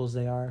particles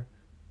they are.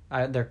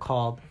 They're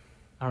called.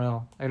 I don't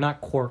know. They're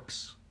not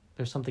quarks.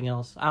 There's something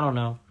else. I don't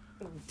know.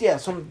 Yeah,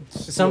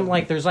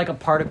 like there's like a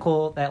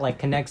particle that like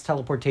connects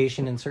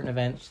teleportation in certain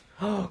events.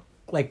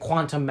 Like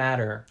quantum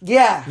matter.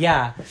 Yeah.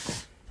 Yeah.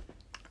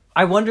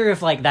 I wonder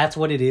if like that's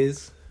what it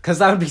is, cuz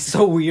that would be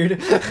so weird.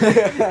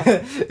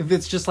 If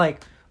it's just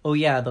like, oh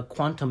yeah, the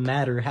quantum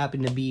matter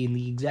happened to be in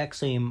the exact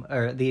same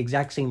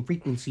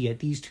frequency at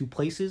these two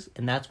places,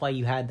 and that's why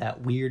you had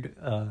that weird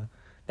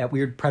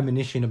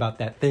premonition about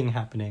that thing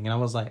happening. And I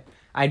was like,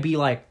 I'd be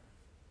like,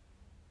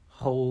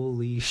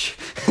 holy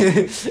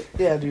shit.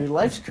 Yeah, dude,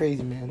 life's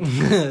crazy,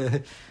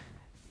 man.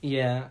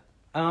 Yeah.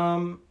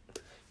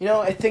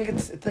 I think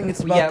it's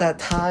about that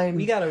time.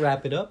 We gotta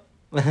wrap it up.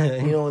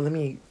 Let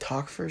me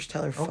talk first,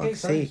 Tyler. Fuck's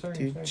sake,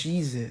 dude. Sorry.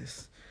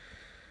 Jesus.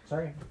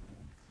 Sorry.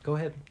 Go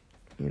ahead.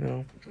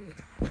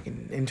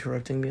 Fucking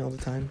interrupting me all the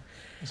time.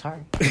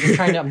 Sorry.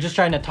 I'm just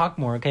trying to talk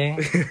more, okay?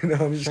 No,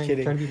 I'm just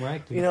kidding. Trying to be more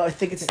active. I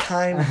think it's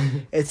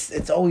time.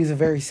 It's always a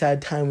very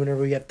sad time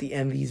whenever we have to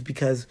end these,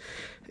 because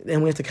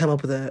then we have to come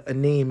up with a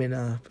name and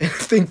a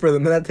thing for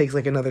them. And that takes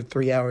like another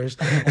 3 hours.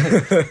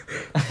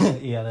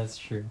 Yeah, that's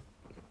true.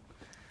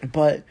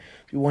 But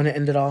we want to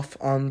end it off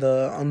on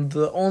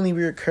the only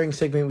recurring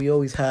segment we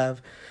always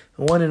have,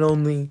 the one and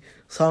only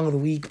song of the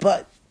week.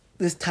 But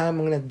this time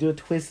I'm gonna do a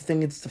twist. I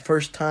think it's the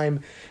first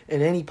time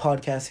in any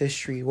podcast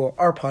history, well,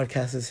 our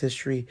podcast's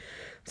history,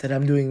 that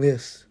I'm doing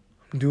this.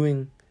 I'm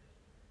doing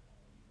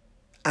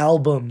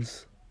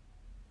albums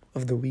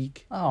of the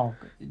week. Oh,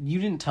 you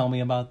didn't tell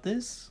me about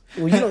this.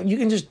 Well, you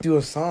can just do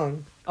a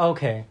song.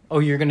 Okay. Oh,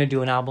 you're gonna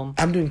do an album?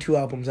 I'm doing 2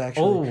 albums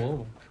actually.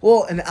 Oh.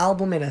 Well, an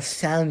album and a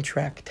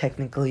soundtrack,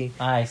 technically.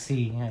 I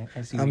see.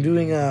 I see. I'm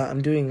doing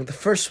the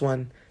first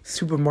one,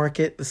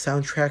 Supermarket, the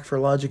soundtrack for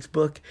Logic's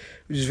book,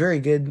 which is very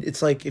good.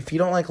 It's like, if you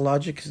don't like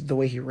Logic 'cause the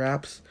way he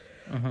raps,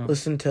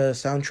 listen to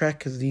soundtrack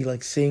because he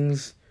like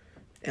sings,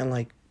 and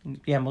like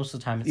most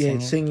of the time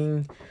it's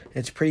singing.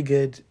 It's pretty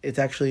good. It's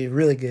actually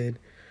really good.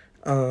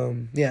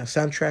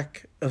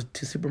 Soundtrack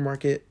to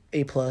Supermarket,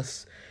 A+.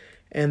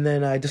 And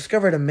then I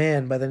discovered a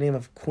man by the name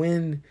of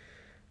Quinn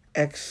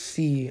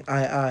XCII.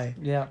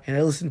 Yeah. And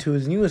I listened to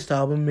his newest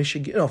album,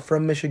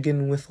 From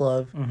Michigan with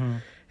Love. Mm-hmm.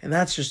 And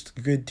that's just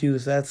good too.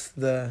 So that's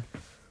the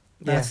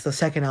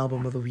second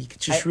album of the week.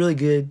 It's just really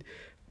good.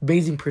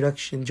 Amazing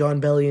production. John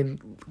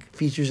Bellion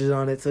features it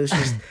on it. So it's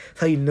just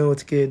how you know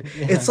it's good.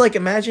 Yeah. It's like,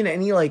 imagine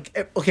any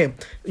okay,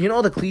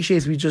 all the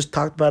cliches we just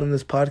talked about in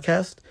this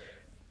podcast,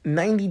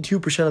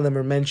 92% of them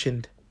are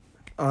mentioned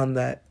on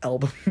that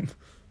album.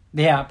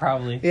 Yeah,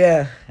 probably.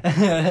 Yeah.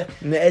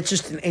 It's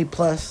just an A+.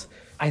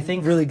 I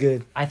think really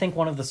good. I think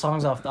one of the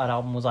songs off that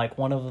album was like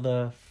one of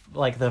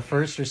the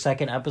first or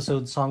second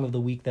episode song of the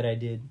week that I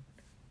did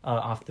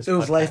off this. It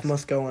was podcast. Life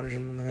Must Go On or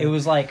something like that. It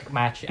was like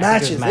matches.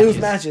 It was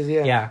matches.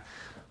 Yeah.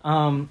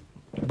 Yeah.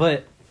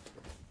 But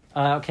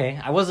okay,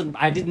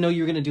 I didn't know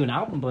you were gonna do an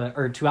album,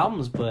 or 2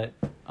 albums, but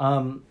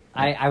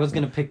I was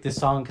gonna pick this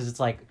song because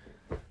it's like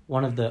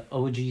one of the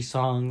OG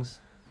songs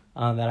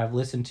that I've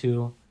listened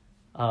to.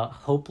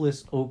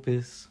 Hopeless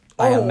Opus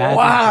by Imagine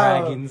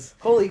Dragons.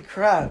 Holy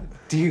crap,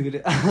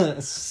 dude!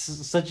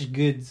 such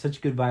good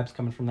vibes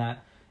coming from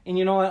that. And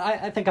you know what?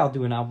 I think I'll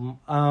do an album.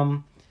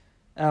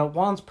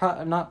 Juan's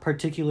not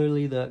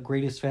particularly the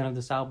greatest fan of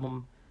this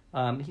album.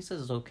 He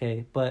says it's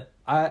okay, but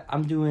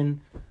I'm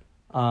doing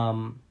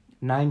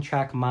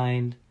 9-track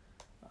Mind,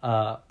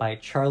 by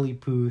Charlie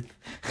Puth.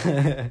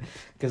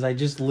 Because I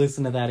just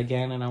listened to that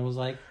again and I was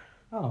like,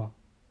 oh,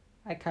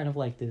 I kind of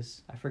like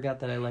this. I forgot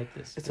that I like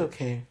this. It's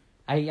okay.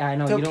 I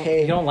know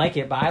you don't like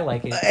it, but I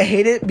like it. I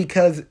hate it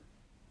because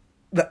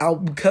the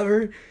album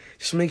cover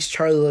just makes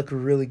Charlie look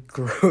really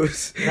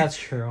gross. That's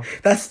true.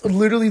 That's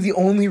literally the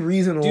only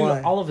reson why.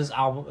 Dude, all of his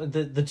album,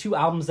 the two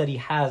albums that he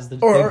has, they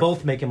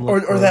both make him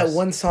look gross. Or that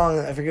one song,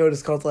 I forget what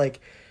it's called,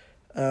 like,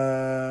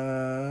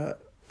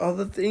 all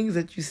the things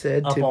that you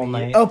said Up to All me.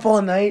 Night. Up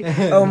All Night.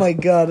 Oh my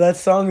god, that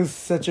song is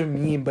such a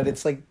meme, but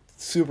it's like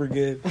super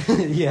good.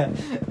 Yeah.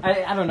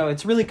 I don't know,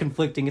 it's really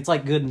conflicting. It's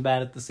like good and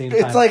bad at the same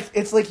time.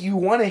 It's like you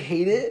want to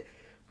hate it,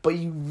 but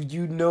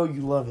you know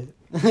you love it.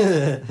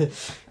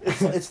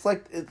 it's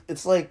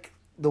like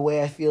the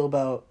way I feel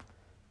about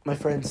my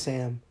friend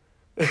Sam.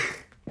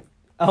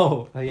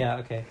 Oh yeah,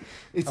 okay.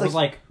 I was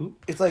like who?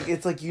 It's like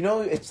you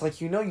know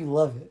you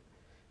love it,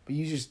 but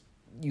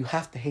you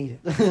have to hate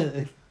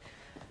it.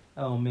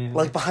 Oh man.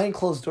 Like behind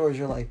closed doors,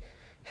 you're like,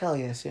 hell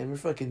yeah, Sam, you're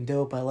fucking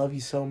dope. I love you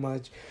so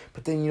much.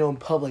 But then in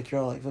public,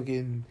 you're all like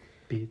fucking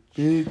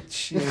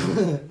bitch.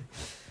 Yeah.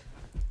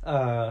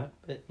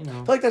 But I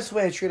feel like that's the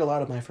way I treat a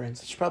lot of my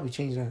friends. I should probably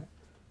change that.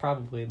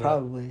 Probably.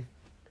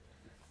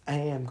 I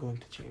am going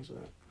to change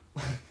that.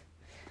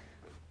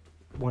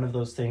 One of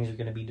those things you're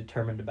going to be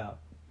determined about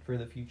for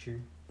the future.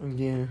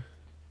 Yeah.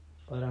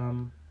 But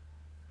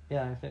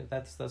yeah, I think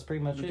that's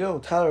pretty much it. Go,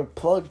 Tyler.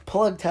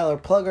 Plug Tyler.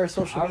 Plug our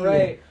social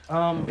media.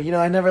 All right.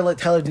 I never let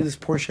Tyler do this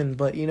portion,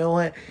 but you know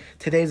what?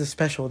 Today's a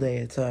special day.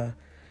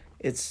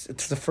 It's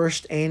the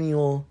first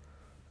annual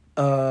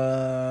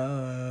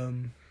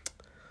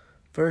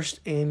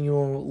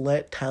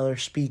let Tyler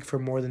speak for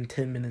more than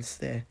 10 minutes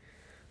day.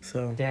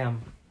 So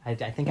damn, I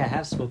think I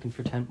have spoken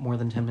for more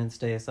than 10 minutes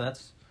today, so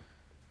that's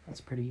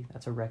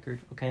a record.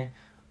 Okay,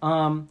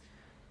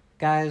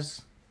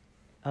 guys,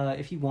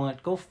 if you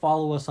want, go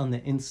follow us on the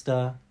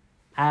Insta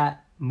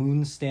at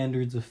Moon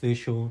Standards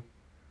Official,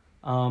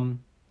 and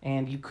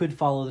you could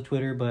follow the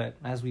Twitter, but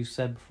as we've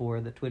said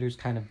before, the Twitter's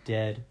kind of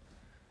dead.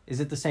 Is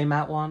it the same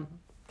at one?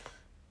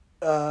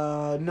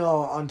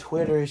 No, on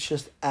Twitter it's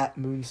just at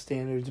Moon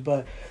Standards,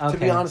 but to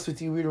be honest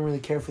with you, we don't really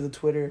care for the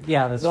Twitter.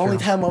 Yeah, that's the only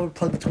time I would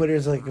plug the Twitter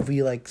is like if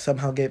we like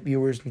somehow get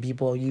viewers and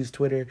people use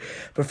Twitter,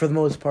 but for the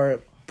most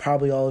part,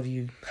 probably all of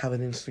you have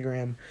an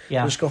Instagram.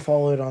 Yeah, just go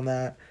follow it on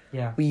that.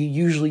 Yeah, we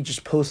usually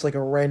just post like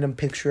a random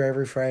picture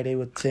every Friday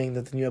with saying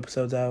that the new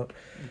episode's out.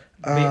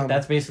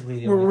 That's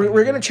basically the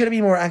we're gonna try to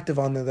be more active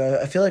on there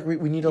though. I feel like we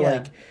need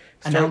to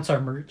announce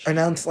our merch,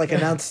 announce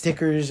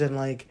stickers and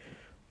like.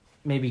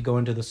 Maybe go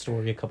into the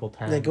story a couple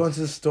times. Like go into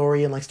the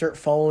story and like start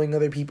following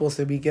other people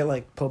so we get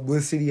like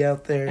publicity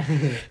out there.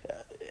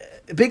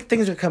 Big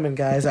things are coming,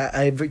 guys.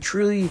 I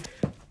truly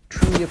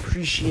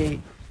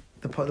appreciate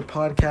the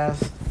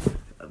podcast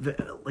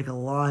like a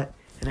lot,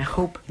 and I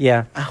hope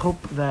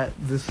that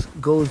this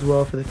goes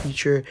well for the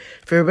future.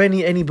 For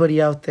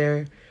anybody out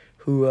there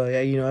who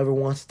ever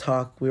wants to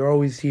talk, we're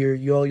always here.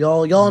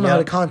 Y'all know how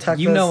to contact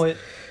us.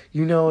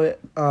 You know it.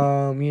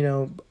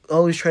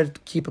 Always try to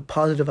keep a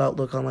positive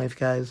outlook on life,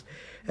 guys.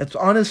 It's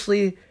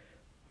honestly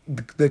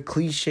the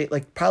cliche,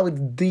 like probably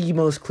the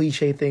most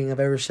cliche thing I've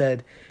ever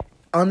said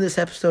on this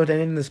episode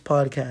and in this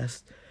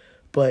podcast.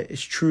 But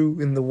it's true.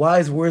 In the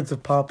wise words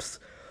of Pops,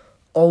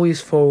 always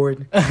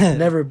forward,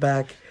 never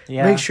back.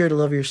 Yeah. Make sure to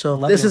love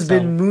yourself. This has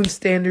been Moon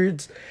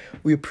Standards.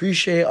 We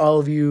appreciate all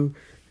of you.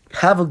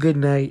 Have a good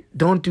night.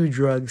 Don't do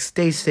drugs.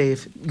 Stay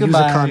safe.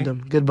 Goodbye. Use a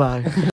condom. Goodbye.